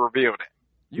mask? Did they reveal that?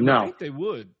 You would think they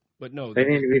would, but no, they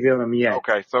didn't reveal them yet.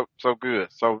 Okay, so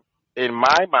good. So in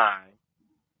my mind,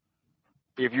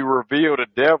 if you reveal the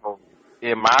devil,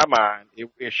 in my mind,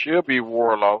 it should be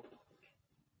Wardlow,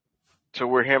 to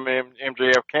where him and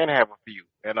MJF can have a feud,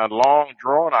 and a long,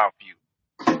 drawn-out feud.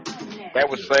 that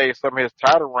would save some of his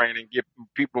title reign and get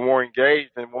people more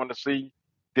engaged and want to see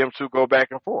them two go back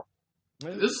and forth.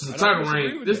 This is a title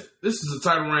reign. This is a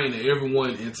title reign that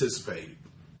everyone anticipated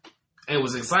and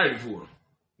was excited for.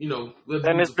 You know,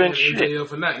 and it's been shit.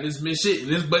 MJF or not, and it's been shit.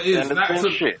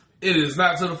 It is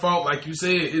not to the fault, like you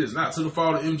said. It is not to the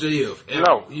fault of MJF.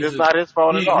 No, it's not his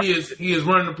fault at all. He is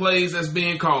running the plays that's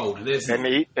being called, and that's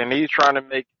it. And he's trying to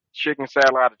make chicken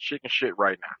salad out of chicken shit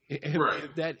right now.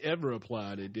 If that ever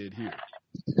applied, it did here.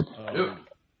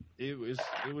 It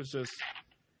was just.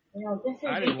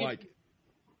 I didn't like it.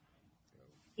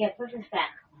 Yeah, push us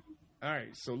back. All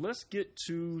right, so let's get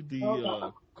to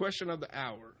the question of the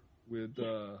hour with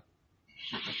who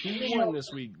won this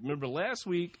week. Remember last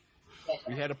week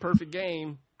we had a perfect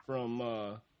game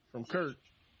from Kurt.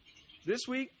 This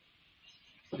week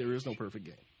there is no perfect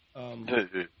game.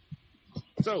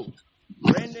 So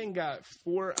Brandon got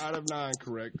 4 out of 9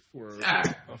 correct for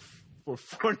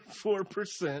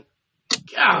 44%.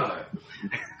 God,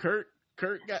 Kurt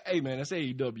got. Hey man, that's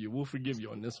AEW. We'll forgive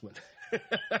you on this one.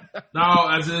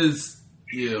 No,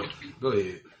 yeah. Go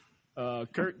ahead.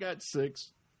 Kurt got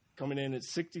 6, coming in at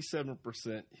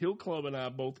 67%. Hill Club and I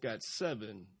both got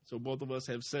 7, so both of us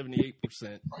have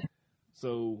 78%.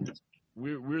 So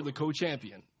we're the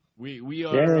co-champion. We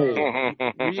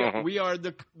are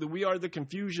the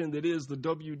confusion that is the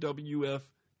WWF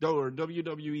or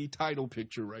WWE title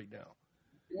picture right now.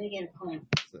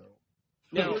 So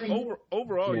now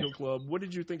overall, Hill Club, what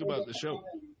did you think about the show?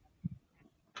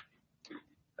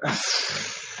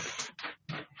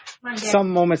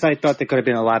 Some moments I thought they could have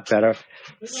been a lot better.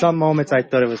 Some moments I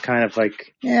thought it was kind of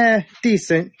like,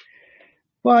 decent.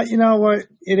 But you know what?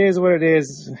 It is what it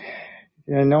is.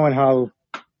 You know, knowing how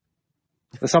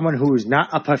someone who's not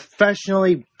a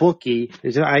professionally bookie,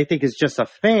 I think is just a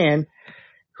fan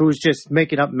who's just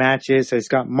making up matches, has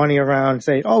got money around,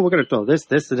 say, oh, we're going to throw this,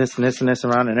 and this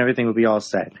around, and everything will be all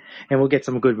set. And we'll get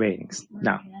some good ratings.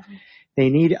 No. They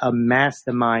need a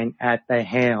mastermind at the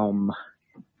helm,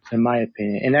 in my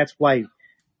opinion. And that's why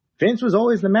Vince was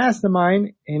always the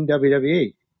mastermind in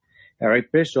WWE.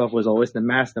 Eric Bischoff was always the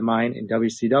mastermind in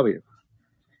WCW.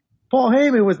 Paul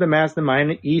Heyman was the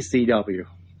mastermind in ECW.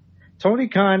 Tony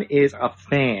Khan is a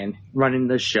fan running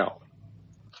the show.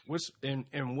 What's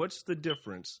the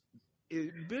difference?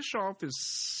 Bischoff is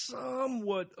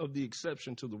somewhat of the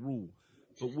exception to the rule.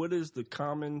 But what is the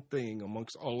common thing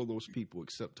amongst all of those people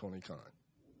except Tony Khan?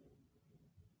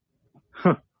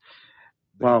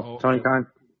 Tony Khan.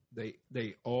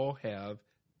 They all have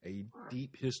a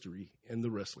deep history in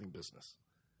the wrestling business.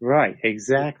 Right,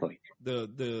 exactly.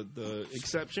 The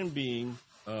exception being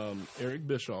Eric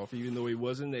Bischoff, even though he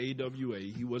was in the AWA,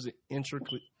 he wasn't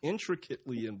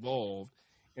intricately involved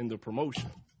in the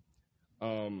promotion.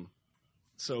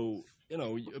 So, you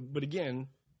know, but again,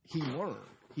 he learned.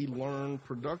 He learned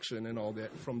production and all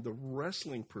that from the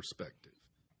wrestling perspective.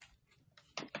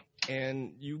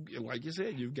 And you, like you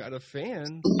said, you've got a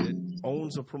fan that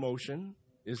owns a promotion,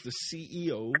 is the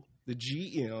CEO, the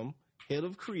GM, head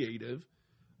of creative,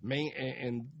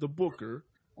 and the booker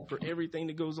for everything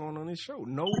that goes on his show.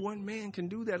 No one man can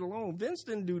do that alone. Vince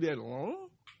didn't do that alone.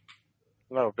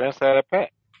 No, Vince had a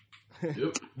Pat.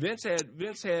 Vince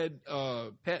had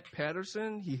Pat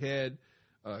Patterson. He had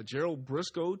Gerald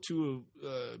Briscoe to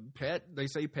Pat. They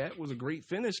say Pat was a great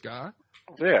finish guy.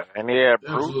 Yeah, and he had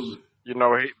Bruce. Absolutely. You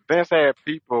know, Vince had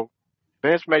people.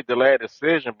 Vince made the last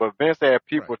decision, but Vince had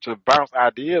people to bounce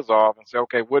ideas off and say,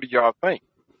 okay, what do y'all think?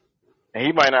 And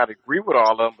he might not agree with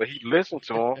all of them, but he listened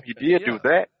to them. He did do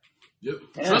that. Yep,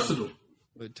 trusted him.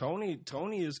 But Tony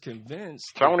is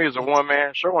convinced. Tony is a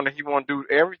one-man show, and he want to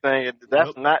do everything. And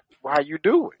that's not how you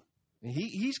do it.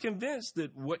 He's convinced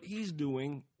that what he's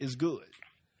doing is good.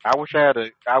 I wish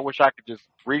I could just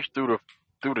reach through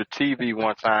the TV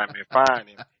one time and find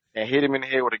him and hit him in the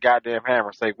head with a goddamn hammer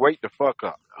and say, "Wake the fuck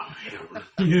up." But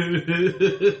I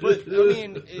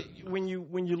mean, when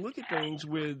you look at things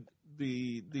with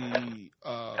the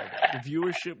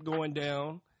viewership going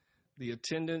down, the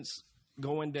attendance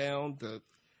going down,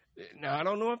 now I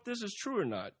don't know if this is true or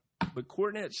not, but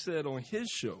Cornette said on his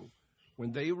show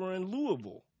when they were in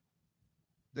Louisville,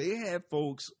 they had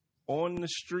folks on the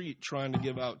street trying to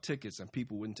give out tickets and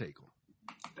people wouldn't take them.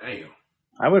 Damn.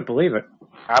 I would believe it.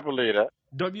 I believe that.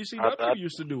 WCW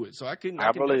used to do it, so I can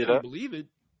believe definitely believe it.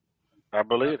 I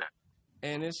believe it.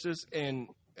 And it's just, and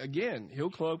again, Hill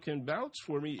Club can vouch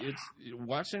for me. It's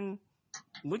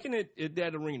looking at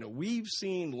that arena. We've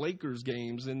seen Lakers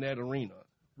games in that arena.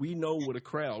 We know what a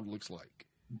crowd looks like.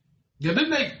 Yeah, then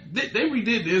they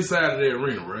redid the inside of the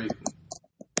arena, right?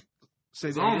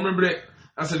 I don't remember that.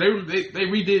 I said they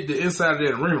redid the inside of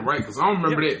that arena, right? Because I don't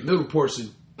remember that middle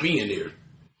portion being there.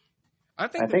 I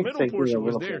think the middle portion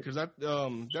was there because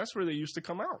that's where they used to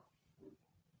come out.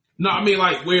 No, I mean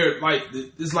like where like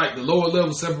it's like the lower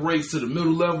level separates to the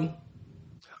middle level.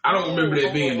 I don't remember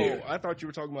that being there. I thought you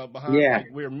were talking about behind like,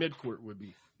 where midcourt would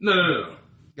be. No.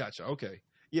 Gotcha. Okay.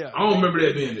 Yeah. I don't remember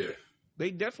that being there. They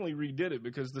definitely redid it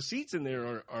because the seats in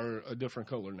there are a different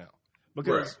color now.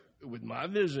 Because with my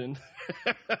vision,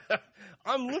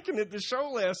 I'm looking at the show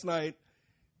last night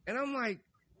and I'm like,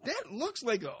 that looks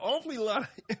like an awfully lot of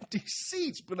empty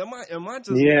seats. But am I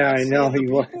just I know he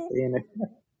was saying it.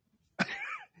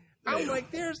 I'm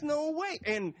like, there's no way.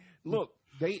 And look,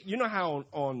 you know how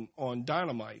on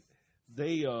Dynamite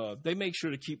they make sure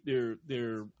to keep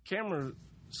their camera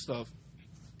stuff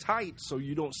tight so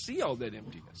you don't see all that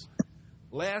emptiness.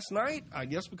 Last night, I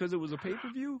guess because it was a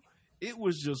pay-per-view, it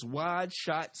was just wide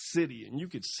shot city, and you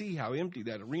could see how empty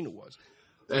that arena was.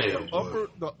 Damn,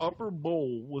 the upper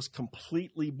bowl was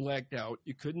completely blacked out.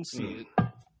 You couldn't see it.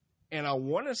 And I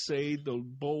want to say the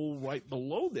bowl right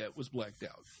below that was blacked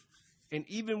out. And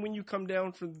even when you come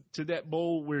down to that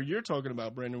bowl where you're talking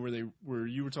about, Brandon, where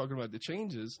you were talking about the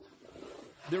changes,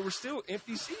 there were still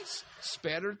empty seats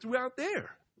spattered throughout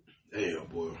there. Damn,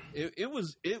 boy. It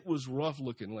was rough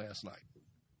looking last night.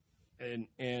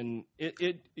 And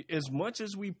it as much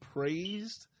as we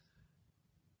praised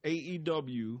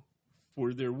AEW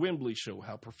for their Wembley show,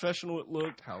 how professional it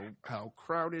looked, how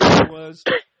crowded it was.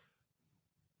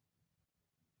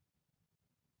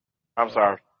 I'm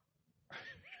sorry.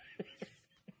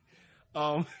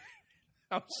 I'm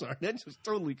sorry. That just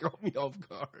totally caught me off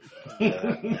guard.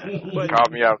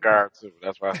 Caught me off guard too.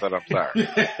 That's why I said I'm sorry.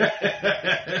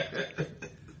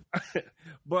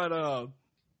 But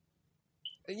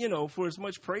you know, for as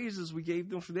much praise as we gave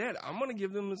them for that, I'm going to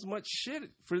give them as much shit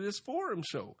for this Forum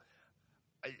show.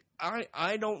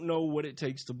 I don't know what it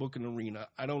takes to book an arena.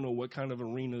 I don't know what kind of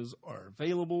arenas are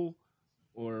available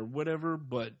or whatever,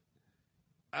 but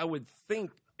I would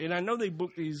think, and I know they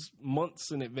book these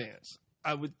months in advance,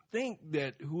 I would think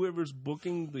that whoever's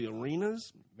booking the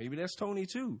arenas, maybe that's Tony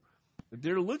too, if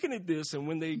they're looking at this and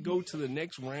when they go to the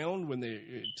next round,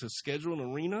 to schedule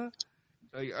an arena,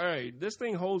 like, all right, this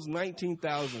thing holds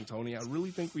 19,000, Tony. I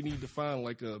really think we need to find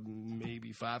like a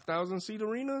maybe 5,000 seat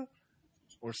arena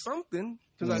or something,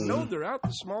 because I know they're out.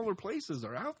 The smaller places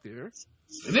are out there.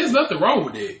 And there's nothing wrong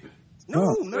with it.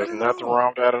 No, there's nothing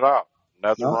wrong with that at all.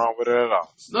 Nothing wrong with it at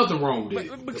all. There's nothing wrong with it.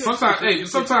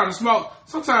 Sometimes,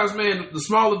 man, the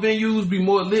smaller venues be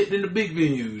more lit than the big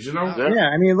venues. You know? Yeah,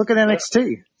 I mean, look at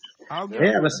NXT. They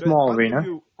have a small arena. I'll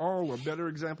give you all a better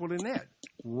example than that.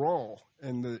 Raw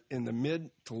in the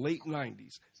mid to late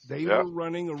 90s, they were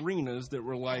running arenas that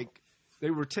were like,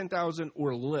 they were 10,000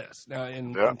 or less. Now,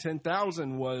 and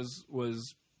 10,000 was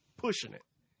pushing it.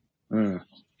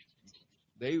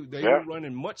 They were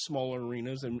running much smaller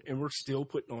arenas and were still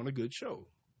putting on a good show.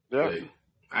 Yeah.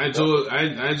 I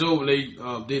enjoy when they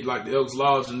did like the Elks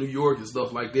Lodge in New York and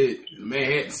stuff like that, the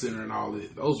Manhattan Center and all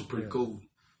that. Those were pretty cool.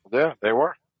 Yeah, they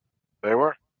were.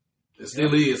 It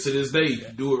still is to this day. If you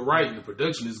do it right and the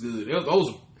production is good,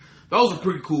 those are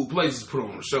pretty cool places to put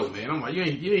on a show, man. I'm like, you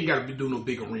ain't got to be doing no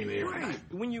big arena every night.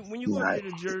 When you go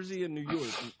to Jersey and New York,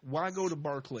 why go to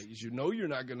Barclays? You know you're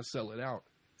not going to sell it out.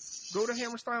 Go to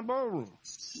Hammerstein Ballroom.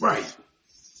 Right.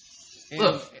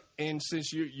 And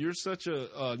since you're such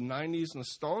a 90s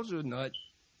nostalgia nut,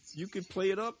 you could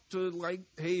play it up to like,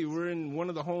 hey, we're in one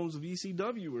of the homes of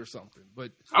ECW or something.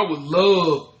 But I would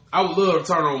love to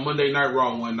turn on Monday Night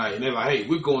Raw one night and they're like, hey,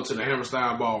 we're going to the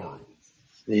Hammerstein Ballroom.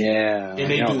 Yeah.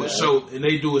 And they do a show, and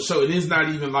it's not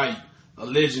even like a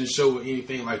legend show or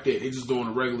anything like that. They're just doing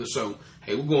a regular show.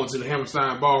 Hey, we're going to the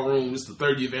Hammerstein Ballroom. It's the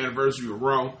 30th anniversary of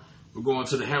Raw. We're going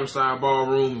to the Hammerstein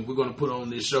Ballroom and we're going to put on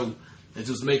this show and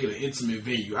just make it an intimate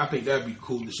venue. I think that'd be the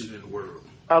coolest shit in the world.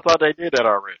 I thought they did that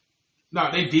already. No,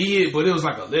 they did, but it was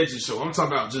like a legend show. I'm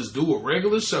talking about just do a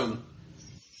regular show, and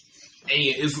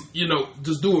it's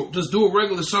just do a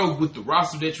regular show with the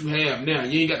roster that you have now.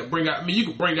 You ain't got to bring out. I mean, you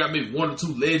can bring out maybe one or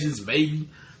two legends, maybe,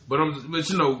 but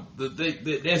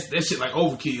that shit like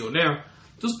overkill. Now,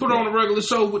 just put on a regular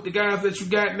show with the guys that you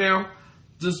got now.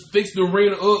 Just fix the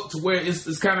arena up to where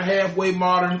it's kind of halfway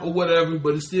modern or whatever,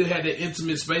 but it still had that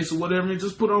intimate space or whatever. And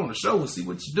just put on a show and see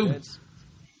what you do.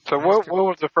 So what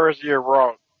was the first year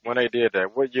Raw when they did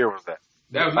that? What year was that?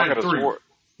 That was 93.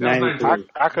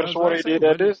 I could have sworn they did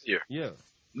that this year. Yeah.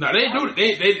 No, they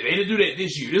didn't do that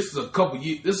this year. This is a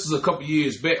couple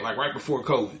years back, like right before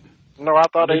COVID. No, I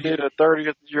thought they did a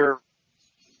 30th year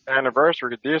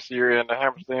anniversary this year in the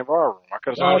Hammerstein Ballroom. I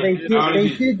could have sworn they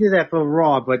did do that for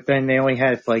Raw, but then they only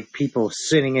had like people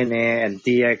sitting in there and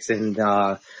DX and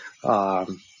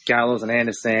Gallows and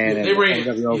Anderson and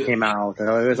NWO came out.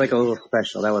 It was like a little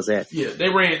special. That was it. Yeah, they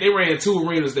ran 2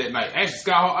 arenas that night. Actually,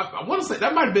 Scott Hall, I want to say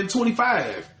that might have been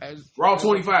 25. Raw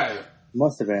 25.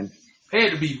 Must have been.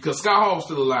 Had to be because Scott Hall was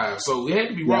still alive, so it had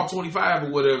to be Raw 25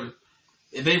 or whatever.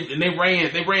 And they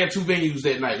ran 2 venues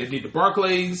that night. They did the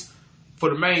Barclays for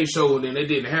the main show, and then they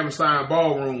did the Hammerstein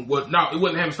Ballroom. Well, no, it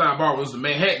wasn't Hammerstein Ballroom. It was the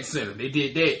Manhattan Center. They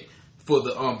did that for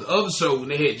the other show when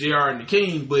they had JR and the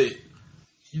King, but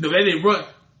they didn't run.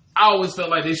 I always felt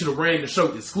like they should have ran the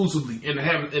show exclusively in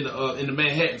the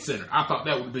Manhattan Center. I thought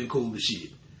that would have been cool as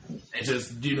shit. And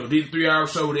just did a 3-hour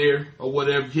show there or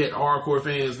whatever. You had hardcore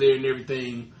fans there and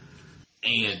everything.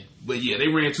 But yeah, they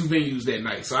ran 2 venues that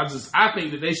night. So I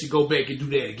think that they should go back and do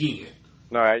that again.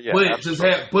 No, yeah. But just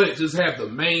have the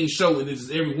main show, and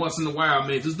just every once in a while,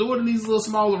 man, just do it in these little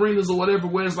small arenas or whatever,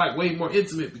 where it's like way more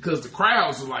intimate because the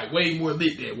crowds are like way more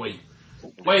lit that way,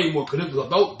 way more. Cause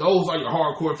those are your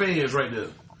hardcore fans right there.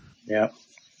 Yeah,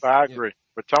 I agree.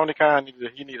 But Tony Khan he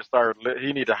need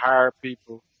to hire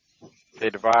people, they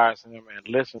advise him and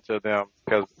listen to them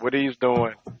because what he's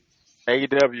doing,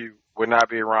 AEW would not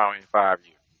be around in 5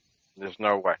 years. There's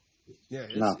no way. Yeah,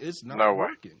 it's not no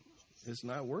working. Way. It's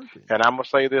not working. And I'm going to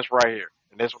say this right here,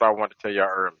 and this is what I wanted to tell y'all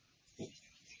earlier.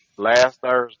 Last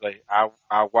Thursday, I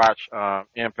watched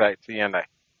Impact TNA.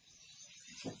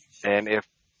 And if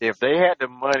they had the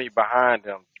money behind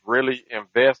them, really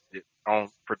invested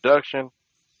on production,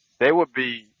 they would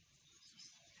be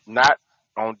not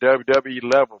on WWE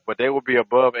level, but they would be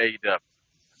above AEW.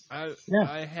 I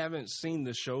haven't seen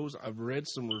the shows. I've read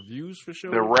some reviews for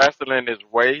shows. The wrestling is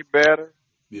way better.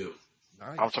 Yeah.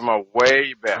 Nice. I'm talking about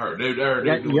way better. They got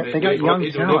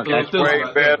young talent. It's way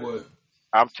better.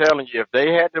 I'm telling you, if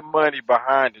they had the money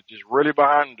behind it, just really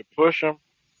behind it to push them,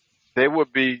 they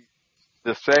would be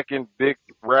the second big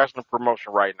wrestling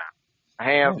promotion right now.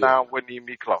 Hands down, wouldn't even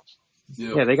be close.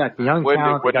 Yeah, they got young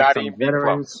talent. They got some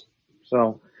veterans.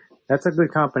 So that's a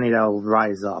good company that will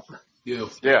rise up. Yeah,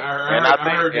 I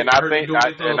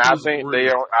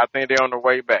think they're on the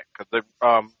way back because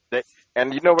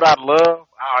and you know what I love,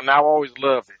 and I've always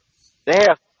loved it. They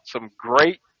have some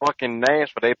great fucking names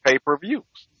for their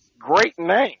pay-per-views. Great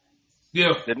name.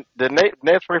 Yeah. The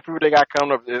next pay-per-view they got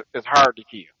coming up is Hard to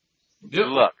Kill. Yep.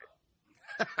 Love it.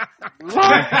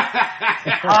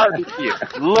 Hard to Kill.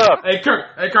 Love it. Hey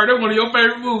Kurt, that's one of your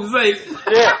favorite movies, ain't it?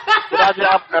 Yeah.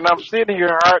 And I'm sitting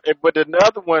here hard, but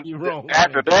another one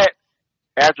after that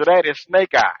is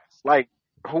Snake Eyes. Like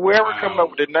whoever comes up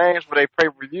with the names for their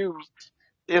pay-per-views,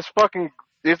 it's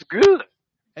good.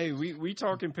 Hey, we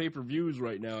talking pay-per-views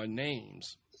right now and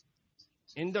names.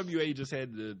 NWA just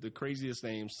had the craziest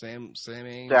name, Sam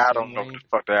Ames. Yeah, I don't know what the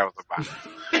fuck that was about.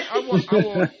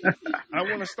 I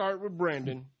want to start with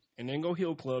Brandon and then go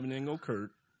Hill Club and then go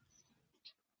Kurt.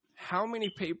 How many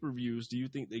pay-per-views do you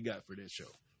think they got for this show?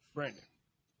 Brandon.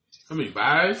 How many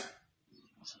buys?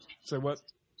 Say what?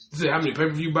 You said how many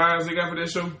pay-per-view buys they got for that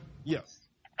show? Yeah.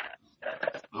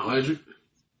 100.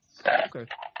 Okay.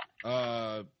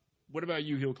 What about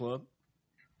you, Hill Club?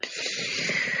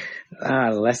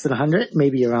 Less than 100,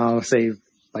 maybe around, say,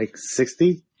 like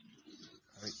 60.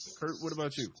 All right. Kurt, what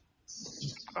about you?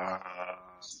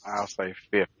 I'll say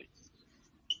 50.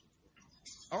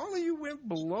 All of you went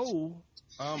below.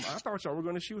 I thought y'all were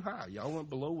going to shoot high. Y'all went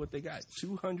below what they got,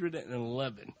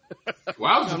 211.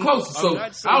 Well, I was the closest.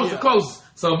 I was the closest.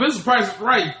 So if this price is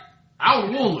right, I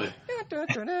would have won.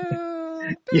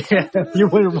 Yeah, you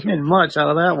wouldn't win much out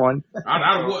of that one. I'd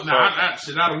have won.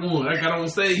 I got on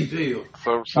stage deal.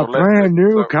 So a brand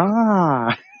new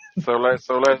car. So let's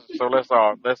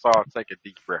all take a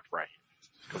deep breath right here,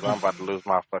 because I'm about to lose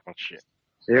my fucking shit.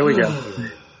 Here we go.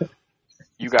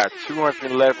 You got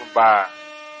 211 buys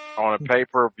on a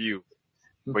pay-per-view,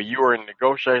 but you are in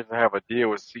negotiations to have a deal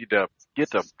with CW. Get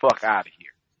the fuck out of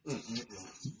here.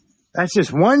 That's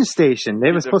just one station.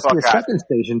 They were supposed to be a second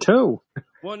station, too.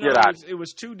 Well, no, it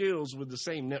was 2 deals with the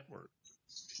same network.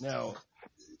 Now,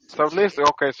 so let's be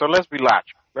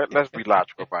logical. Let's be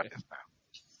logical about this now.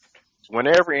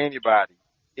 Whenever any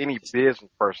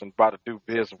business person about to do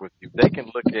business with you, they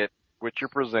can look at what you're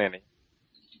presenting,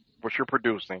 what you're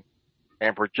producing,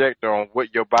 and project on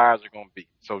what your buys are going to be.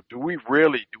 So do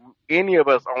any of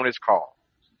us on this call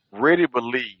really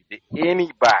believe that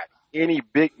any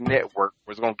big network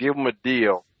was going to give them a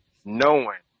deal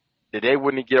knowing that they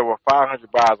wouldn't get over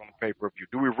 500 buys on the pay-per-view?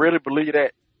 Do we really believe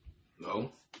that?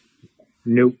 No.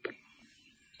 Nope.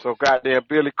 So goddamn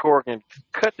Billy Corgan,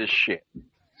 cut this shit.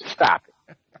 Stop it.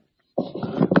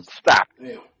 Stop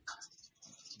it.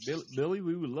 Billy,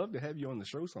 we would love to have you on the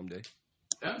show someday.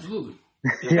 Absolutely.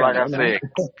 Just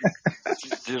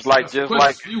like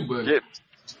I said.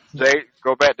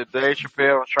 Go back to Dave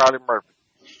Chappelle and Charlie Murphy.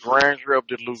 Grandeur of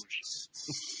delusion.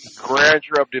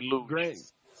 Grandeur of delusion.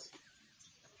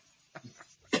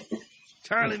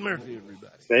 Charlie Murphy,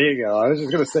 everybody. There you go. I was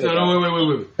just gonna say. No,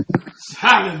 wait.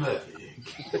 Charlie Murphy.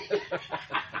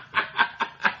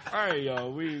 All right,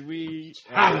 y'all. We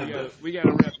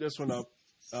gotta wrap this one up.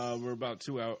 We're about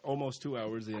almost 2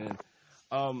 hours in.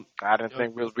 I didn't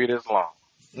think we'll be this long.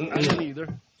 I didn't either.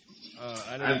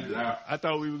 I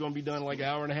thought we were gonna be done like an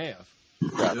hour and a half.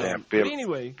 Goddamn, but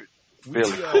anyway,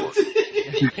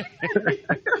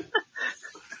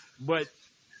 but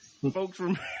folks,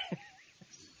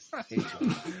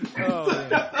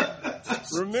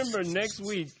 remember next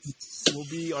week will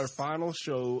be our final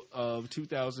show of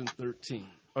 2013.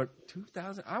 Or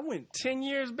 2000, I went 10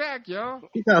 years back, y'all.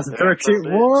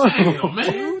 2013, whoa. Damn,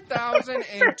 man.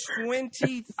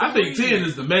 2023. I think 10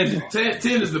 is the magic.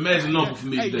 10 is the magic number for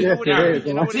me today. You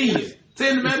know what it is.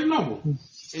 10 the magic number.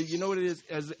 And you know what it is?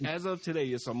 As of today,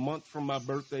 it's a month from my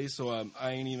birthday, so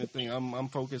I ain't even think I'm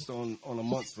focused on a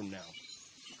month from now.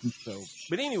 So,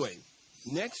 but anyway,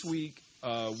 next week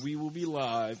we will be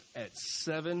live at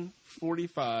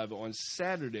 7:45 on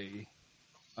Saturday.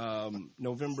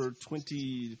 November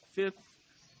 25th,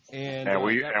 and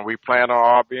we plan on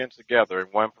all being together in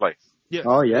one place. Yes,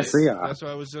 oh yes, we are. That's what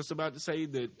I was just about to say.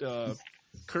 That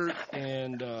Kurt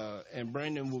and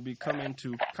Brandon will be coming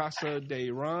to Casa de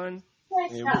Ron,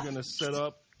 and we're gonna set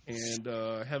up and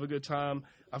have a good time.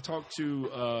 I've talked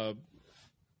to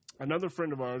another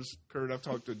friend of ours, Kurt. I've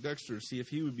talked to Dexter to see if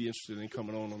he would be interested in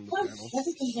coming on the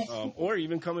panel, or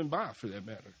even coming by for that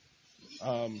matter.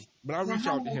 But I'll reach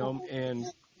out to him, and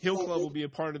Hill Club will be a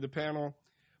part of the panel,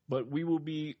 but we will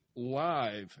be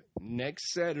live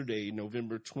next Saturday,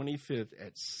 November 25th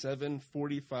at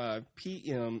 7:45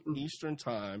 p.m. Eastern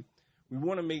Time. We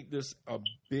want to make this a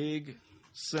big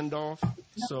send-off,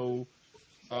 so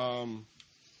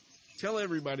tell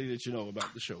everybody that you know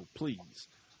about the show, please.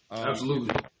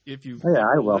 Absolutely.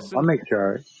 I will. I'll make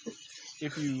sure.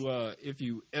 If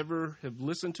you ever have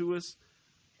listened to us,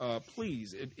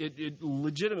 please, it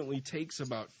legitimately takes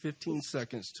about 15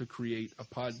 seconds to create a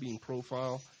Podbean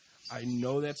profile. I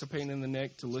know that's a pain in the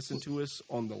neck to listen to us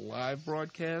on the live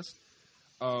broadcast,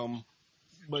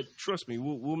 but trust me,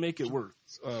 we'll make it worth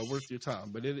your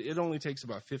time. But it only takes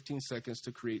about 15 seconds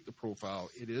to create the profile.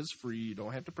 It is free. You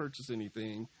don't have to purchase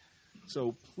anything.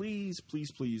 So please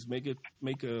make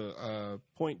a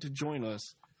point to join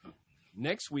us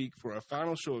next week for our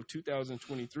final show of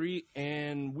 2023,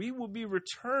 and we will be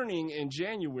returning in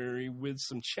January with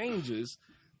some changes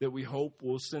that we hope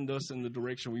will send us in the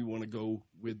direction we want to go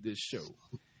with this show.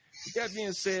 With that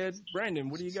being said, Brandon,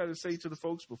 what do you got to say to the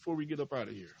folks before we get up out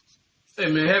of here? Hey,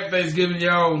 man, happy Thanksgiving,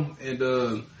 y'all.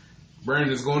 And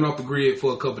Brandon's going off the grid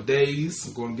for a couple of days.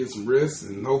 I'm going to get some rest,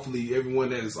 and hopefully everyone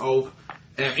that is off,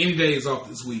 have any days off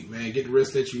this week, man. Get the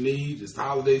rest that you need. It's the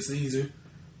holiday season.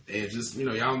 And just,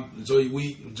 y'all enjoy your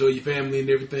week, enjoy your family and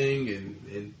everything,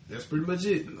 and that's pretty much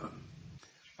it.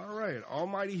 All right,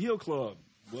 Almighty Hill Club,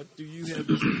 what do you have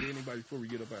to say to anybody before we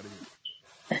get up out of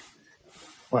here?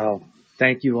 Well,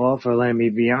 thank you all for letting me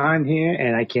be on here,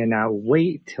 and I cannot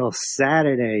wait till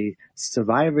Saturday,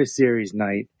 Survivor Series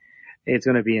night. It's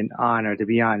going to be an honor to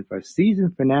be on for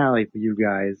season finale for you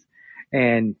guys.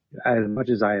 And as much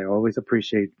as I always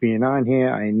appreciate being on here,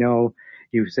 I know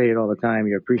you say it all the time.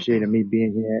 You appreciate me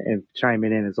being here and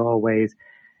chiming in as always.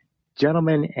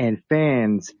 Gentlemen and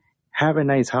fans, have a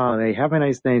nice holiday. Have a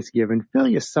nice Thanksgiving. Fill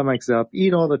your stomachs up.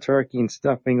 Eat all the turkey and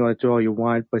stuffing all you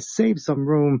want, but save some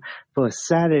room for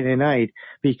Saturday night,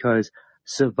 because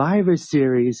Survivor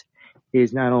Series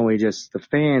is not only just the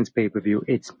fans' pay-per-view,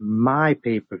 it's my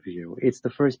pay-per-view. It's the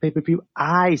first pay-per-view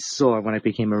I saw when I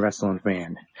became a wrestling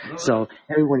fan. So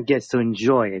everyone gets to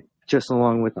enjoy it just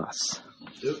along with us.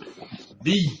 I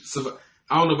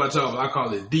don't know about y'all, but I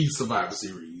call it the Survivor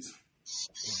Series.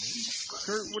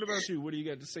 Kurt, what about you? What do you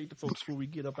got to say to folks before we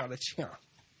get up out of here?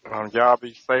 Y'all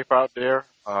be safe out there.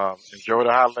 Enjoy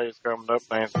the holidays coming up,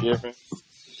 Thanksgiving.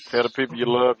 Tell the people you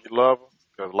love them,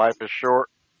 because life is short.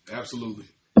 Absolutely.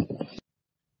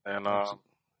 And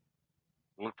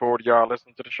look forward to y'all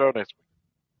listening to the show next week.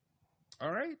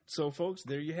 All right. So, folks,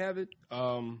 there you have it.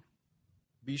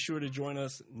 Be sure to join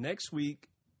us next week,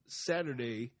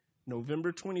 Saturday,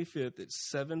 November 25th at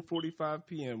 7:45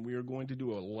 p.m. We are going to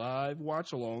do a live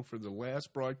watch-along for the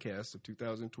last broadcast of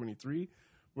 2023.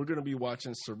 We're going to be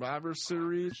watching Survivor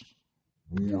Series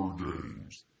War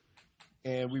Games.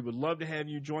 And we would love to have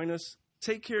you join us.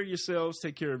 Take care of yourselves.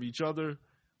 Take care of each other.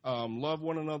 Love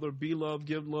one another. Be love.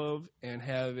 Give love. And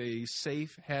have a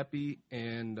safe, happy,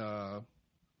 and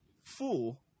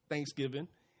full Thanksgiving.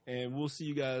 And we'll see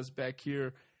you guys back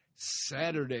here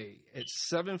Saturday at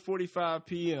 7:45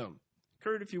 p.m.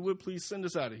 Kurt, if you would, please send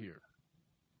us out of here.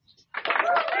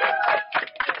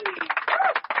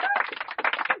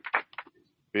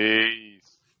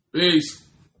 Peace. Peace.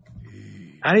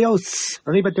 Adios.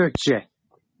 Arrivederci.